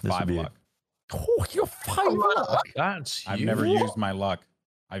 I have This would 5 be luck. Oh, you're 5 luck. That's I've huge. never used my luck.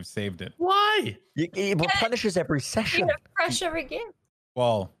 I've saved it. Why? It replenishes every You session. get fresh every game.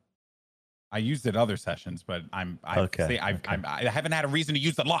 Well, I used it other sessions, but I haven't had a reason to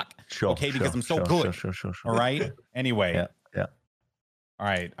use the luck. Sure. Because I'm so good. Sure. All right. Anyway. Yeah. All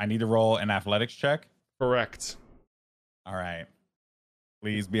right. I need to roll an athletics check. Correct. All right.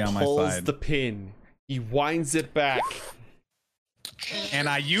 Please be on my Pulls side. the pin. He winds it back. And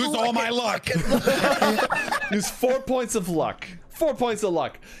I use all my luck. Use 4 points of luck. 4 points of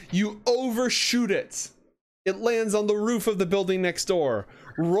luck. You overshoot it. It lands on the roof of the building next door.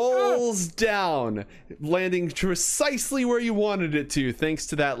 Rolls down, landing precisely where you wanted it to, thanks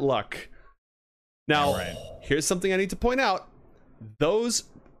to that luck. Now, here's something I need to point out. Those,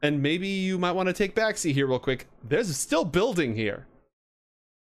 and maybe you might want to take backseat here real quick. There's still building here.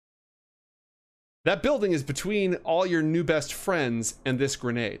 That building is between all your new best friends and this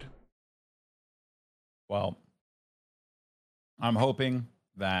grenade. Well, I'm hoping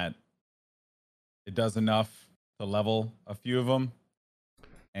that it does enough to level a few of them,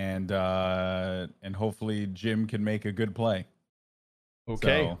 and hopefully Jim can make a good play.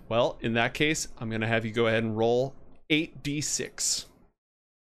 Okay. So, well, in that case, I'm gonna have you go ahead and roll 8d6.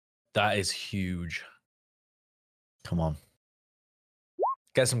 That is huge. Come on.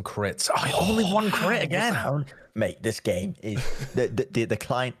 Get some crits. Oh, only one crit again. Mate, this game is the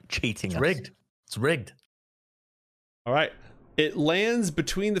client cheating It's us. rigged. It's rigged. All right. It lands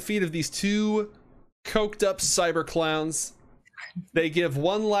between the feet of these two coked up cyber clowns. They give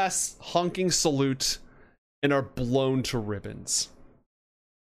one last honking salute and are blown to ribbons.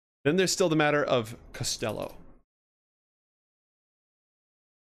 Then there's still the matter of Costello.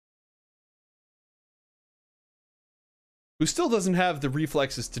 Who still doesn't have the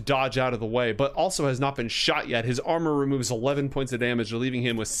reflexes to dodge out of the way, but also has not been shot yet. His armor removes 11 points of damage, leaving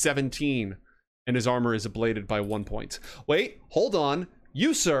him with 17, and his armor is ablated by 1 point. Wait, hold on.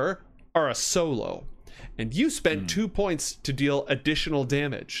 You, sir, are a solo, and you spent 2 points to deal additional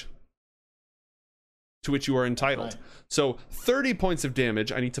damage, to which you are entitled. Right. So 30 points of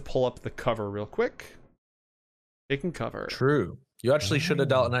damage. I need to pull up the cover real quick. Taking cover. True. You actually should have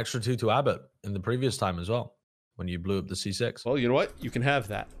dealt an extra 2 to Abbott in the previous time as well, when you blew up the C6. Well, you know what? You can have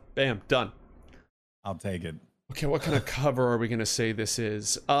that. Bam, done. I'll take it. Okay, what kind of cover are we going to say this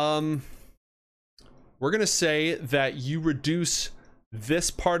is? We're going to say that you reduce this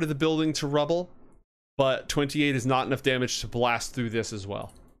part of the building to rubble, but 28 is not enough damage to blast through this as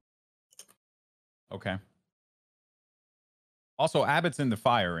well. Okay. Also, Abbott's in the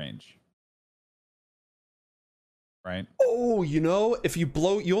fire range. Right? Oh, you know, if you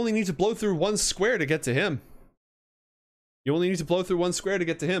blow, you only need to blow through one square to get to him. You only need to blow through one square to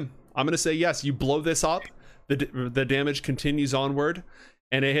get to him. I'm going to say yes. You blow this up, the damage continues onward,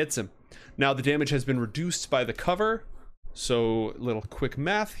 and it hits him. Now, the damage has been reduced by the cover, so little quick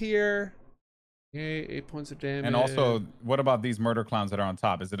math here. Okay, 8 points of damage. And also, what about these murder clowns that are on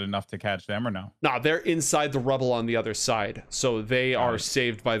top? Is it enough to catch them or no? No, they're inside the rubble on the other side, so they are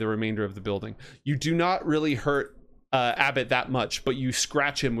saved by the remainder of the building. You do not really hurt Abbott that much, but you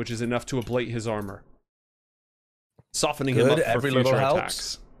scratch him, which is enough to ablate his armor, softening him up for Every future little helps.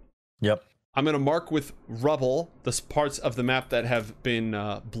 attacks. Yep. I'm going to mark with rubble the parts of the map that have been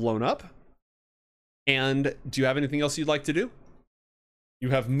blown up. And do you have anything else you'd like to do? You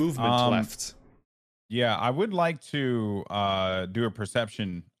have movement left. Yeah, I would like to do a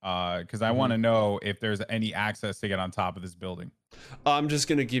perception because I want to know if there's any access to get on top of this building. I'm just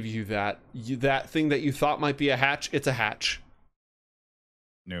going to give you that. That thing that you thought might be a hatch, it's a hatch.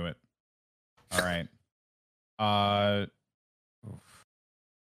 Knew it. All right.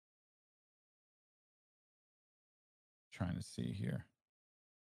 Trying to see here.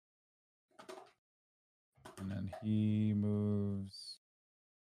 And then he moves.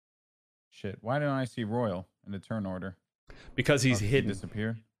 Shit. Why don't I see Royal in the turn order? Because he's hidden.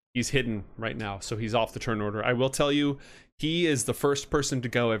 Disappear. He's hidden right now, so he's off the turn order. I will tell you, he is the first person to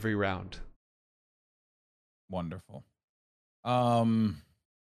go every round. Wonderful. Okay,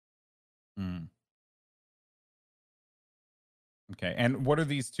 and what are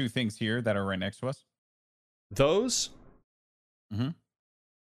these two things here that are right next to us? Those? Mhm.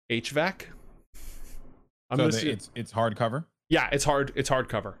 HVAC? It's hard cover? Yeah, it's hard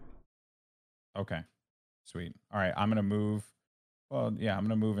cover. Okay. Sweet. All right, I'm gonna move. Well, yeah, I'm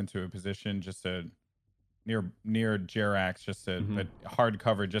gonna move into a position just to near Jerax, just to but hard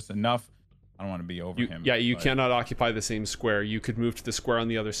cover just enough. I don't want to be over him. Yeah, you cannot occupy the same square. You could move to the square on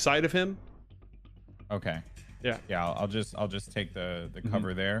the other side of him. Okay. Yeah. Yeah, I'll just take the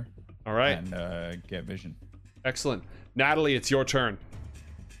cover there. All right. And get vision. Excellent. Natalie, it's your turn.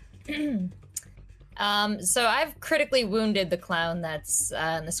 So I've critically wounded the clown that's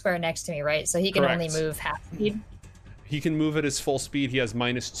in the square next to me, right? So he can Correct. only move half speed. He can move at his full speed. He has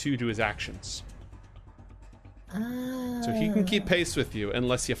 -2 to his actions. So he can keep pace with you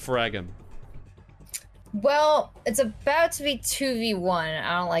unless you frag him. Well, it's about to be 2v1.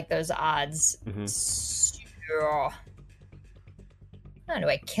 I don't like those odds. So, do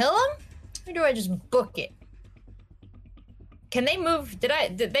I kill him? Or do I just book it? Can they move?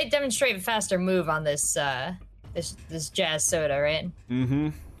 Did they demonstrate a faster move on this this jazz soda, right?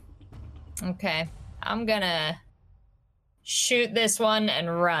 Okay. I'm gonna shoot this one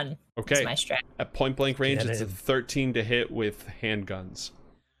and run. Okay. That's my strat. At point blank range, it's a 13 to hit with handguns.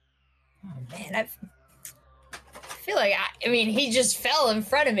 Oh man, I feel like I mean he just fell in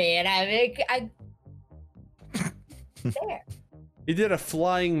front of me and I there. He did a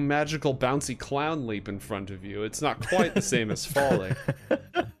flying magical bouncy clown leap in front of you. It's not quite the same as falling.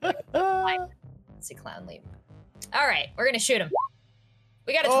 It's a clown leap. All right, we're gonna shoot him.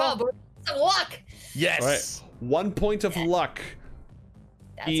 We got a 12. But some luck. Yes. All right. 1 point of luck.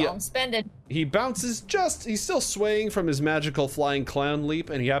 That's all I'm spending. He bounces he's still swaying from his magical flying clown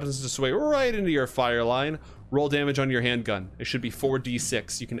leap, and he happens to sway right into your fire line. Roll damage on your handgun. It should be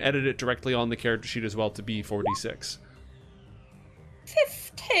 4d6. You can edit it directly on the character sheet as well to be 4d6.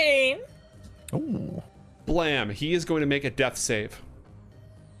 15. Ooh. Blam. He is going to make a death save.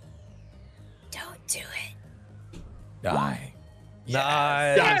 Don't do it. Die. Nice.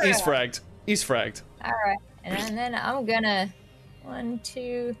 Yeah, he's fragged. He's fragged. All right, and then I'm gonna 1,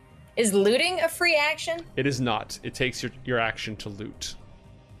 2. Is looting a free action? It is not. It takes your action to loot.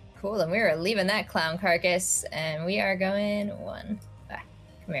 Cool. Then we are leaving that clown carcass, and we are going 1.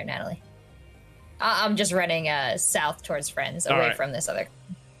 Come here, Natalie. I'm just running south towards friends, away right. from this other.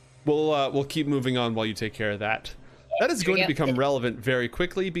 We'll keep moving on while you take care of that. That is going to become relevant very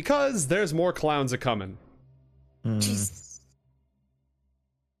quickly because there's more clowns a coming. Jesus.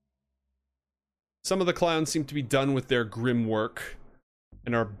 Some of the clowns seem to be done with their grim work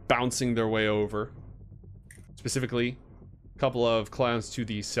and are bouncing their way over. Specifically, a couple of clowns to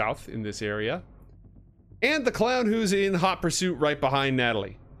the south in this area. And the clown who's in hot pursuit right behind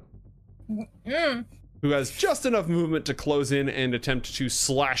Natalie. Who has just enough movement to close in and attempt to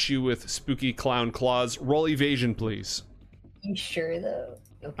slash you with spooky clown claws. Roll evasion, please. You sure, though?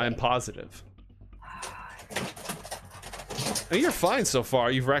 Okay. I'm positive. Now, you're fine so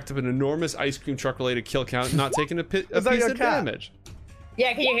far. You've racked up an enormous ice cream truck related kill count, not taking a piece of damage.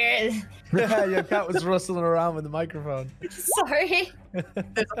 Yeah, can you hear it? Yeah, your cat was rustling around with the microphone. Sorry.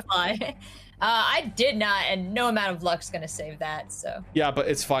 There's a fly. I did not, and no amount of luck's gonna save that, so. Yeah, but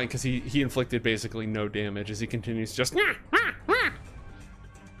it's fine because he inflicted basically no damage as he continues just.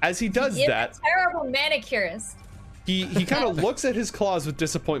 As he does that, terrible manicurist. he kind of looks at his claws with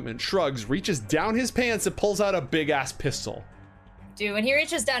disappointment, shrugs, reaches down his pants, and pulls out a big ass pistol. Dude, when he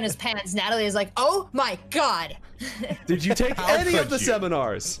reaches down his pants, Natalie is like, "Oh my god!" Did you take How any could of the you?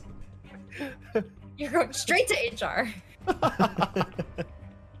 seminars? You're going straight to HR.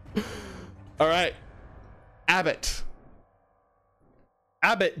 All right, Abbott.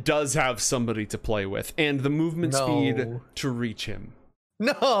 Abbott does have somebody to play with, and the movement speed to reach him.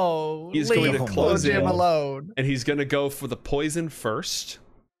 No, He's going to close him in, alone. and he's going to go for the poison first.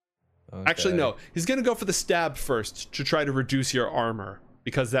 Actually, no. He's going to go for the stab first to try to reduce your armor,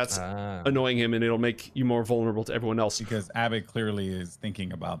 because that's annoying him, and it'll make you more vulnerable to everyone else. Because Abbott clearly is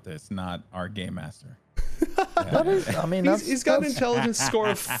thinking about this, not our game master. That is, I mean, He's got an intelligence score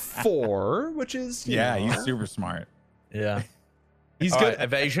of 4, which is you know, He's super smart. Yeah. he's All good. right,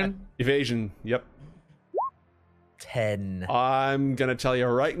 evasion. Evasion. Yep. 10. I'm gonna tell you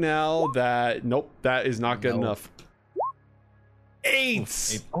right now that nope, that is not good enough.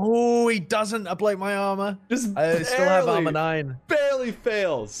 8. Oh, he doesn't ablate my armor. Just I still have barely- armor 9. Barely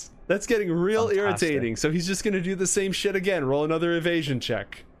fails. That's getting real Fantastic. irritating. So he's just gonna do the same shit again. Roll another evasion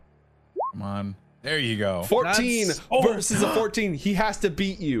check. Come on. There you go. 14 That's- versus a 14. He has to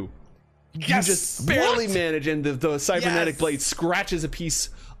beat you. Yes! You just barely manage, and the cybernetic Yes! blade scratches a piece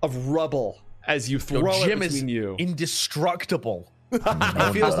of rubble as you throw it Jim is between you. indestructible. He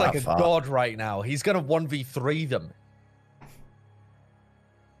Not feels like that a far. god right now. He's gonna 1v3 them.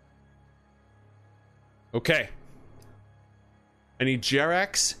 Okay. I need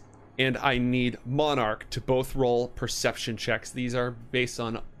Jerax and I need Monarch to both roll perception checks. These are based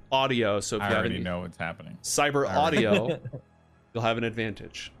on audio, so if I you have already any know what's happening. cyber I already- audio, you'll have an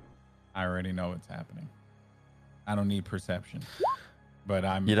advantage. I already know what's happening. I don't need perception. But You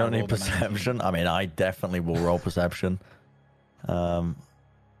don't I need rolled a 19. perception. I mean, I definitely will roll perception. Let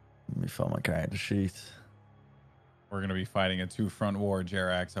me find my character sheet. We're going to be fighting a two-front war,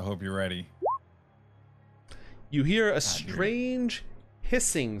 Jerax. I hope you're ready. You hear a strange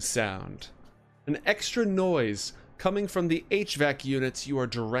hissing sound, an extra noise coming from the HVAC units you are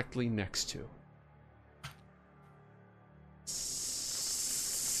directly next to.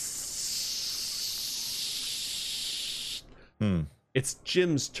 It's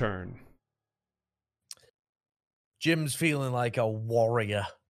Jim's turn. Jim's feeling like a warrior.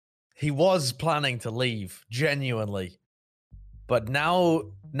 He was planning to leave, genuinely. But now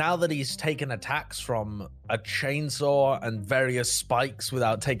that he's taken attacks from a chainsaw and various spikes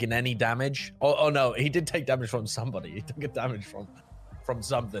without taking any damage. Oh no, he did take damage from somebody. He took a damage from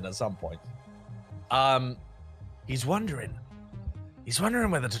something at some point. He's wondering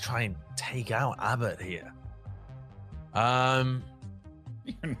whether to try and take out Abbott here.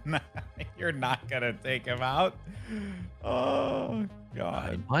 You're not going to take him out. Oh, He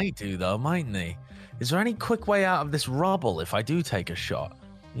God. might do though, mightn't he? Is there any quick way out of this rubble if I do take a shot?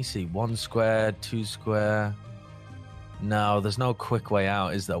 Let me see. 1 square, 2 square. No, there's no quick way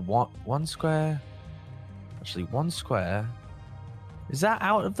out. Is there one square? Actually, 1 square. Is that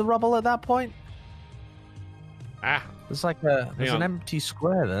out of the rubble at that point? There's like there's an empty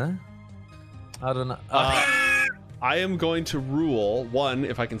square there. I don't know. I am going to rule, 1,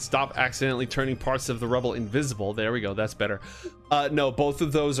 if I can stop accidentally turning parts of the rubble invisible. There we go, that's better. No, both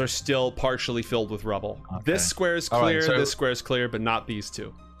of those are still partially filled with rubble. Okay. This square is All right, clear, so- this square is clear, but not these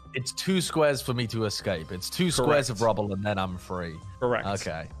two. It's 2 squares for me to escape. It's 2 squares of Correct. rubble and then I'm free. Correct.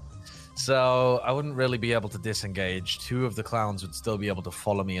 Okay. So I wouldn't really be able to disengage. 2 of the clowns would still be able to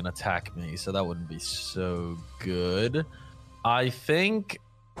follow me and attack me, so that wouldn't be so good. I think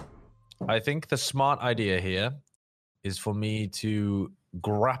the smart idea here is for me to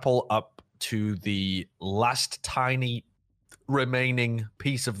grapple up to the last tiny remaining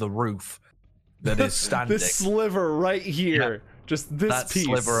piece of the roof that is standing. This sliver right here. Yeah. Just this that piece.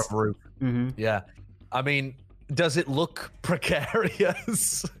 sliver of roof. Mhm. Yeah. I mean, does it look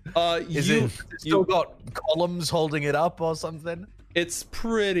precarious? Is it still got columns holding it up or something? It's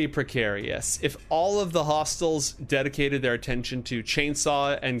pretty precarious. If all of the hostiles dedicated their attention to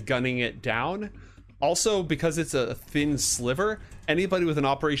chainsaw and gunning it down, also because it's a thin sliver, anybody with an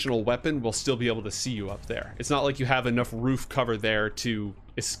operational weapon will still be able to see you up there. It's not like you have enough roof cover there to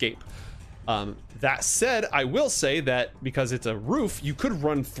escape. That said, I will say that because it's a roof, you could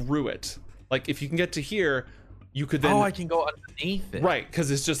run through it. Like if you can get to here, you could then... Oh, I can go underneath it. Right,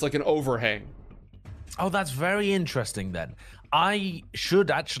 because it's just like an overhang. Oh, that's very interesting then. I should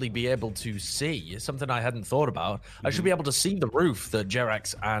actually be able to see something I hadn't thought about. I should be able to see the roof that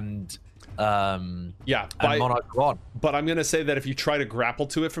Jerax and Monarch are on. But I'm gonna say that if you try to grapple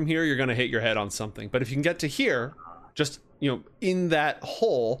to it from here, you're gonna hit your head on something. But if you can get to here, just in that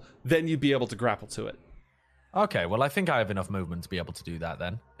hole, then you'd be able to grapple to it. Okay, well I think I have enough movement to be able to do that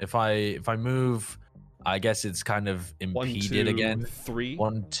then. If I move I guess it's kind of 1, impeded 2, again. 3.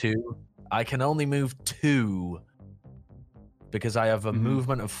 1, 2. I can only move 2 because I have a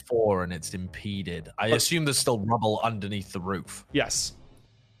movement of 4 and it's impeded. I assume there's still rubble underneath the roof. Yes.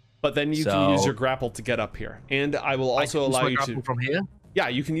 But then you can use your grapple to get up here. And I will also allow you to... from here? Yeah,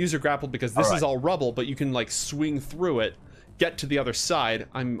 you can use your grapple because this is all rubble, but you can like swing through it, get to the other side.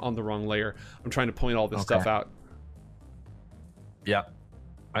 I'm on the wrong layer. I'm trying to point all this stuff out. Yeah.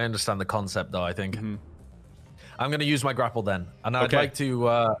 I understand the concept though, I think. I'm going to use my grapple then. And I'd like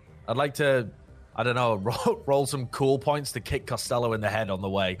to, I don't know, roll some cool points to kick Costello in the head on the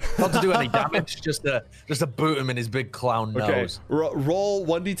way. Not to do any damage, just to boot him in his big clown nose. Roll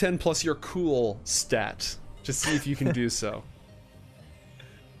 1d10 plus your cool stat. Just see if you can do so.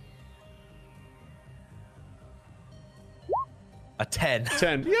 A 10.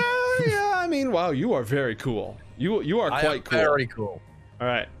 10. Yeah. I mean, wow, you are very cool. You are quite cool. Very cool. All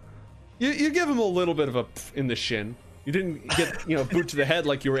right. You give him a little bit of a in the shin. You didn't get, boot to the head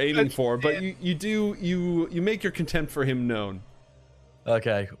like you were aiming for, but you make your contempt for him known.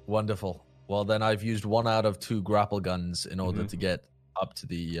 Okay, wonderful. Well, then I've used 1 out of 2 grapple guns in order to get up to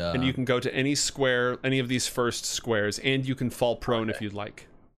the... And you can go to any square, any of these first squares, and you can fall prone if you'd like.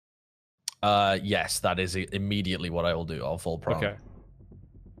 Yes, that is immediately what I will do. I'll fall prone. Okay.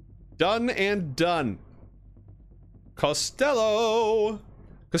 Done and done. Costello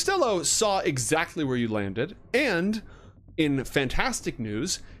saw exactly where you landed, and in fantastic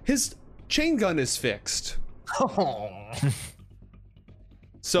news, his chain gun is fixed.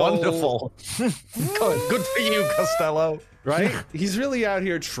 So wonderful. Good for you, Costello. Right? He's really out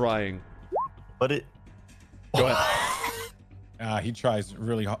here trying. But it... Go ahead. He tries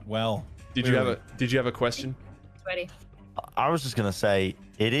really well. Did you have a question? Ready. I was just gonna say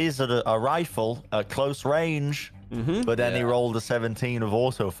it is a rifle at close range, but then he rolled a 17 of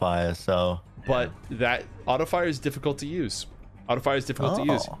auto fire. So, but that auto fire is difficult to use. To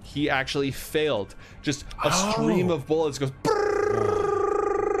use. He actually failed. Just a stream of bullets goes.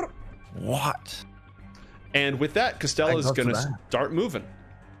 Brrr. What? And with that, Costello's gonna start moving.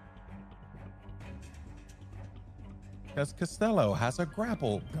 Because Costello has a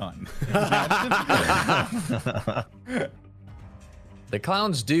grapple gun. The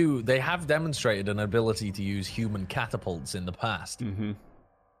clowns they have demonstrated an ability to use human catapults in the past. So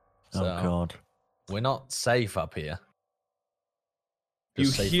oh god. We're not safe up here.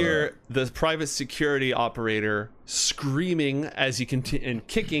 You hear the private security operator screaming as he and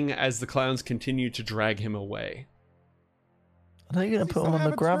kicking as the clowns continue to drag him away. Are they going to put him on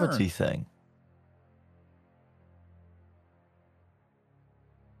the gravity thing?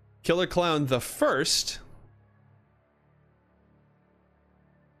 Killer Clown the First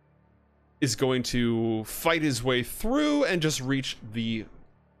is going to fight his way through and just reach the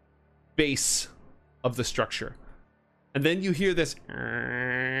base of the structure. And then you hear this.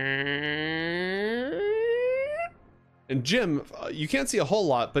 And Jim, you can't see a whole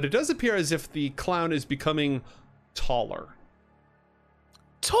lot, but it does appear as if the clown is becoming taller.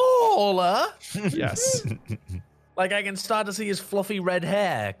 Taller? Yes. Like I can start to see his fluffy red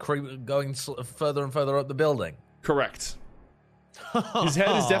hair going further and further up the building. Correct. His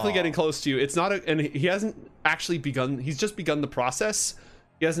head is definitely getting close to you. It's not and he hasn't actually begun. He's just begun the process.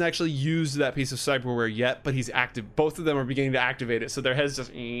 He hasn't actually used that piece of cyberware yet, but he's active. Both of them are beginning to activate it, so their heads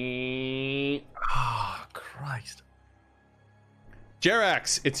just. Oh, Christ.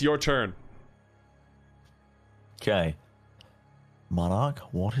 Jerax, it's your turn. Okay. Monarch,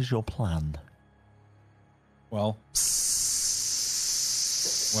 what is your plan? Well,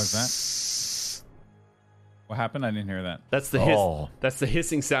 what's that? What happened? I didn't hear that. That's the hiss. That's the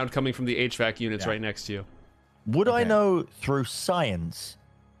hissing sound coming from the HVAC units right next to you. Would I know through science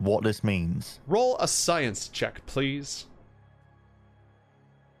what this means? Roll a science check, please.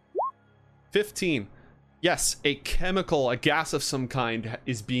 15. Yes, a gas of some kind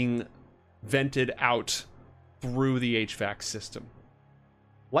is being vented out through the HVAC system.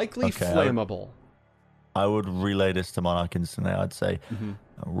 Likely flammable. I would relay this to Monarch instantly. I'd say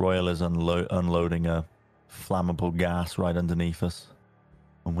Royal is unloading a flammable gas right underneath us,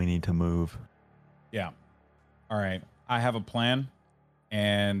 and we need to move. Yeah. All right. I have a plan,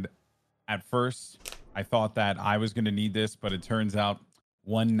 and at first I thought that I was going to need this, but it turns out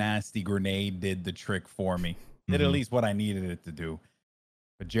one nasty grenade did the trick for me. Did at least what I needed it to do.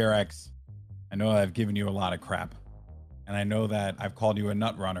 But Jerax, I know I've given you a lot of crap, and I know that I've called you a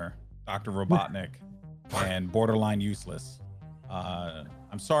nut runner, Dr. Robotnik, and borderline useless.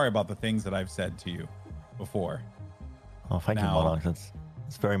 I'm sorry about the things that I've said to you before. Oh, thank you, Monarch.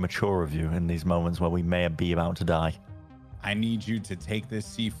 It's very mature of you in these moments where we may be about to die. I need you to take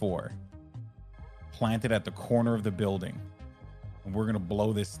this C4 plant it at the corner of the building, and we're gonna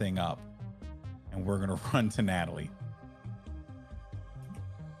blow this thing up, and we're gonna run to Natalie.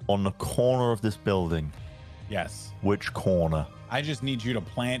 On the corner of this building. Yes. Which corner? I just need you to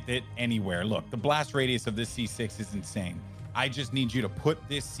plant it anywhere. Look, the blast radius of this C6 is insane. I just need you to put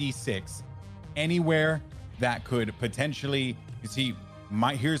this C6 anywhere that could potentially, you see,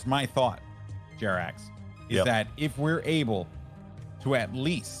 here's my thought, Jerax, is that if we're able to at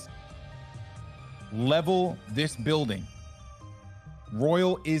least level this building,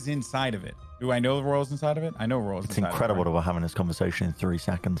 Royal is inside of it. Do I know Royal's inside of it? I know Royal's inside of it. It's incredible right? that we're having this conversation in 3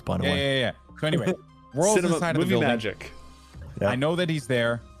 seconds, by the way. Yeah. So anyway, Royal's inside of the building. Magic. Yeah. I know that he's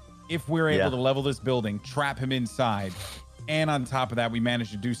there. If we're able to level this building, trap him inside, and on top of that, we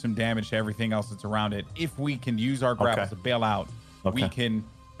manage to do some damage to everything else that's around it. If we can use our grapples to bail out, we can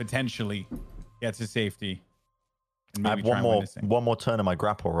potentially get to safety. And I have one more turn of my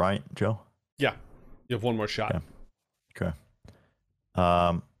grapple, right, Joe? Yeah, you have one more shot. Okay.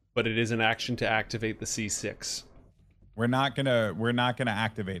 But it is an action to activate the C6. We're not gonna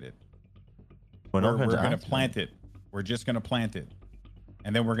activate it. We're gonna plant it. We're just gonna plant it,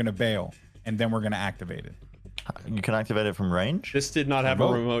 and then we're gonna bail, and then we're gonna activate it. You can activate it from range? This did not have a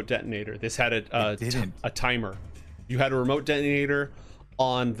remote detonator. This had a timer. You had a remote detonator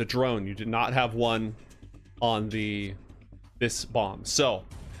on the drone. You did not have one on this bomb. So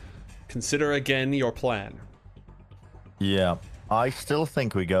consider again your plan. Yeah, I still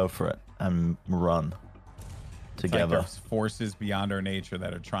think we go for it and run together. Like there's forces beyond our nature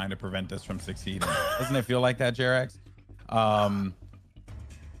that are trying to prevent us from succeeding. Doesn't it feel like that, Jerax?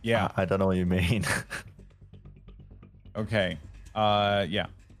 Yeah. I don't know what you mean. Okay. Yeah.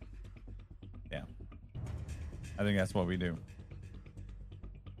 I think that's what we do.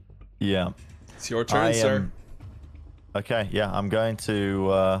 Yeah. It's your turn, sir. Okay, yeah, I'm going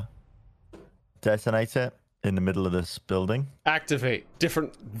to detonate it in the middle of this building. Activate.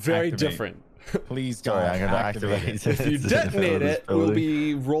 Very different. Please, Sorry, I'm going to activate it. If you detonate it, we'll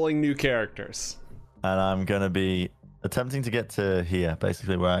be rolling new characters. And I'm going to be attempting to get to here,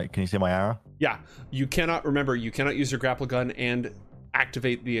 basically. Can you see my arrow? Yeah, you cannot use your grapple gun and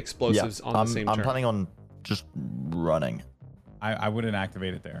activate the explosives on the same turn. I'm planning on just running. I wouldn't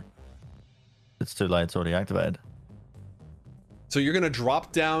activate it there. It's too late. It's already activated. So you're going to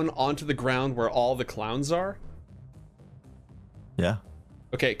drop down onto the ground where all the clowns are? Yeah.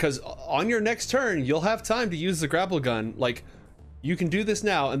 Okay, because on your next turn, you'll have time to use the grapple gun. Like, you can do this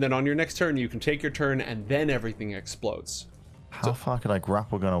now, and then on your next turn, you can take your turn, and then everything explodes. How far can I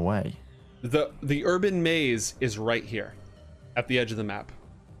grapple gun away? The urban maze is right here, at the edge of the map.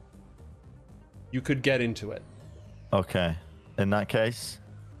 You could get into it. Okay. In that case,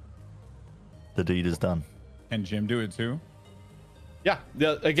 the deed is done. Can Jim do it too? Yeah.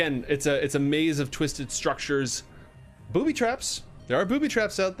 Again, it's a maze of twisted structures. Booby traps. There are booby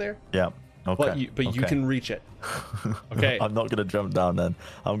traps out there. Yeah. Okay. But you can reach it. Okay. I'm not going to jump down then.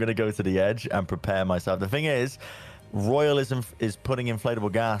 I'm going to go to the edge and prepare myself. The thing is, Royal is putting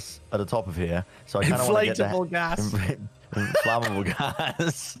inflatable gas at the top of here. So I kind of want to get inflatable gas. Flammable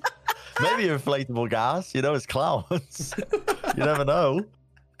gas. Maybe inflatable gas. You know, it's clouds. You never know.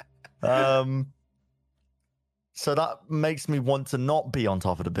 So that makes me want to not be on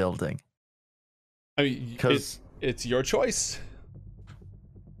top of the building. I mean, it's your choice.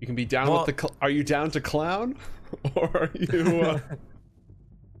 You can be down with the. Are you down to clown, or are you?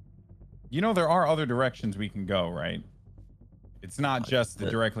 You know, there are other directions we can go, right? It's not just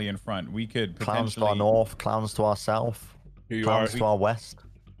directly in front. We could potentially... Clowns to our north, clowns to our south, clowns to our west.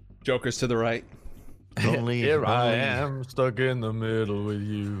 Jokers to the right. Here I am, stuck in the middle with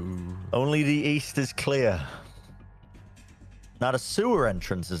you. Only the east is clear. Now the sewer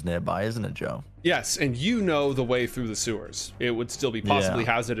entrance is nearby, isn't it, Joe? Yes, and you know the way through the sewers. It would still be possibly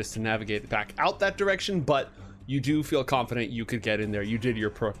hazardous to navigate back out that direction, but you do feel confident you could get in there. You did your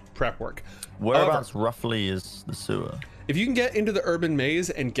prep work. Whereabouts roughly is the sewer? If you can get into the urban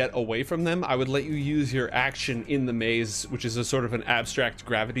maze and get away from them, I would let you use your action in the maze, which is a sort of an abstract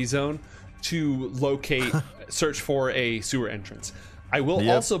gravity zone, to locate, search for a sewer entrance. I will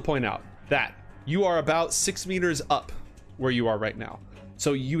also point out that you are about 6 meters up where you are right now.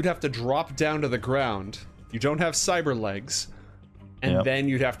 So you'd have to drop down to the ground. You don't have cyber legs, and then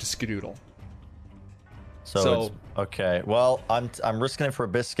you'd have to skedoodle. So it's, okay. Well, I'm risking it for a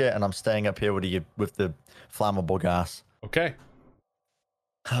biscuit, and I'm staying up here with the flammable gas. Okay.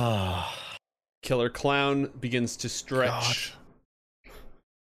 Killer Clown begins to stretch.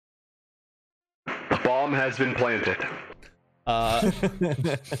 The bomb has been planted.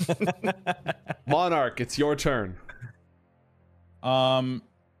 Monarch, it's your turn.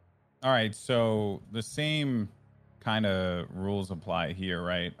 All right, so the same kind of rules apply here,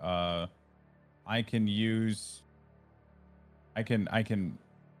 right? I can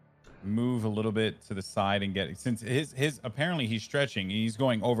move a little bit to the side and get, since his apparently he's stretching, he's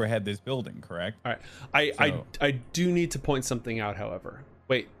going overhead this building, correct? All right. I do need to point something out, however.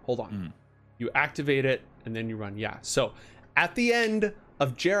 Wait, hold on. You activate it and then you run. Yeah. So at the end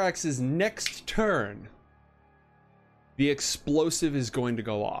of Jerax's next turn, the explosive is going to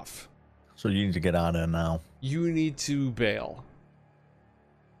go off. So you need to get on it now. You need to bail.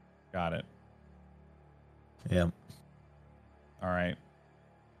 Got it. Yeah. All right.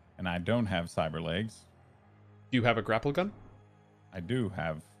 And I don't have cyber legs. Do you have a grapple gun? I do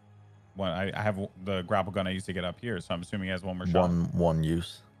have one. I have the grapple gun I used to get up here, so I'm assuming it has one more shot. One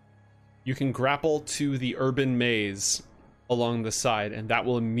use. You can grapple to the urban maze along the side, and that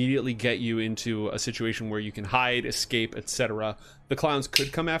will immediately get you into a situation where you can hide, escape, etc. The clowns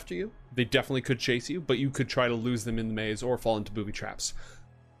could come after you. They definitely could chase you, but you could try to lose them in the maze or fall into booby traps.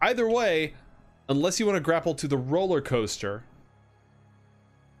 Either way, unless you want to grapple to the roller coaster,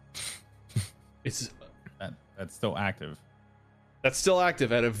 that's still active. That's still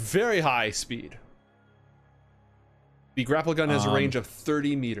active at a very high speed. The grapple gun has a range of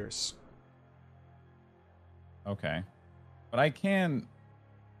 30 meters. Okay. But I can...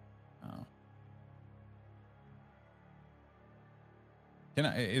 Oh.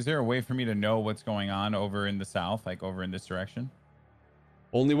 Is there a way for me to know what's going on over in the south, like over in this direction?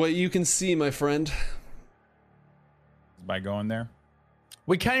 Only what you can see, my friend. By going there?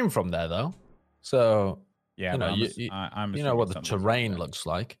 We came from there, though. So, yeah, you know, I'm you know what the terrain looks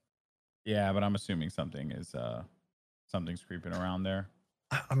like. Yeah, but I'm assuming something is something's creeping around there.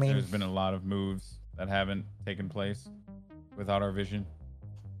 I mean, there's been a lot of moves that haven't taken place without our vision.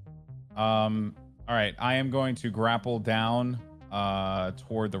 All right, I am going to grapple down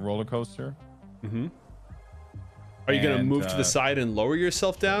toward the roller coaster. Mm-hmm. Are you going to move to the side and lower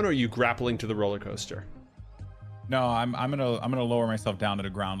yourself down, or are you grappling to the roller coaster? No, I'm gonna lower myself down to the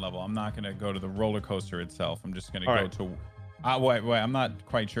ground level. I'm not gonna go to the roller coaster itself. I'm just gonna go to. Wait, I'm not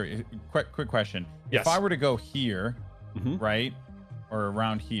quite sure. Quick question. Yes. If I were to go here, right, or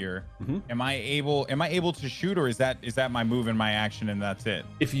around here, am I able to shoot, or is that my move and my action and that's it?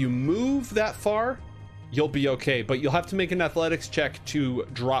 If you move that far, you'll be okay, but you'll have to make an athletics check to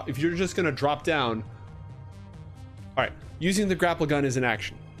drop. If you're just gonna drop down. All right, using the grapple gun is an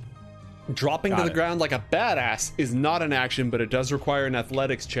action. Dropping to the ground like a badass is not an action, but it does require an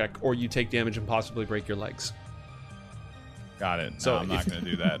athletics check, or you take damage and possibly break your legs. Got it. So I'm not going to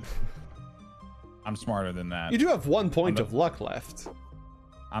do that. I'm smarter than that. You do have 1 point of luck left.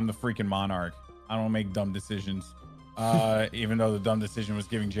 I'm the freaking monarch. I don't make dumb decisions. Even though the dumb decision was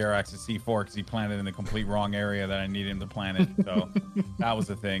giving Jerax a C4 because he planted in the complete wrong area that I needed him to plant it. So that was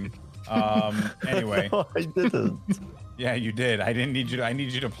a thing. Anyway. No, I didn't. Yeah, you did. I didn't need you to. I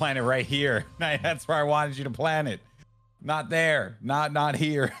need you to plant it right here. That's where I wanted you to plant it. Not there. Not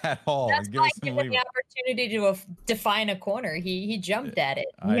here at all. That's why I gave him the opportunity to define a corner. He jumped at it.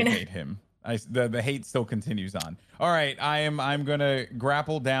 I hate him. The hate still continues on. All right, I'm gonna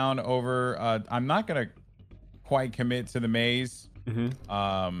grapple down over. I'm not gonna quite commit to the maze.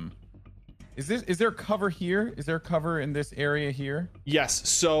 Is there cover here? Is there cover in this area here? Yes.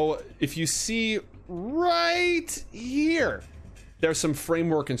 So if you see right here, there's some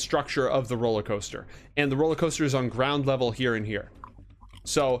framework and structure of the roller coaster, and the roller coaster is on ground level here and here.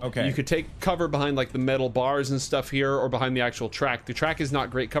 So you could take cover behind like the metal bars and stuff here, or behind the actual track. The track is not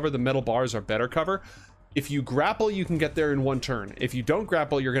great cover. The metal bars are better cover. If you grapple, you can get there in 1 turn. If you don't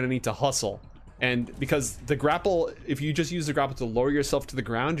grapple, you're going to need to hustle. And because the grapple, if you just use the grapple to lower yourself to the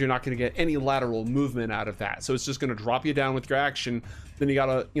ground, you're not going to get any lateral movement out of that. So it's just going to drop you down with your action. Then you got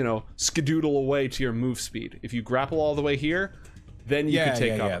to, skedoodle away to your move speed. If you grapple all the way here, then you can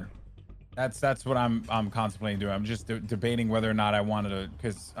take cover. Yeah. That's what I'm contemplating doing. I'm just debating whether or not I wanted to,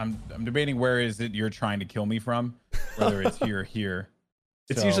 because I'm debating where is it you're trying to kill me from, whether it's here or here.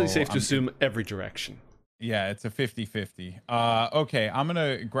 It's usually safe to assume every direction. Yeah, it's a 50-50. Okay, I'm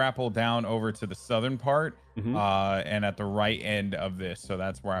gonna grapple down over to the southern part, and at the right end of this. So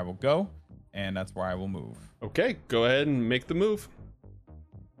that's where I will go, and that's where I will move. Okay, go ahead and make the move.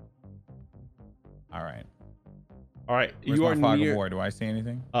 All right. All right, Where's you are my fog near. of war? Do I see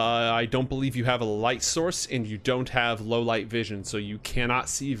anything? I don't believe you have a light source, and you don't have low light vision, so you cannot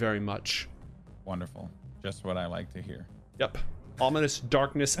see very much. Wonderful. Just what I like to hear. Yep. Ominous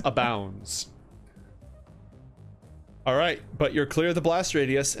darkness abounds. All right, but you're clear of the blast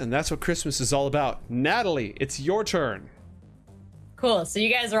radius, and that's what Christmas is all about. Natalie, it's your turn. Cool. So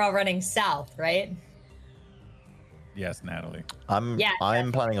you guys are all running south, right? Yes, Natalie. I'm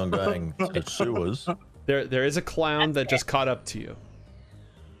planning on going to sewers. There is a clown that just caught up to you.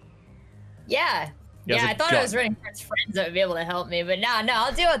 Yeah. He has Yeah, a I thought gun. I was running towards friends that would be able to help me, but no,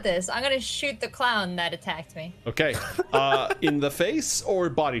 I'll deal with this. I'm gonna shoot the clown that attacked me. Okay. In the face or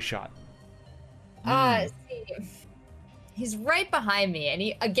body shot? See, he's right behind me, and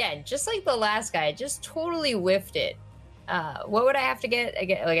he, again, just like the last guy, just totally whiffed it. What would I have to get? I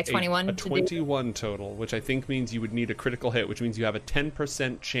get like a 21. A 21 total, which I think means you would need a critical hit, which means you have a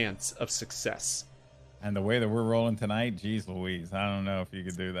 10% chance of success. And the way that we're rolling tonight, geez Louise, I don't know if you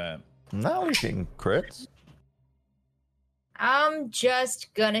could do that. Now we're getting crits. I'm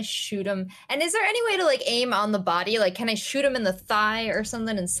just gonna shoot him. And is there any way to like aim on the body? Like, can I shoot him in the thigh or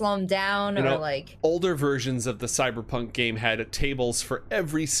something and slow him down? You know, or like older versions of the Cyberpunk game had tables for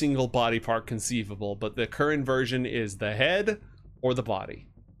every single body part conceivable, but the current version is the head or the body.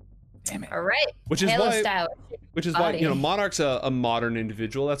 Damn it. all right, Which is Halo why, style. why Body. Monarch's a modern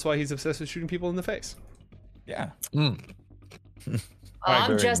individual. That's why he's obsessed with shooting people in the face. Yeah. Oh, I'm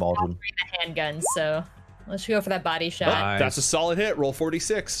Very just modern. offering the handgun, so let's go for that body Oh, shot. that's a solid hit. Roll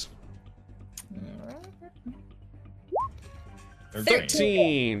 46.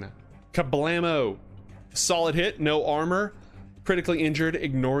 13. Kablamo. Solid hit, no armor. Critically injured,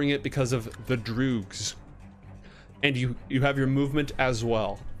 ignoring it because of the droogs. And you have your movement as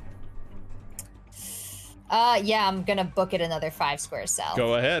well. Yeah, I'm gonna book it another 5 squares south.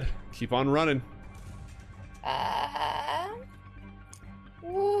 Go ahead. Keep on running.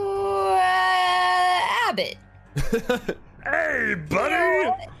 Abbott. Hey,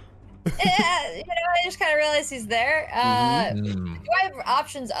 buddy! I just kind of realized he's there. Do I have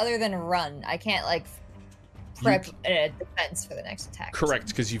options other than run? I can't like prep defense for the next attack. Correct,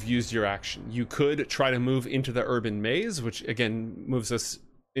 because you've used your action. You could try to move into the urban maze, which again moves us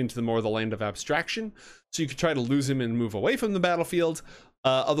into the more of the land of abstraction. So you could try to lose him and move away from the battlefield.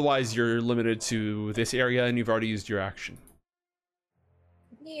 Otherwise, you're limited to this area, and you've already used your action.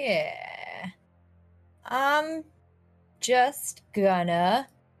 Yeah. I'm just gonna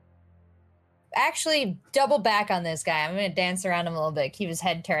actually double back on this guy. I'm gonna dance around him a little bit, keep his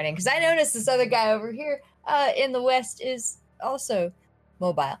head turning, because I noticed this other guy over here in the west is also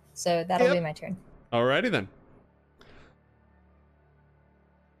mobile. So that'll be my turn. Alrighty then.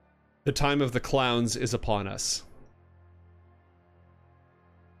 The time of the clowns is upon us.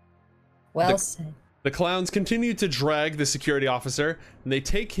 Well said. The clowns continue to drag the security officer, and they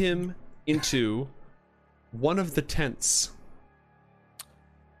take him into one of the tents.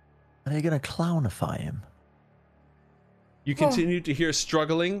 Are they going to clownify him? You continue to hear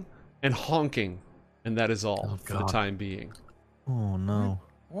struggling and honking, and that is all for the God. time being. Oh, no.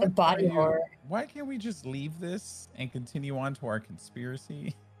 What The body are you- horror. Why can't we just leave this and continue on to our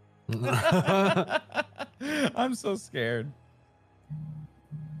conspiracy? I'm so scared.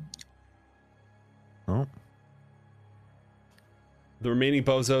 Oh. The remaining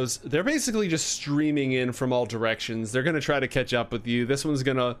bozos, they're basically just streaming in from all directions. They're going to try to catch up with you. This one's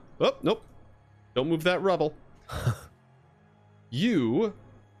going to... Oh, nope. Don't move that rubble. You...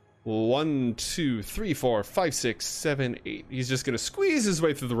 1, 2, 3, 4, 5, 6, 7, 8. He's just going to squeeze his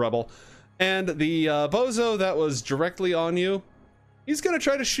way through the rubble. And the bozo that was directly on you, he's going to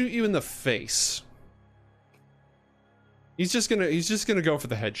try to shoot you in the face. He's just going to go for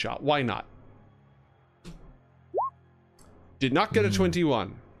the headshot. Why not? Did not get a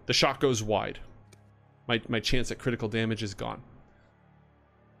 21. The shot goes wide. My chance at critical damage is gone.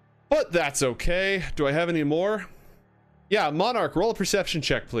 But that's okay. Do I have any more? Yeah, Monarch, roll a perception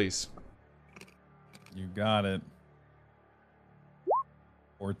check, please. You got it.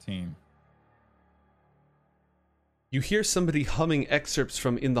 14. You hear somebody humming excerpts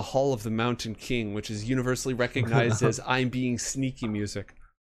from In the Hall of the Mountain King, which is universally recognized as I'm Being Sneaky music.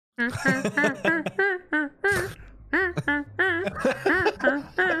 I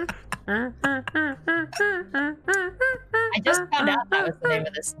just found out that was the name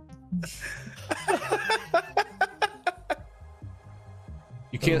of this.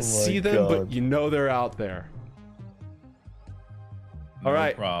 You can't Oh my see them, God. but you know they're out there. All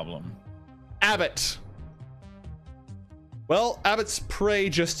right. No problem. Abbott. Well, Abbott's prey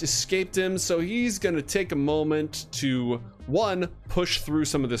just escaped him, so he's going to take a moment to, 1, push through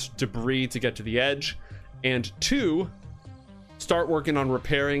some of this debris to get to the edge, and 2, start working on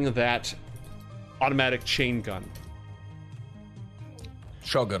repairing that automatic chain gun.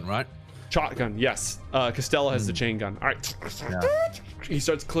 Shotgun, right? Shotgun, yes. Costello has the chain gun. All right. He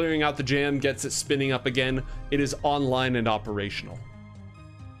starts clearing out the jam, gets it spinning up again. It is online and operational.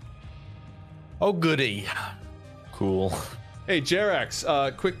 Oh, goody. Cool. Hey,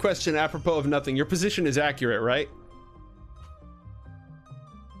 Jerax, quick question apropos of nothing. Your position is accurate, right?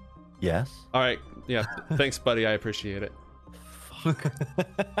 Yes. All right. Yeah. Thanks, buddy. I appreciate it.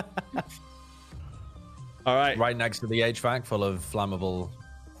 All right. Right next to the HVAC full of flammable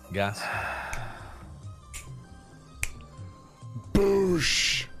gas.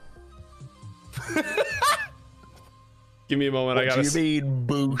 Boosh. Give me a moment. What do you mean,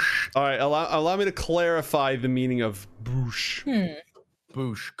 boosh? All right. Allow me to clarify the meaning of boosh.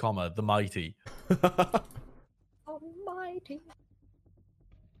 Boosh, comma, the mighty. Almighty.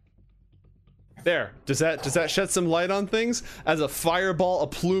 There. Does that shed some light on things? As a fireball, a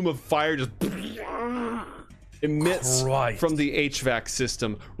plume of fire just emits Christ. from the HVAC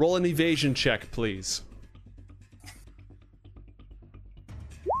system. Roll an evasion check, please.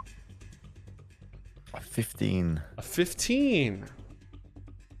 A 15. A 15.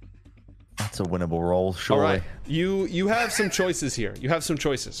 That's a winnable roll, surely. All right. You have some choices here. You have some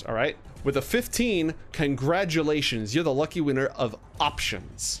choices, all right? With a 15, congratulations. You're the lucky winner of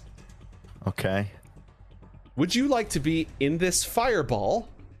options. Okay. Would you like to be in this fireball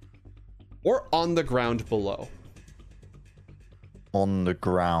or on the ground below? On the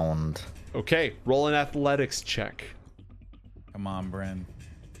ground. Okay, roll an athletics check. Come on, Bren.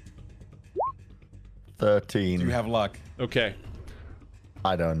 13. Do you have luck? Okay.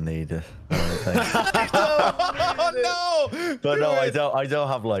 I don't need it. I don't think. Oh, no! But no, I don't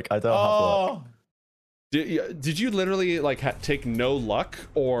have luck. I don't have luck. Did you literally like take no luck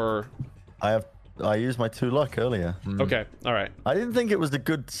or? I used my 2 luck earlier. Okay, all right. I didn't think it was the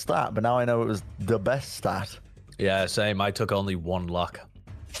good stat, but now I know it was the best stat. Yeah, same. I took only 1 luck.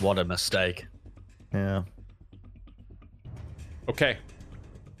 What a mistake. Yeah. Okay.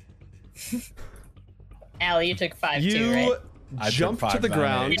 Allie, you took 5 You too, right? I took jump to 5, the 9,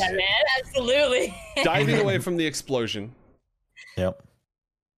 ground, 8. Yeah, man, absolutely. diving away from the explosion, Yep.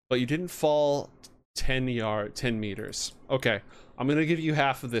 but you didn't fall 10 meters. Okay, I'm gonna give you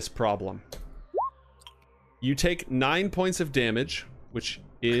half of this problem. You take 9 points of damage, which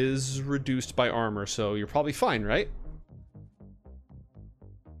is reduced by armor, so you're probably fine, right?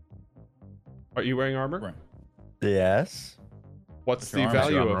 Are you wearing armor? Right. Yes. What's What's your the armor?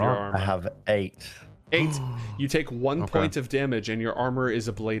 value of What's your your armor? armor? I have 8. 8. You take 1 Okay. point of damage and your armor is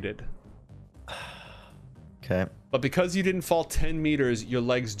ablated. Okay. But because you didn't fall 10 meters, your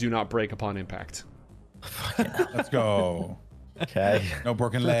legs do not break upon impact. Let's go. Okay. No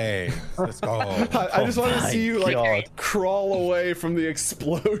broken legs. Let's go. I just want to my see you like God. crawl away from the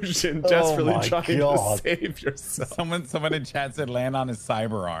explosion, desperately my trying God. to save yourself. Someone in chat said land on his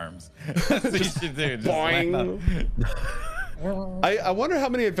cyber arms. That's what you should do. Just land on- I wonder how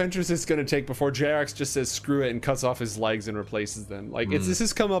many adventures it's going to take before JRX just says screw it and cuts off his legs and replaces them. Like this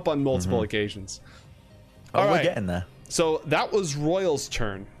has come up on multiple occasions. Oh, All we're right. getting there. So that was Royal's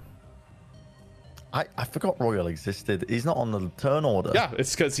turn. I forgot Royal existed. He's not on the turn order. Yeah,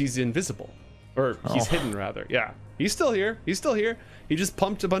 it's because he's invisible. Or he's hidden, rather. Yeah. He's still here. He's still here. He just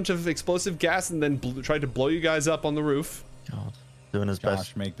pumped a bunch of explosive gas and then tried to blow you guys up on the roof. God. Doing his Josh,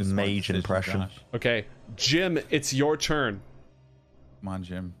 best make the smart mage decision, impression. Josh. Okay. Jim, it's your turn. Come on,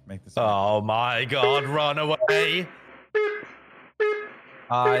 Jim. Make the smart Oh my god, run away!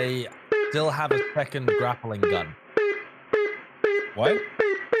 I still have a second grappling gun. What?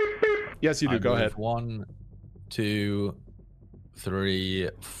 Yes, you do. I Go move ahead. 1, 2, 3,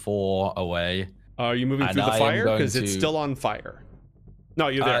 4 away. Are you moving And through the I am fire? going Because it's to- still on fire. No,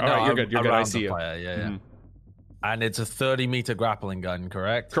 you're there. No, All right, you're good. You're good. I around see the you. fire, yeah, yeah. Mhm. And it's a 30-meter grappling gun,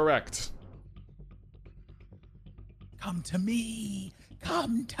 correct? Correct. Come to me.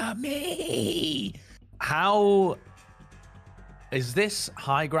 Come to me. How is this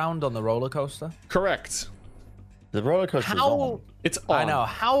high ground on the roller coaster? Correct. The roller coaster is How on. It's on. I know.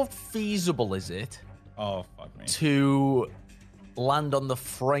 How feasible is it Oh, fuck me. to land on the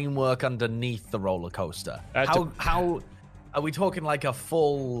framework underneath the roller coaster? How are we talking like a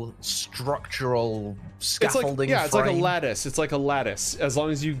full structural It's like, scaffolding? yeah, it's like a frame? lattice. It's like a lattice. As long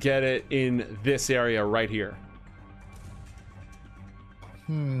as you get it in this area right here.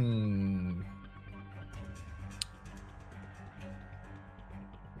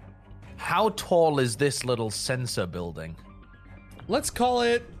 How tall is this little sensor building? Let's call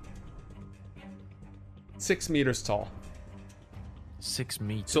it 6 meters tall. 6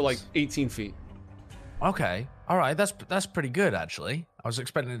 meters. So like 18 feet. Okay. All right. That's pretty good, actually. I was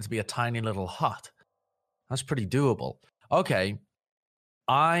expecting it to be a tiny little hut. That's pretty doable. Okay.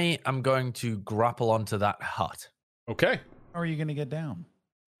 I am going to grapple onto that hut. Okay. How are you going to get down?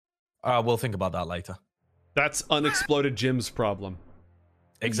 We'll think about that later. That's unexploded Jim's problem.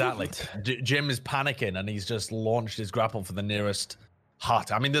 Exactly. Jim is panicking and he's just launched his grapple for the nearest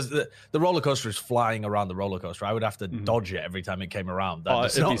hot. I mean, there's the roller coaster is flying around the roller coaster. I would have to dodge it every time it came around. That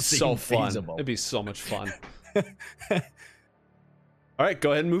does it'd be not so seem fun. feasible. It'd be so much fun. All right,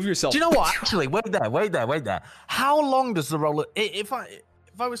 go ahead and move yourself. Do you know what? Actually, wait there. How long does the roller? If I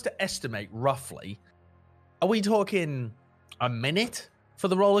was to estimate roughly, are we talking a minute for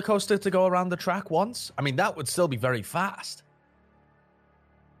the roller coaster to go around the track once? I mean, that would still be very fast,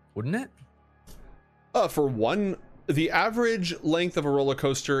 wouldn't it? For one, the average length of a roller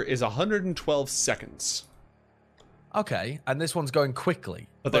coaster is 112 seconds. Okay, and this one's going quickly,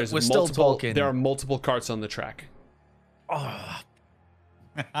 but there's we're multiple, still talking. There are multiple carts on the track. Oh,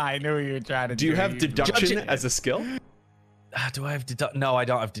 I knew you were trying to. Do you have deduction as a skill? Do I have deduction? No, I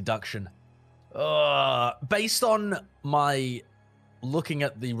don't have deduction. Based on my looking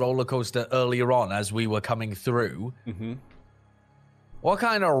at the roller coaster earlier on as we were coming through, what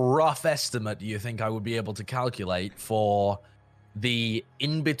kind of rough estimate do you think I would be able to calculate for the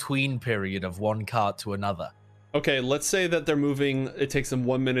in-between period of one cart to another? Okay, let's say that they're moving, it takes them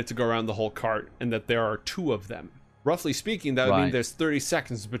 1 minute to go around the whole cart, and that there are 2 of them. Roughly speaking, that would mean there's 30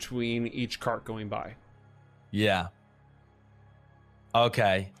 seconds between each cart going by. Yeah.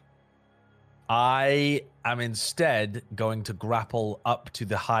 Okay. I am instead going to grapple up to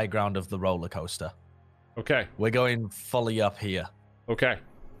the high ground of the roller coaster. Okay. We're going fully up here. Okay.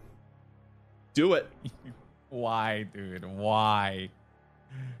 Do it. Why, dude? Why?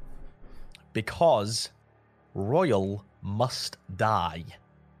 Because Royal must die.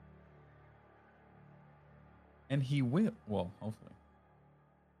 And he will. Well, hopefully.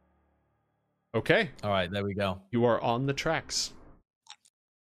 Okay. All right, there we go. You are on the tracks.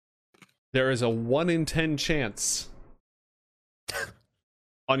 There is a 1 in 10 chance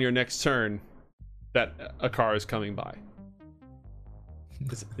on your next turn that a car is coming by.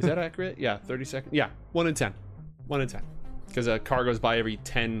 Is that accurate? Yeah, 30 seconds. Yeah, 1 in 10. 1 in 10. Because a car goes by every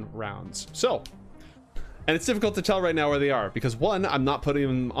 10 rounds. So, and it's difficult to tell right now where they are. Because 1, I'm not putting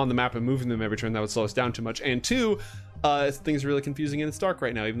them on the map and moving them every turn. That would slow us down too much. And 2, things are really confusing and it's dark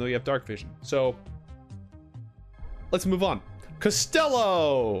right now, even though you have dark vision. So, let's move on.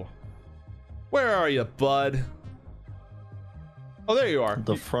 Costello! Where are you, bud? Oh, there you are.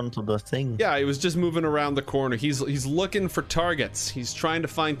 The front of the thing. Yeah, he was just moving around the corner. He's looking for targets. He's trying to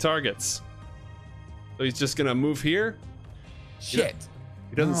find targets. So he's just gonna move here. Shit.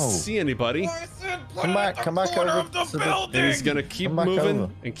 He doesn't see anybody. Come back over to the And he's gonna keep moving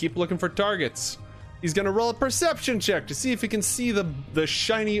and keep looking for targets. He's gonna roll a perception check to see if he can see the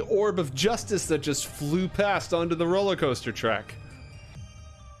shiny orb of justice that just flew past onto the roller coaster track.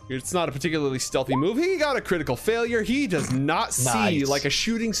 It's not a particularly stealthy move. He got a critical failure. He does not see like a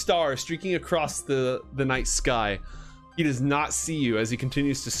shooting star streaking across the night sky. He does not see you as he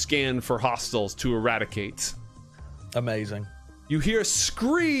continues to scan for hostiles to eradicate. Amazing. You hear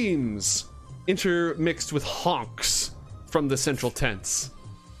screams intermixed with honks from the central tents.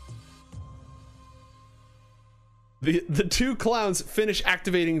 The 2 clowns finish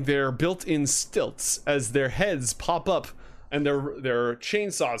activating their built-in stilts as their heads pop up and their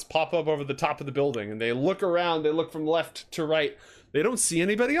chainsaws pop up over the top of the building, and they look around, they look from left to right. They don't see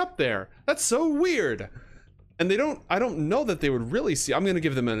anybody up there. That's so weird. And I don't know that they would really see. I'm going to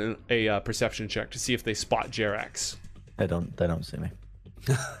give them a perception check to see if they spot Jerax. They don't see me.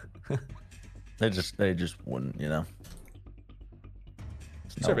 they just wouldn't, you know.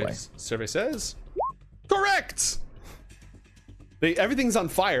 Survey says correct. Everything's on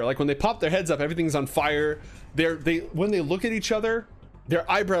fire. Like when they pop their heads up, everything's on fire. When they look at each other, their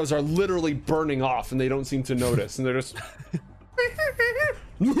eyebrows are literally burning off, and they don't seem to notice. And they're just.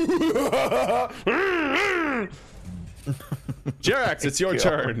 Jerax, it's your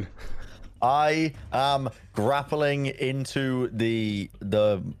turn. I am grappling into the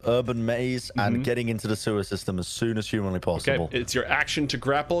urban maze and getting into the sewer system as soon as humanly possible. Okay, it's your action to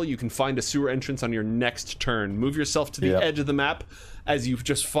grapple. You can find a sewer entrance on your next turn. Move yourself to the edge of the map as you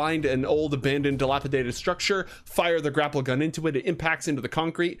just find an old, abandoned, dilapidated structure. Fire the grapple gun into it. It impacts into the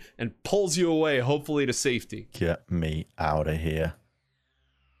concrete and pulls you away, hopefully to safety. Get me out of here.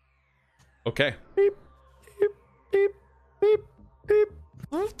 Okay. Beep, beep, beep, beep, beep.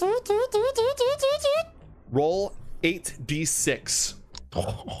 Roll 8d6.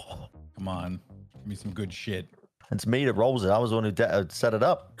 Come on. Give me some good shit. It's me that rolls it. I was the one who set it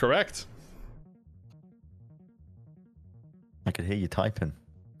up. Correct. I could hear you typing.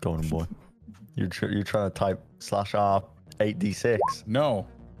 Go on, boy. You're trying to type /R 8d6. No.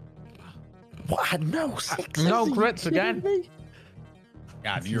 What? No, 6. No crits again. God,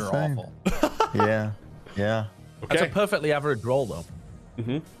 That's you're insane. awful. Yeah. Okay. That's a perfectly average roll, though.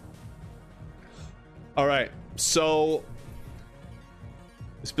 All right. So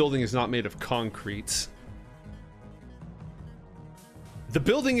This building is not made of concrete. The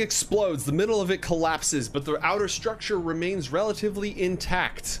building explodes, the middle of it collapses, but the outer structure remains relatively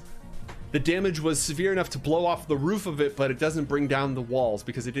intact. The damage was severe enough to blow off the roof of it, but it doesn't bring down the walls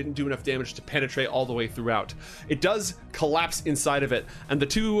because it didn't do enough damage to penetrate all the way throughout. It does collapse inside of it, and the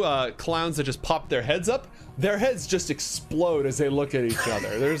two clowns that just pop their heads up, their heads just explode as they look at each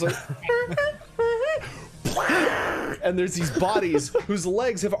other. There's like... and there's these bodies whose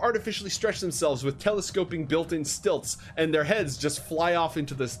legs have artificially stretched themselves with telescoping built-in stilts, and their heads just fly off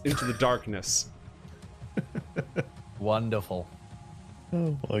into the darkness. Wonderful.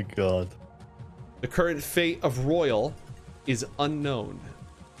 Oh my god. The current fate of Royal is unknown.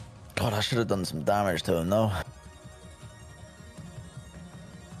 God, I should have done some damage to him, though.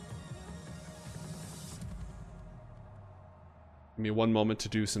 Give me one moment to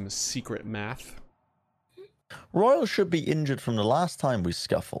do some secret math. Royal should be injured from the last time we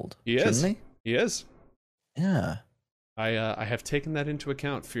scuffled. He is. Shouldn't He is. he? Yeah. I have taken that into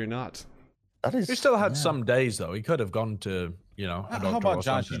account. Fear not. That is. He still had some days though. He could have gone to, a doctor. How about or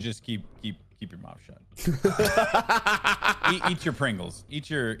Josh? You something. just keep your mouth shut. Eat your Pringles. Eat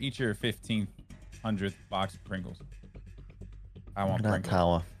your 1,500th box of Pringles. I want Look at that Pringles.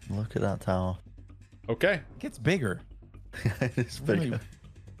 tower. Look at that tower. Okay. It gets bigger. It's bigger.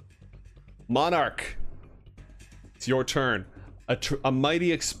 Monarch. It's your turn. A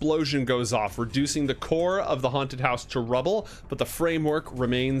mighty explosion goes off, reducing the core of the haunted house to rubble, but the framework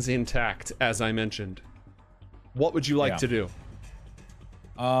remains intact, as I mentioned. What would you like to do?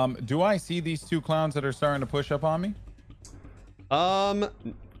 Do I see these two clowns that are starting to push up on me?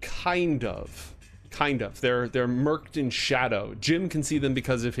 Kind of. They're murked in shadow. Jim can see them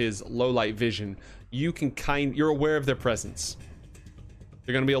because of his low light vision. You're aware of their presence.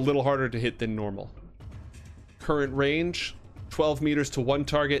 They're going to be a little harder to hit than normal. Current range, 12 meters to one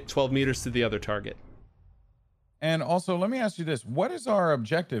target, 12 meters to the other target. And also, let me ask you this. What is our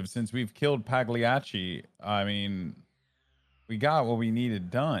objective since we've killed Pagliacci? I mean, we got what we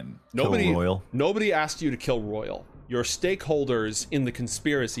needed done. Nobody asked you to kill Royal. Your stakeholders in the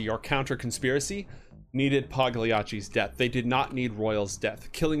conspiracy, your counter-conspiracy, needed Pagliacci's death. They did not need Royal's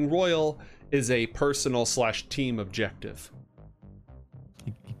death. Killing Royal is a personal/team objective.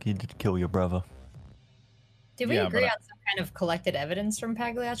 You did kill your brother. Did we agree on some kind of collected evidence from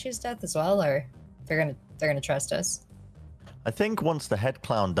Pagliacci's death as well, or they're gonna trust us? I think once the head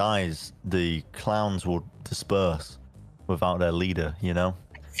clown dies, the clowns will disperse without their leader, you know?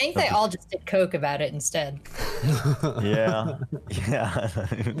 I think they all just did coke about it instead. Yeah.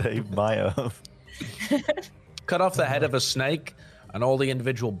 They might have. Cut off the head of a snake, and all the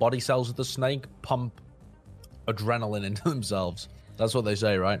individual body cells of the snake pump adrenaline into themselves. That's what they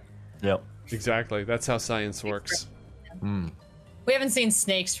say, right? Yep. Exactly. That's how science works. We haven't seen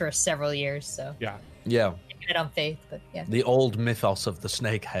snakes for several years, so Yeah. I don't faith, but yeah. The old mythos of the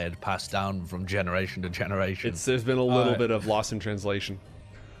snake head passed down from generation to generation. There's been a little bit of loss in translation.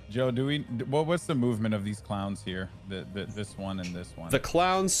 Joe, what's the movement of these clowns here? This one and this one. The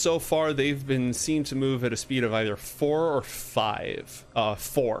clowns so far, they've been seen to move at a speed of either 4 or 5.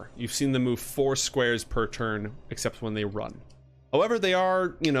 4. You've seen them move 4 squares per turn, except when they run. However, they are,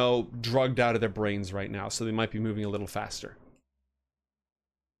 drugged out of their brains right now, so they might be moving a little faster.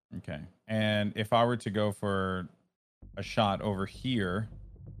 Okay. And if I were to go for a shot over here,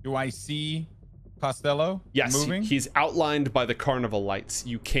 do I see Costello moving? He's outlined by the carnival lights.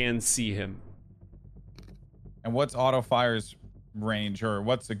 You can see him. And what's auto fire's range, or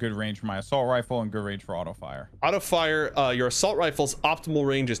what's a good range for my assault rifle and good range for auto fire? Auto fire, your assault rifle's optimal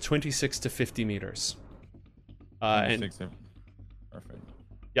range is 26 to 50 meters. Perfect.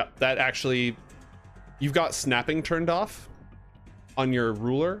 Yeah, that actually, you've got snapping turned off on your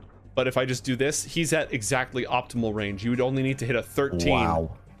ruler, but if I just do this, he's at exactly optimal range. You would only need to hit a 13.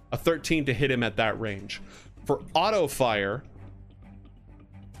 Wow. A 13 to hit him at that range. For auto fire,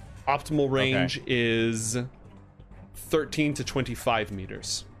 optimal range is 13 to 25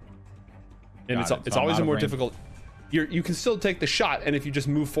 meters. And it's always a more difficult. You can still take the shot, and if you just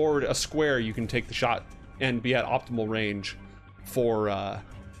move forward a square, you can take the shot and be at optimal range for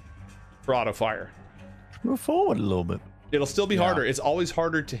auto fire. Move forward a little bit. It'll still be harder. It's always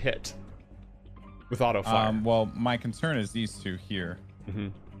harder to hit with auto fire. Well, my concern is these two here,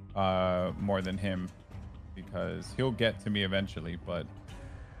 more than him, because he'll get to me eventually. But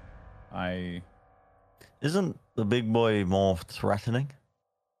isn't the big boy more threatening?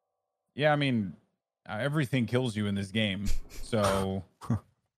 Yeah, I mean, everything kills you in this game, so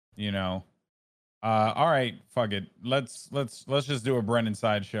all right, fuck it. Let's just do a Brennan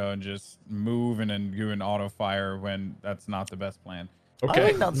sideshow and just move and then do an auto fire when that's not the best plan. I Okay.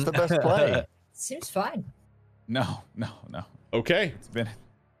 think that's the best play. Seems fine. No. Okay. It's been.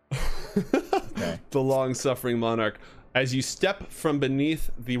 Okay. The long-suffering monarch. As you step from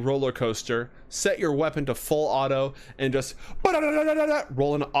beneath the roller coaster, set your weapon to full auto and just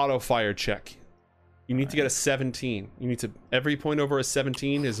roll an auto fire check. You need to get a 17. You need to every point over a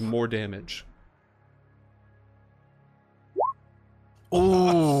 17 is more damage.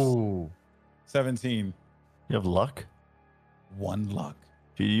 Ooh. 17. You have luck? 1 luck.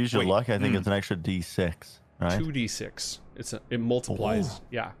 If you use your Wait, luck, I think it's an extra D6, right? 2d6. It multiplies. Oh.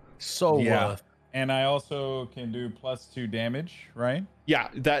 Yeah. So worth. And I also can do +2 damage, right? Yeah,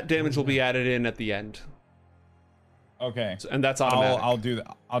 that damage will be added in at the end. Okay. So, and that's automatic. I'll do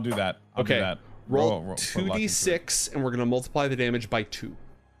that. I'll do that. I'll Okay. do that. Roll for luck and 2d6 and we're going to multiply the damage by 2.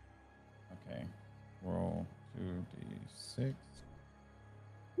 Okay. Roll 2d6.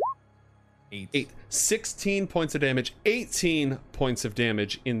 8. 16 points of damage, 18 points of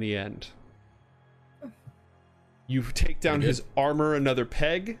damage in the end. You take down his armor another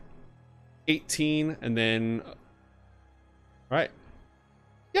peg, 18, and then... Right.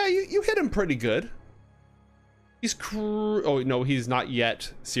 Yeah, you hit him pretty good. He's oh, no, he's not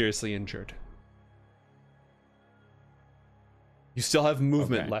yet seriously injured. You still have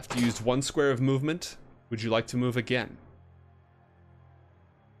movement left. You used 1 square of movement. Would you like to move again?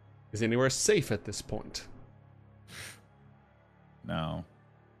 Is anywhere safe at this point? No.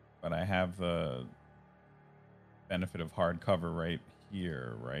 But I have the benefit of hard cover right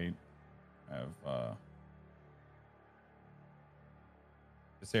here, right? I have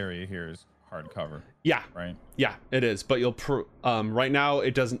this area here is hard cover. Yeah. Right? Yeah, it is. But you'll right now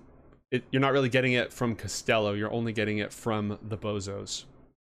it doesn't you're not really getting it from Costello. You're only getting it from the bozos.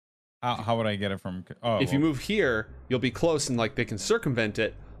 How would I get it from If you move here, you'll be close and like they can circumvent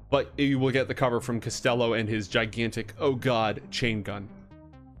it, but you will get the cover from Costello and his gigantic, oh god, chain gun.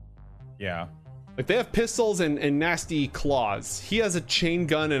 Yeah. Like they have pistols and nasty claws. He has a chain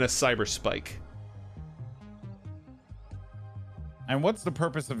gun and a cyber spike. And what's the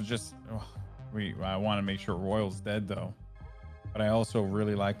purpose of just I want to make sure Royal's dead though. But I also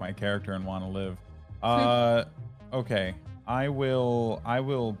really like my character and want to live. Okay. I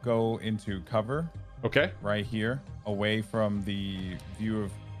will go into cover. Okay. Right here, away from the view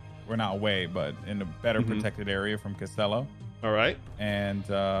of, we're not away, but in a better protected area from Costello. All right. And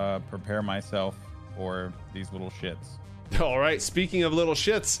prepare myself for these little shits. All right. Speaking of little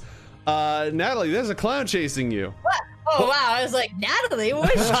shits, Natalie, there's a clown chasing you. What? Oh wow! I was like, Natalie,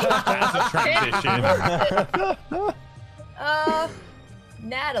 what is she? That's a transition.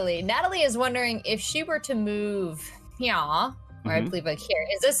 Natalie is wondering if she were to move here, or I believe like here.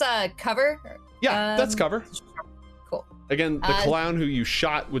 Is this a cover? Yeah, that's cover. Cool. Again, the clown who you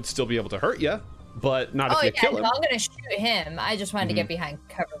shot would still be able to hurt you, but not if you kill him. No, I'm gonna shoot him. I just wanted to get behind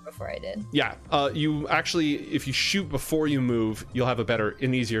cover before I did. Yeah, you actually, if you shoot before you move, you'll have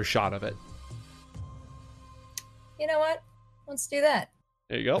an easier shot of it. You know what? Let's do that.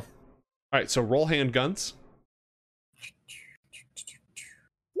 There you go. All right, so roll handguns.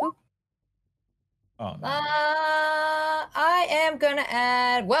 Oh, no. I am gonna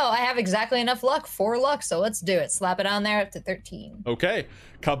add. Well, I have exactly enough luck, 4 luck. So let's do it. Slap it on there up to 13. Okay,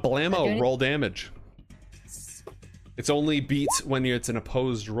 kablamo, roll damage. It's only beats when it's an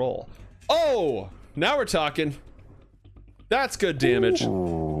opposed roll. Oh, now we're talking. That's good damage.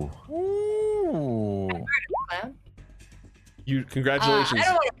 Ooh. You congratulations. I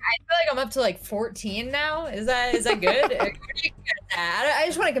don't want to. I feel like I'm up to like 14 now. Is that good? I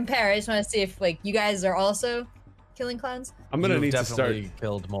just want to compare. I just want to see if like you guys are also killing clowns. I'm gonna need to start.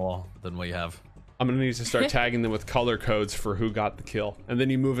 Killed more than we have. I'm gonna need to start tagging them with color codes for who got the kill, and then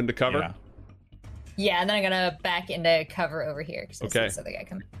you move into cover. Yeah. Yeah, and then I'm gonna back into cover over here because I see this other guy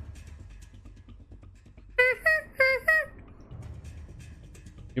coming.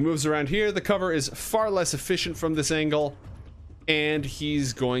 He moves around here. The cover is far less efficient from this angle, and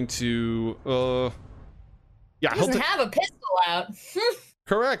he's going to. Yeah, he doesn't have a pistol out.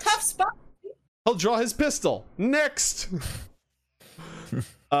 Correct. Tough spot. He'll draw his pistol. Next. Who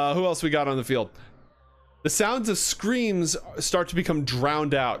else we got on the field? The sounds of screams start to become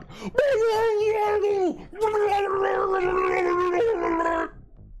drowned out.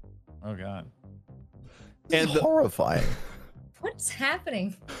 Oh god. And horrifying. What's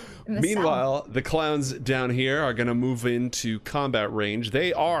happening? Meanwhile, the clowns down here are going to move into combat range.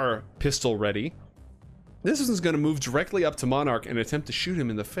 They are pistol ready. This one's going to move directly up to Monarch and attempt to shoot him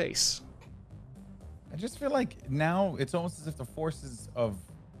in the face. I just feel like now it's almost as if the forces of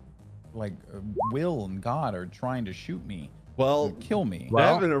like Will and God are trying to shoot me. Well, kill me. They're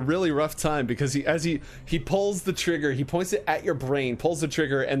having a really rough time because he pulls the trigger, he points it at your brain, pulls the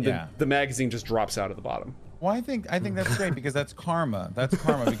trigger, and the magazine just drops out of the bottom. Well, I think that's great because that's karma. That's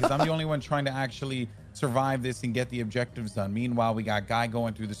karma because I'm the only one trying to actually survive this and get the objectives done. Meanwhile, we got Guy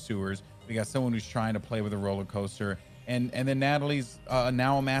going through the sewers. We got someone who's trying to play with a roller coaster, and then Natalie's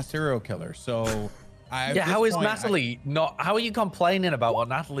now a mass serial killer. So. How is Natalie not? How are you complaining about what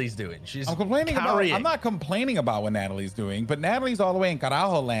Natalie's doing? I'm not complaining about what Natalie's doing, but Natalie's all the way in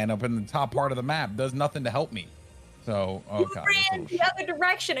Carajo land up in the top part of the map. Does nothing to help me. So, you ran the other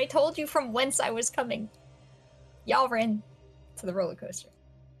direction. I told you from whence I was coming. Y'all ran to the roller coaster.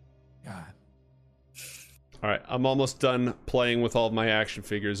 God. All right, I'm almost done playing with all of my action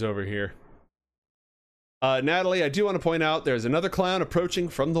figures over here. Natalie, I do want to point out there's another clown approaching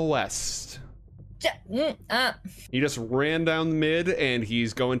from the west. He just ran down the mid and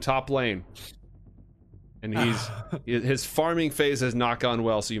he's going top lane. And his farming phase has not gone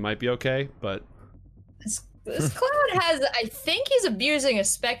well, so you might be okay, but this clown has, I think he's abusing a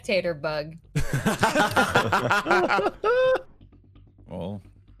spectator bug. Well,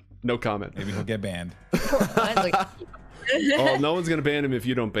 no comment. Maybe he'll get banned. Oh, no one's gonna ban him if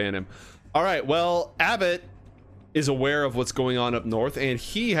you don't ban him. All right, well, Abbott is aware of what's going on up north, and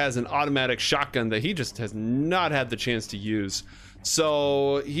he has an automatic shotgun that he just has not had the chance to use.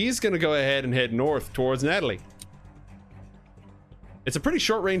 So he's gonna go ahead and head north towards Natalie. It's a pretty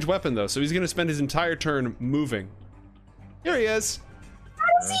short range weapon though, so he's gonna spend his entire turn moving. Here he is. How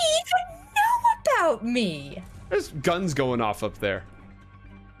does he even know about me? There's guns going off up there.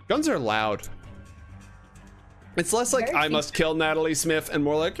 Guns are loud. It's less like I must kill Natalie Smith and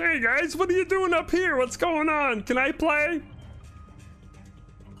more like, hey guys, what are you doing up here? What's going on? Can I play?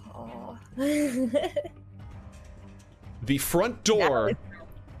 Oh. The front door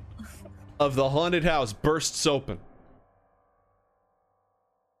of the haunted house bursts open.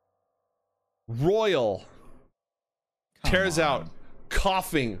 Royal tears out,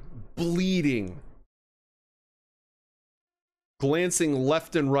 coughing, bleeding, glancing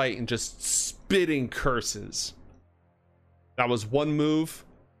left and right and just spitting curses. That was one move.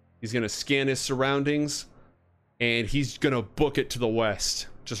 He's gonna scan his surroundings and he's gonna book it to the west,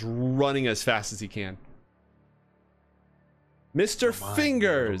 just running as fast as he can. Mr.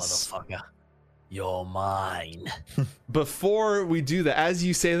 Fingers, motherfucker. You're mine. Before we do that, as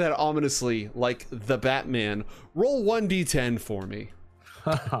you say that ominously, like the Batman, roll 1d10 for me.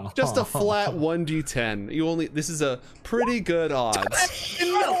 Just a flat 1d10. This is a pretty good odds.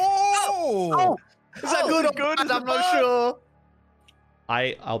 No! Is that good or good? I'm not sure.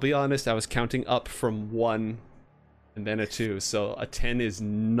 I'll be honest, I was counting up from 1 and then a 2, so a 10 is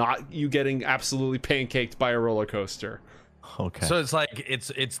not you getting absolutely pancaked by a roller coaster. Okay. So it's like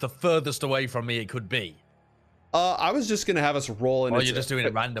it's the furthest away from me it could be. I was just gonna have us roll in. Or you're just doing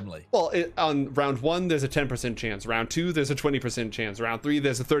it randomly. Well, on round 1, there's a 10% chance. Round 2, there's a 20% chance. Round 3,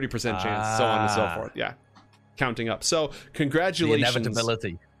 there's a 30% chance. So on and so forth. Yeah, counting up. So congratulations. The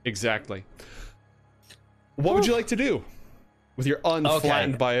inevitability. Exactly. What would you like to do with your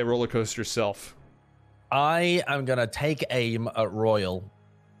unflattened by a roller coaster self? I am gonna take aim at Royal,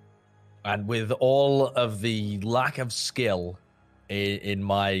 and with all of the lack of skill in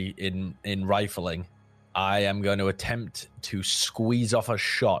rifling, I am going to attempt to squeeze off a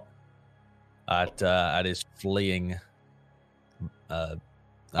shot at his fleeing. I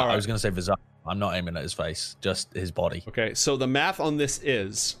was going to say visage. I'm not aiming at his face, just his body. Okay, so the math on this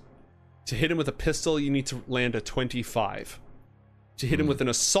is to hit him with a pistol, you need to land a 25. To hit him with an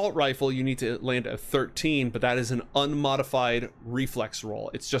assault rifle, you need to land a 13, but that is an unmodified reflex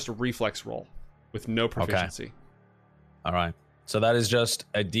roll. It's just a reflex roll with no proficiency. Okay. All right. So that is just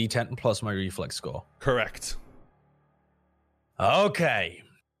a D10 plus my reflex score. Correct. Okay.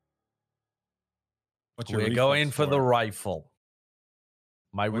 We're going for the rifle.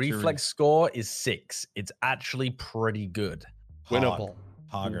 My reflex score is 6. It's actually pretty good. Winnable.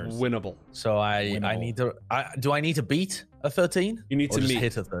 Hoggers. Winnable. So I need to. Do I need to beat a 13? You need to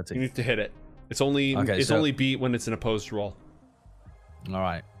hit a 13. You need to hit it. It's only only beat when it's an opposed roll. All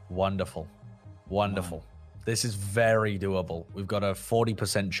right. Wonderful. Wonderful. This is very doable. We've got a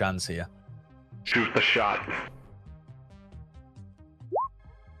 40% chance here. Shoot the shot.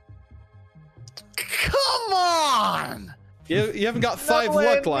 Come on! You haven't got 5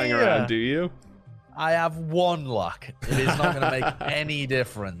 luck lying around, do you? I have 1 luck. It is not going to make any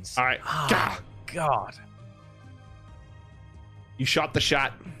difference. All right. Oh, God. You shot the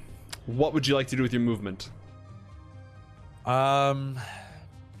shot. What would you like to do with your movement?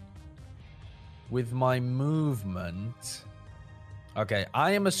 With my movement... Okay,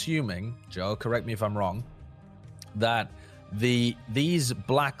 I am assuming, Joe, correct me if I'm wrong, that these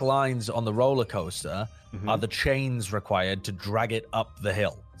black lines on the roller coaster are the chains required to drag it up the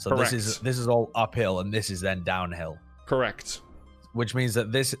hill. So Correct. this is all uphill, and this is then downhill. Correct. Which means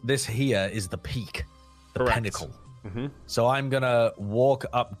that this here is the peak, the Correct. pinnacle. So I'm gonna walk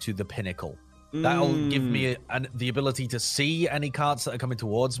up to the pinnacle. That'll give me the ability to see any carts that are coming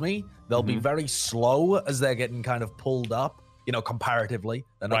towards me. They'll be very slow as they're getting kind of pulled up, you know, comparatively.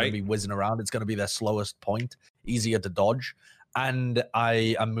 They're not going to be whizzing around. It's going to be their slowest point, easier to dodge. And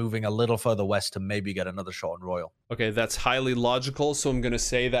I am moving a little further west to maybe get another shot on Royal. Okay, that's highly logical. So I'm going to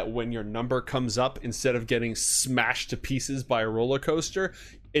say that when your number comes up, instead of getting smashed to pieces by a roller coaster,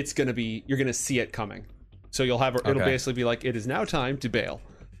 it's going to be, you're going to see it coming. So you'll have, it'll basically be like, it is now time to bail.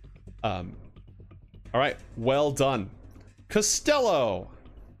 All right, well done. Costello.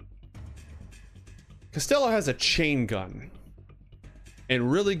 Costello has a chain gun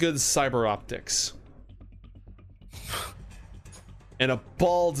and really good cyber optics. And a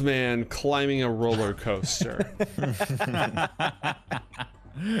bald man climbing a roller coaster.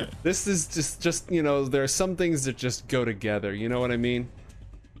 This is just, you know, there are some things that just go together. You know what I mean?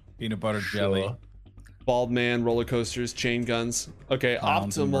 Peanut butter jelly. Bald man, roller coasters, chain guns. Okay,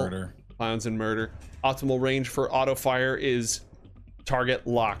 Clowns optimal. and murder. Clowns and murder. Optimal range for auto fire is target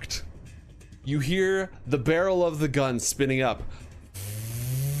locked. You hear the barrel of the gun spinning up.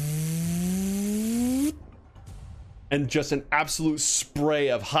 And just an absolute spray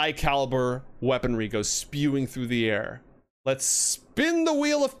of high caliber weaponry goes spewing through the air. Let's spin the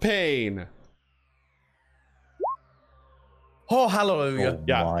wheel of pain. Oh, hallelujah. Oh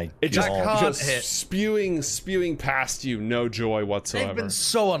Yeah, my it just, God. just hit. spewing past you. No joy whatsoever. They've been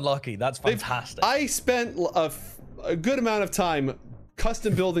so unlucky. That's fantastic. I spent a good amount of time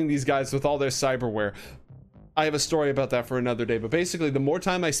custom building these guys with all their cyberware. I have a story about that for another day, but basically the more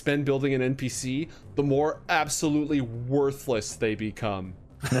time I spend building an NPC, the more absolutely worthless they become.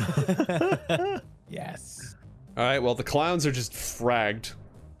 Yes. All right, well, the clowns are just fragged.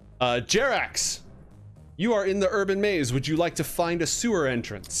 Jerax, you are in the urban maze. Would you like to find a sewer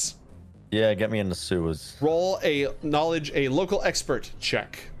entrance? Yeah, get me in the sewers. Roll a local expert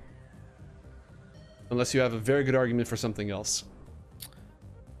check. Unless you have a very good argument for something else.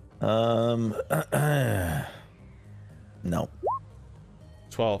 No.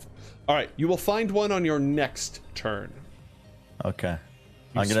 12. All right, you will find one on your next turn. Okay.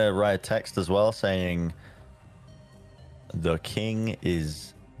 I'm gonna write a text as well saying the king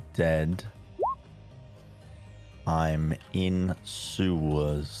is dead. I'm in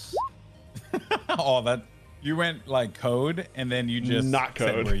sewers. Oh, that you went like code and then you just Not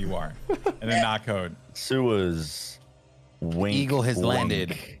said code. where you are. And then not code. Sewers. Wink, Eagle has wink.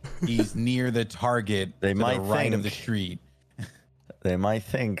 landed. He's near the target They to might the right of the think- street. They might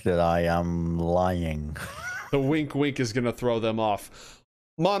think that I am lying. The wink wink is going to throw them off.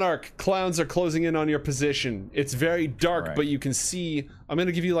 Monarch, clowns are closing in on your position. It's very dark, Right. but you can see. I'm going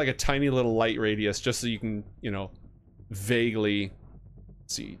to give you like a tiny little light radius just so you can, you know, vaguely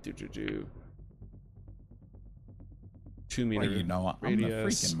see. 2 meter Well, you know, I'm the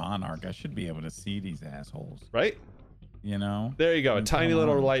radius. freaking monarch. I should be able to see these assholes. Right? You know? There you go. A Come tiny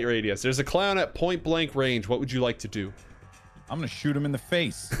little on. light radius. There's a clown at point blank range. What would you like to do? I'm gonna shoot him in the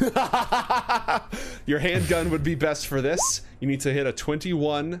face. Your handgun would be best for this. You need to hit a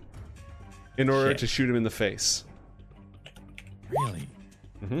 21 in order Shit. to shoot him in the face. Really?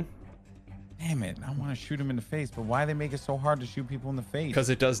 Mhm. Damn it! I want to shoot him in the face, but why they make it so hard to shoot people in the face? Because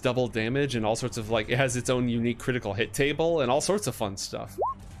it does double damage and all sorts of like, it has its own unique critical hit table and all sorts of fun stuff.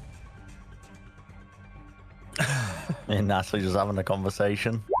 And Natalie just having a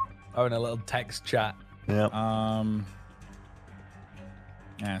conversation. Oh, in a little text chat. Yep.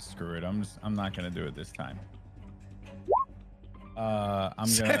 Screw it. I'm not gonna do it this time. I'm gonna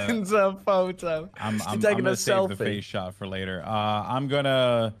Sends a photo. I'm taking gonna a save the selfie. face shot for later. I'm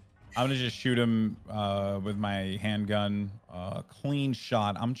gonna just shoot him with my handgun. Clean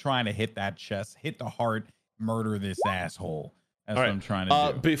shot. I'm trying to hit that chest, hit the heart, murder this asshole. That's All what right. I'm trying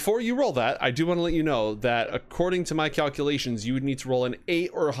to do. Before you roll that, I do want to let you know that according to my calculations, you would need to roll an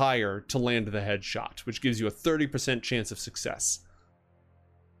 8 or higher to land the headshot, which gives you a 30% chance of success.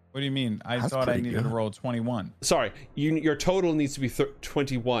 What do you mean? I That's thought I pretty needed to good. roll 21. Sorry, your total needs to be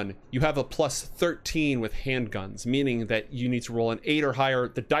 21. You have a plus 13 with handguns, meaning that you need to roll an 8 or higher.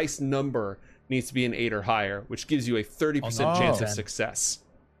 The dice number needs to be an 8 or higher, which gives you a 30% chance of Oh. success.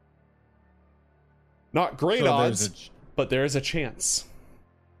 Not great So odds, there's but there is a chance.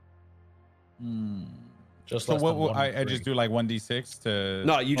 Just So less what? than Will, one I three. just do like 1d6 to.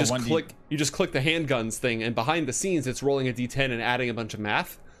 No, you oh, just 1D click the handguns thing, and behind the scenes it's rolling a d10 and adding a bunch of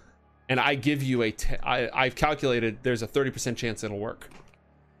math. and I give you I've calculated there's a 30% chance it'll work.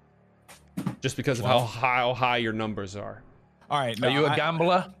 Just because of how high your numbers are. All right. Are you a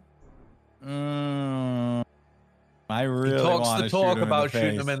gambler? I really he talks want the to talk shoot him about in the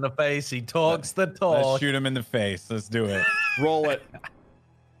shooting face. him in the face. He talks the talk. Let's shoot him in the face. Let's do it. Roll it.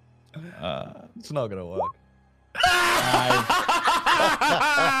 It's not gonna work.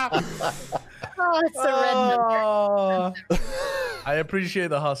 Oh, it's a red number. I appreciate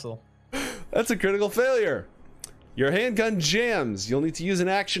the hustle. That's a critical failure. Your handgun jams. You'll need to use an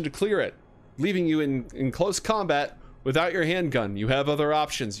action to clear it, leaving you in close combat without your handgun. You have other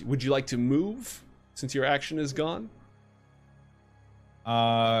options. Would you like to move since your action is gone?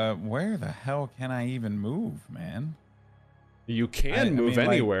 Where the hell can I even move, man? You can move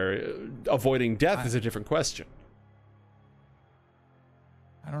anywhere. Avoiding death is a different question.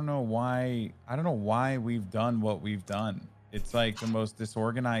 I don't know why we've done what we've done. It's like the most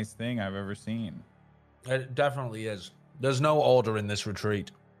disorganized thing I've ever seen. It definitely is. There's no order in this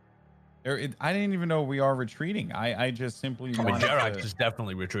retreat. I didn't even know we are retreating. I just simply wanted Jerax is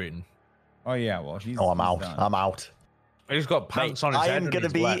definitely retreating. Oh yeah, well he's. Oh, I'm he's out. done. I'm out. He's got pants on his I head. am going to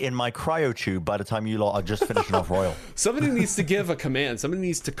be in my cryo tube by the time you lot are just finishing off Royal. Somebody needs to give a command. Somebody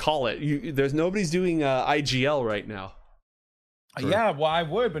needs to call it. There's nobody's doing IGL right now. Yeah, well I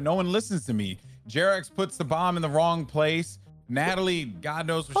would, but no one listens to me. Jerax puts the bomb in the wrong place. Natalie, God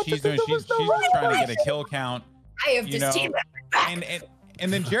knows what she's doing. She's just trying to get a kill count. I have this team back.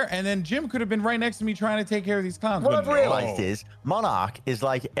 And then Jim could have been right next to me trying to take care of these clowns. What but I've no. realized is Monarch is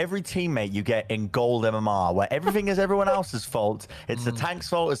like every teammate you get in Gold MMR, where everything is everyone else's fault. It's the tank's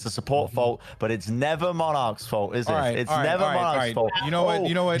fault, it's the support fault, but it's never Monarch's fault, is it? It's never Monarch's fault. You know what?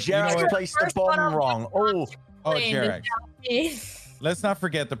 Jerax placed the bomb wrong. Oh, Jerax. Let's not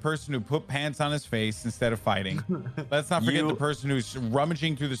forget the person who put pants on his face instead of fighting. Let's not forget the person who's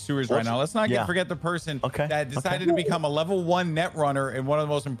rummaging through the sewers right now. Let's not forget the person that decided to become a level 1 net runner in one of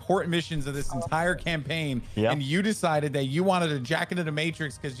the most important missions of this entire campaign. And you decided that you wanted to jack into the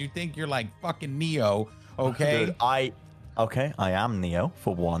Matrix because you think you're like fucking Neo. Okay. Dude, I am Neo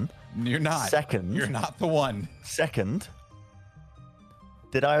for one. You're not. Second, you're not the one. Second,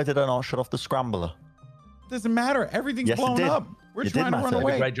 did I or did I not shut off the scrambler? Doesn't matter. Everything's Yes, it blown did. up. We're It trying did to run matter.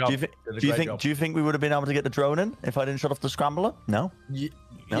 away. Great job. Do you think we would have been able to get the drone in if I didn't shut off the scrambler? No. Yeah,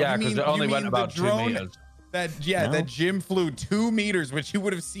 You because mean- it only you went mean about the 2 drone meters. That Jim flew 2 meters, which you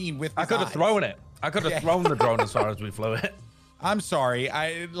would have seen with. I his could have eyes. thrown it. I could have thrown the drone as far as we flew it. I'm sorry.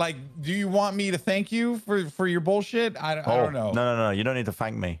 Do you want me to thank you for your bullshit? I don't know. No. You don't need to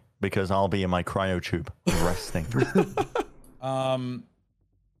thank me because I'll be in my cryo tube resting.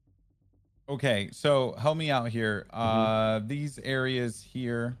 Okay, so help me out here. These areas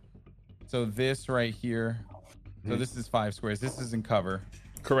here. So this right here. So this is 5 squares. This is in cover.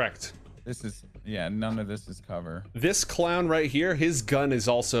 Correct. This is none of this is cover. This clown right here, his gun is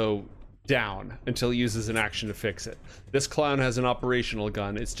also down until he uses an action to fix it. This clown has an operational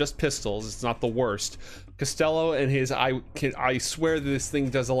gun. It's just pistols. It's not the worst. Costello and his I swear this thing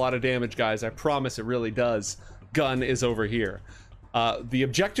does a lot of damage, guys. I promise it really does. Gun is over here. The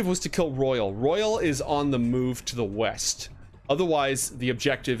objective was to kill Royal. Royal is on the move to the west. Otherwise, the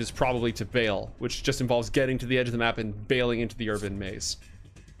objective is probably to bail, which just involves getting to the edge of the map and bailing into the urban maze.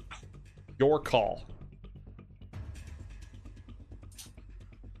 Your call.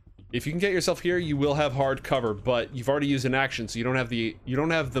 If you can get yourself here, you will have hard cover, but you've already used an action, so you don't have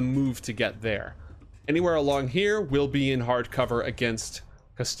the move to get there. Anywhere along here will be in hard cover against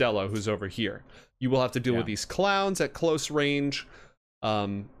Costello, who's over here. You will have to deal with these clowns at close range.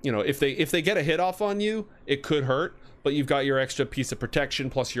 If they get a hit off on you, it could hurt, but you've got your extra piece of protection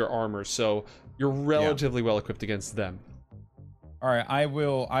plus your armor, so you're relatively well equipped against them. All right, I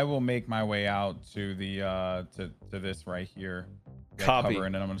will make my way out to the to this right here. Get Copy. cover,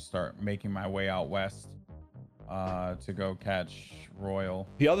 and then I'm gonna start making my way out west to go catch Royal.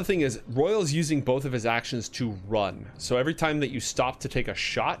 The other thing is Royal's using both of his actions to run, so every time that you stop to take a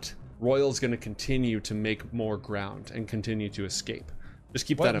shot, Royal's going to continue to make more ground and continue to escape. Just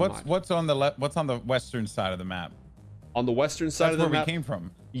keep that in mind. What's on the western side of the map? On the western side That's of the where map, we came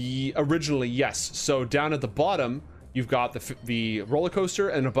from. Originally, yes. So down at the bottom, you've got the roller coaster,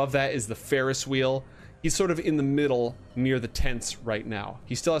 and above that is the Ferris wheel. He's sort of in the middle near the tents right now.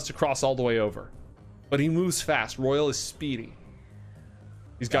 He still has to cross all the way over, but he moves fast. Royal is speedy.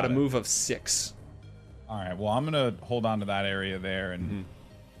 He's got a move of 6. All right. Well, I'm gonna hold on to that area there, and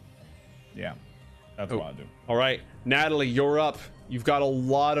yeah, that's what I'll do. All right, Natalie, you're up. You've got a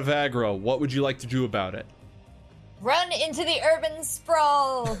lot of aggro. What would you like to do about it? Run into the urban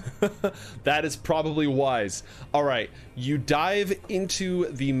sprawl. That is probably wise. All right, you dive into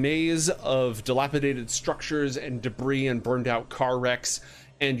the maze of dilapidated structures and debris and burned out car wrecks,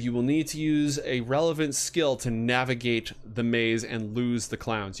 and you will need to use a relevant skill to navigate the maze and lose the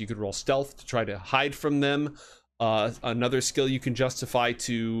clowns. You could roll stealth to try to hide from them. Another skill you can justify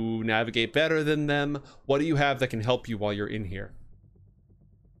to navigate better than them. What do you have that can help you while you're in here?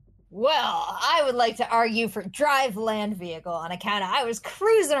 Well, I would like to argue for drive land vehicle on account of I was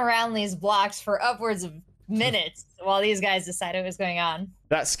cruising around these blocks for upwards of minutes while these guys decided what was going on.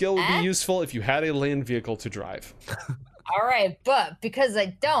 That skill would be useful if you had a land vehicle to drive. All right, but because I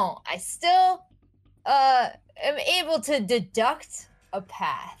don't, I still am able to deduct a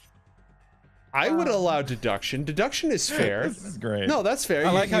path. I would allow deduction. Deduction is fair. This is great. No, that's fair.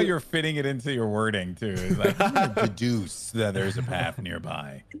 I like how you're fitting it into your wording too. It's like I'm gonna deduce that there's a path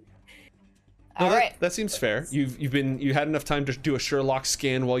nearby. No, All right. that seems fair. You had enough time to do a Sherlock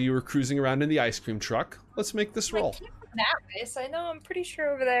scan while you were cruising around in the ice cream truck. Let's make this roll. That way, so I know I'm pretty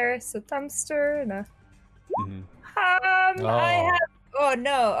sure over there is a dumpster and a. Mm-hmm. I have. Oh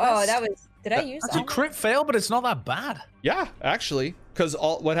no! Oh, that was. Did I use That's a crit fail, but it's not that bad. Yeah, actually, because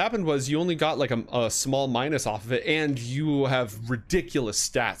what happened was you only got like a small minus off of it, and you have ridiculous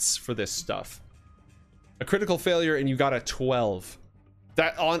stats for this stuff. A critical failure, and you got a 12.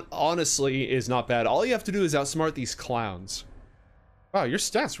 That honestly is not bad. All you have to do is outsmart these clowns. Wow, your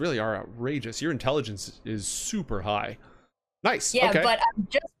stats really are outrageous. Your intelligence is super high. Nice. Yeah, okay. but I'm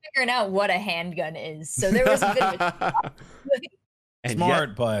just figuring out what a handgun is. So there was a bit of a And Smart,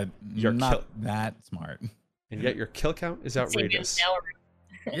 yet, but you're not that smart. and yet your kill count is outrageous.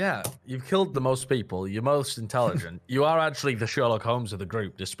 Yeah, you've killed the most people. You're most intelligent. You are actually the Sherlock Holmes of the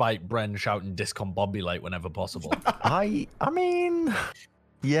group, despite Bren shouting discombobulate whenever possible. I mean,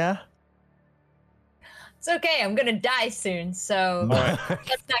 yeah. It's okay. I'm gonna die soon, so Right.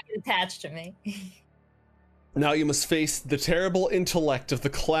 that's not gonna attach to me. Now you must face the terrible intellect of the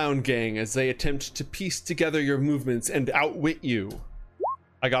clown gang as they attempt to piece together your movements and outwit you.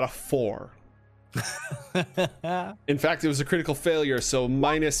 I got a 4. In fact, it was a critical failure, so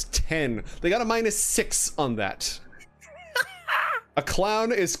minus 10. They got a minus 6 on that. A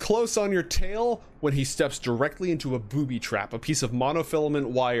clown is close on your tail when he steps directly into a booby trap, a piece of monofilament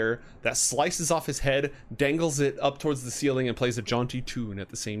wire that slices off his head, dangles it up towards the ceiling, and plays a jaunty tune at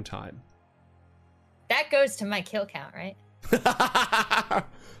the same time. That goes to my kill count, right?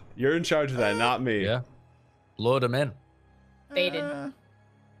 You're in charge of that, not me. Yeah. Load them in. Baited.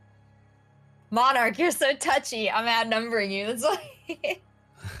 Monarch, you're so touchy. I'm outnumbering you. It's like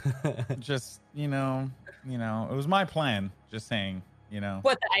Just, you know, it was my plan. Just saying,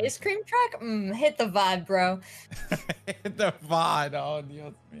 what, the ice cream truck? Hit the vibe, bro. the VOD. Oh,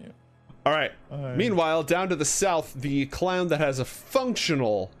 Dios mío. All right. Meanwhile, down to the south, the clown that has a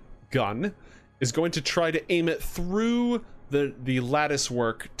functional gun is going to try to aim it through the lattice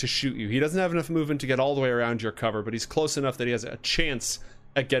work to shoot you. He doesn't have enough movement to get all the way around your cover, but he's close enough that he has a chance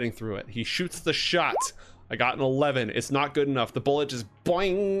at getting through it. He shoots the shot. I got an 11. It's not good enough. The bullet just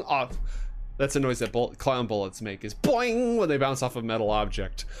boing off. That's the noise that clown bullets make, is boing when they bounce off a metal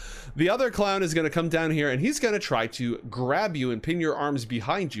object. The other clown is going to come down here, and he's going to try to grab you and pin your arms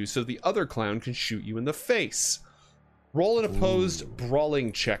behind you so the other clown can shoot you in the face. Roll an opposed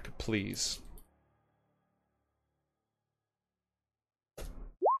brawling check, please.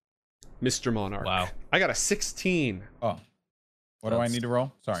 Mr. Monarch. Wow. I got a 16. Oh. What do I need to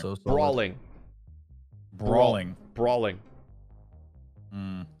roll? Sorry. So solid. Brawling. Brawling. Brawling.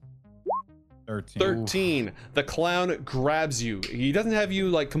 13. 13. The clown grabs you. He doesn't have you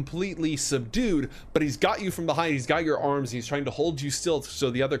like completely subdued, but he's got you from behind. He's got your arms. And he's trying to hold you still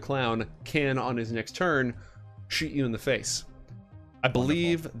so the other clown can, on his next turn, shoot you in the face. I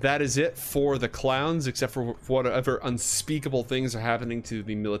believe that is it for the clowns, except for whatever unspeakable things are happening to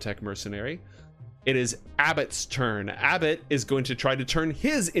the Militech mercenary. It is Abbott's turn. Abbott is going to try to turn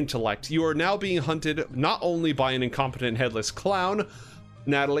his intellect. You are now being hunted not only by an incompetent headless clown,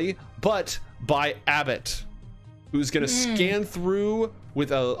 Natalie, but by Abbott, who's going to scan through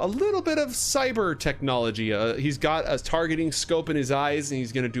with a little bit of cyber technology. He's got a targeting scope in his eyes, and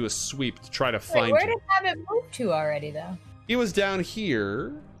he's going to do a sweep to try to find where you. did Abbott move to already, though? He was down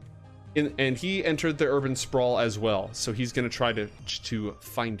here, and he entered the urban sprawl as well. So he's going to try to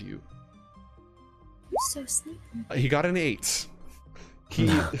find you. So sleepy. He got an 8. He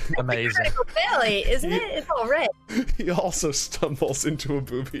Amazing. Critical failure, isn't it? It's all red. he also stumbles into a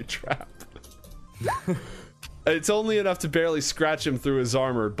booby trap. It's only enough to barely scratch him through his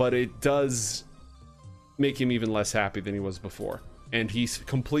armor, but it does make him even less happy than he was before. and he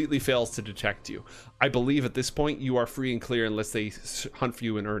completely fails to detect you. I believe at this point you are free and clear unless they hunt for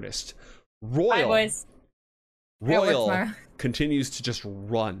you in earnest. Bye, boys. Royal continues to just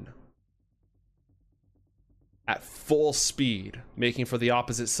run at full speed, making for the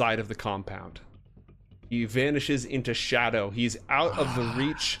opposite side of the compound. He vanishes into shadow. He's out of the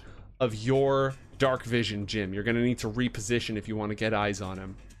reach of your dark vision, Jim. You're going to need to reposition if you want to get eyes on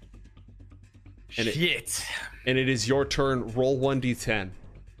him. And Shit. And it is your turn. Roll 1d10.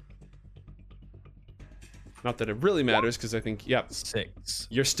 Not that it really matters, because I think, 6.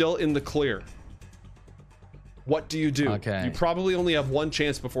 You're still in the clear. What do you do? Okay. You probably only have one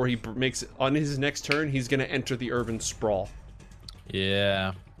chance before he makes on his next turn. He's going to enter the urban sprawl.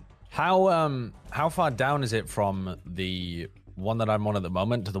 Yeah. How far down is it from the one that I'm on at the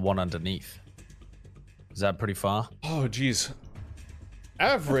moment to the one underneath? Is that pretty far? Oh, geez.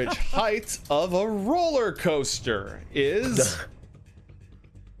 Average height of a roller coaster is...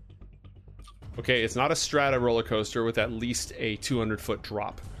 Okay, it's not a strata roller coaster with at least a 200-foot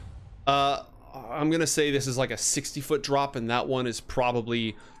drop. I'm going to say this is like a 60-foot drop, and that one is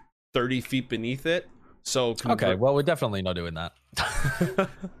probably 30 feet beneath it. So okay, well, we're definitely not doing that.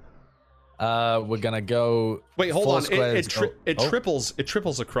 We're going to go... Wait, hold on. It triples.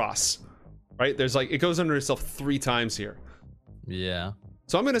 triples across. Right? There's like, it goes under itself 3 times here. Yeah.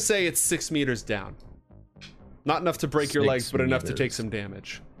 So I'm going to say it's 6 meters down. Not enough to break your legs, but enough to take some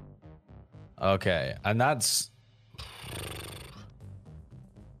damage. Okay, and that's...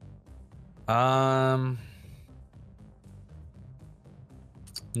 No,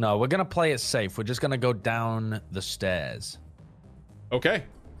 we're gonna play it safe. We're just gonna go down the stairs. Okay.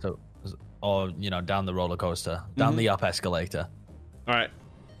 So, or down the roller coaster, down the up escalator. All right.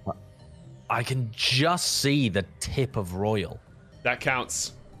 I can just see the tip of Royal. That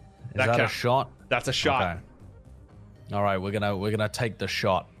counts. Is that a shot? That's a shot. Okay. All right, we're gonna take the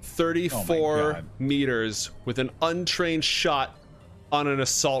shot. 34 meters with an untrained shot on an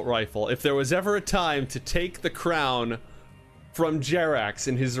assault rifle. If there was ever a time to take the crown from Jerax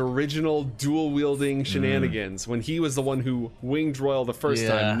in his original dual wielding shenanigans, when he was the one who winged Royal the first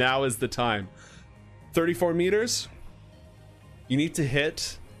time, now is the time. 34 meters. You need to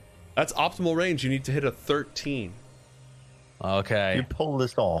hit. That's optimal range. You need to hit a 13. Okay. You pull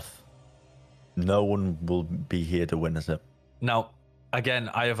this off, no one will be here to witness it. No. Again,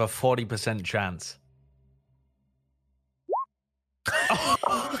 I have a 40% chance.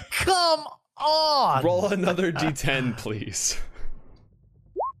 Oh, come on! Roll another d10, please.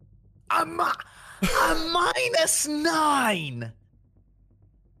 A -9.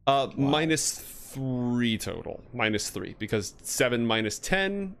 -3 total. -3 because 7 minus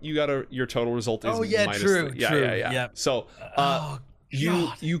 10. Your total result is true. -3. Yeah. So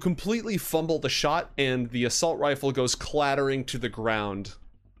you completely fumble the shot, and the assault rifle goes clattering to the ground.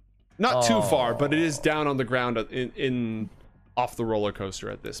 Not too far, but it is down on the ground in off the roller coaster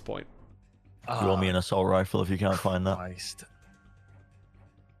at this point. You want me an assault rifle if you can't find that? Christ.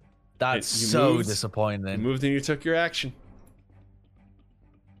 That's so disappointing. You moved and you took your action.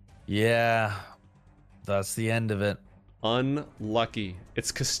 Yeah, that's the end of it. Unlucky.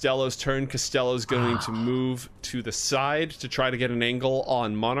 It's Costello's turn. Costello's going to move to the side to try to get an angle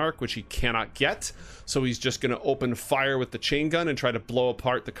on Monarch, which he cannot get. So he's just going to open fire with the chain gun and try to blow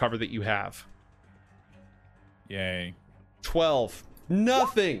apart the cover that you have. Yay. 12.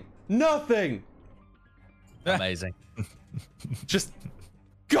 Nothing. Amazing. Just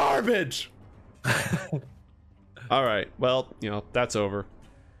garbage. All right. Well, that's over.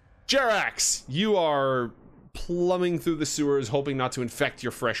 Jerax, you are plumbing through the sewers, hoping not to infect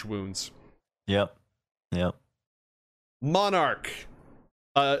your fresh wounds. Yep. Monarch.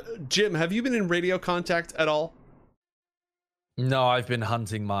 Jim, have you been in radio contact at all? No, I've been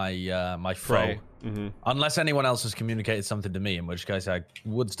hunting my my foe. Mm-hmm. Unless anyone else has communicated something to me, in which case I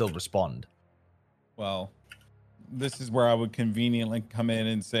would still respond. Well, this is where I would conveniently come in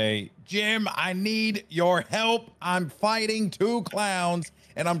and say, Jim, I need your help. I'm fighting 2 clowns,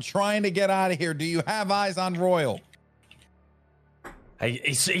 and I'm trying to get out of here. Do you have eyes on Royal?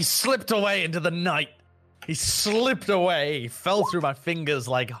 He slipped away into the night. He slipped away. He fell through my fingers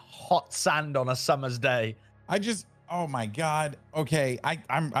like hot sand on a summer's day. Oh my God. Okay.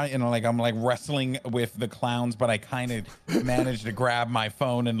 I'm like wrestling with the clowns, but I kind of managed to grab my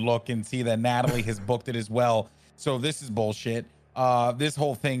phone and look and see that Natalie has booked it as well. So this is bullshit. This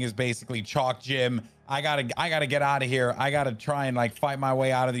whole thing is basically chalk, Jim. I gotta get out of here. I gotta try and fight my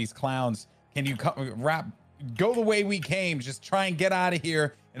way out of these clowns. Can you go the way we came? Just try and get out of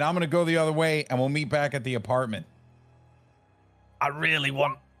here. And I'm gonna go the other way, and we'll meet back at the apartment. I really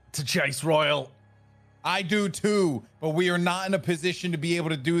want to chase Royal. I do too, but we are not in a position to be able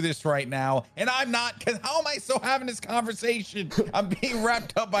to do this right now. And I'm not, because how am I still having this conversation? I'm being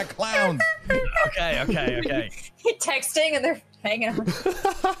wrapped up by clowns. Okay. Texting and they're hanging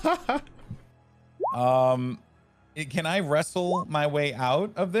out. Can I wrestle my way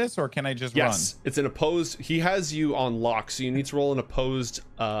out of this, or can I just run? Yes, it's an opposed. He has you on lock, so you need to roll an opposed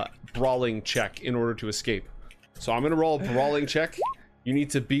brawling check in order to escape. So I'm gonna roll a brawling check. You need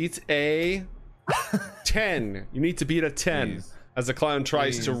to beat a 10. You need to beat a 10 Please. as the clown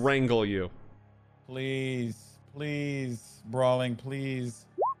tries to Please. wrangle you. Please, brawling, please.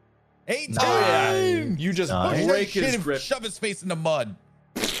 18! Nice. You just Nice. break Shit, his and grip. shove his face in the mud.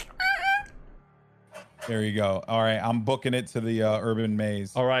 There you go. All right, I'm booking it to the urban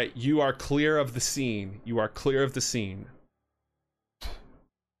maze. All right, you are clear of the scene. You are clear of the scene.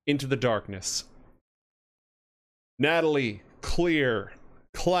 Into the darkness. Natalie, clear.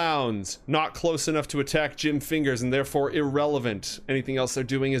 Clowns, not close enough to attack Jim Fingers and therefore irrelevant. Anything else they're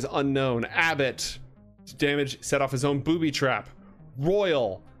doing is unknown. Abbott, damage, set off his own booby trap.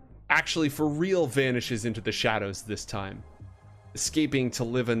 Royal, actually for real vanishes into the shadows this time. Escaping to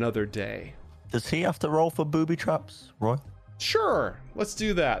live another day. Does he have to roll for booby traps, Roy? Sure, let's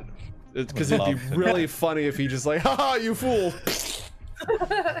do that. Because it'd be love to. really funny if he just like, haha, you fool.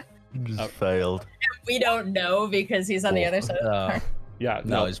 Just failed. We don't know because he's on the other side. Yeah,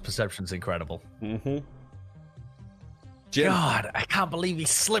 No, his perception's incredible. Mm-hmm. Jim, God, I can't believe he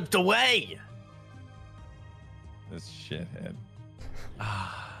slipped away. This shithead.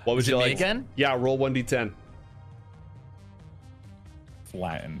 what would Is you it me like? again? Yeah, roll 1d10.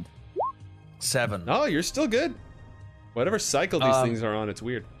 Flattened. 7. Oh, you're still good. Whatever cycle these things are on, it's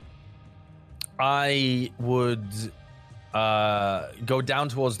weird. I would go down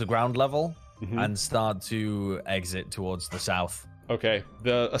towards the ground level Mhm. and start to exit towards the south. Okay,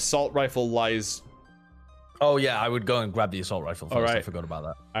 the assault rifle lies. Oh yeah, I would go and grab the assault rifle first. All right. I forgot about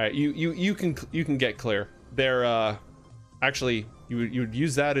that. All right, you can get clear. They're actually you would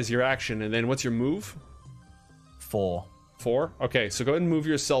use that as your action, and then what's your move? 4. 4? Okay, so go ahead and move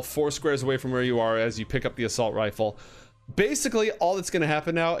yourself 4 squares away from where you are as you pick up the assault rifle. Basically, all that's going to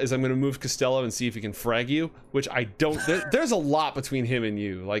happen now is I'm going to move Costello and see if he can frag you, which I don't... there's a lot between him and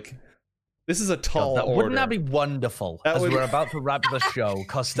you. Like, this is a tall order. Wouldn't that be wonderful? That As would- we're about to wrap the show,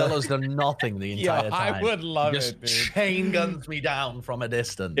 Costello's done nothing the entire time. I would love Just it, dude. chain guns me down from a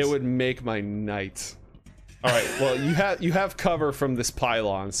distance. It would make my night. All right, well, you have cover from this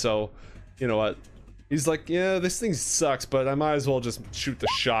pylon, so you know what? He's like, yeah, this thing sucks, but I might as well just shoot the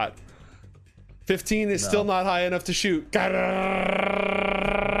shot. 15 is still not high enough to shoot.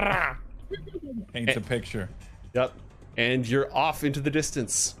 Paints a picture. Yep. And you're off into the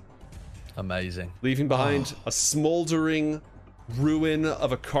distance, Amazing. leaving behind a smoldering ruin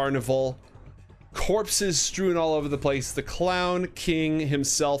of a carnival. Corpses strewn all over the place. The Clown King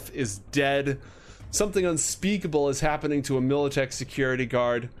himself is dead. Something unspeakable is happening to a Militech security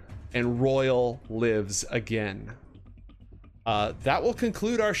guard, and Royal lives again. That will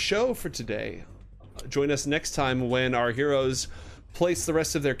conclude our show for today. Join us next time when our heroes place the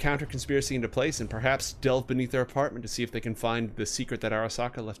rest of their counter-conspiracy into place and perhaps delve beneath their apartment to see if they can find the secret that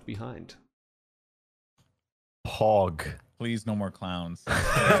Arasaka left behind. Hog. Please, no more clowns.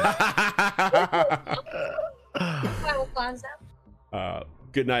 I will close out.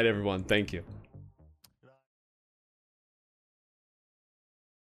 Good night, everyone. Thank you.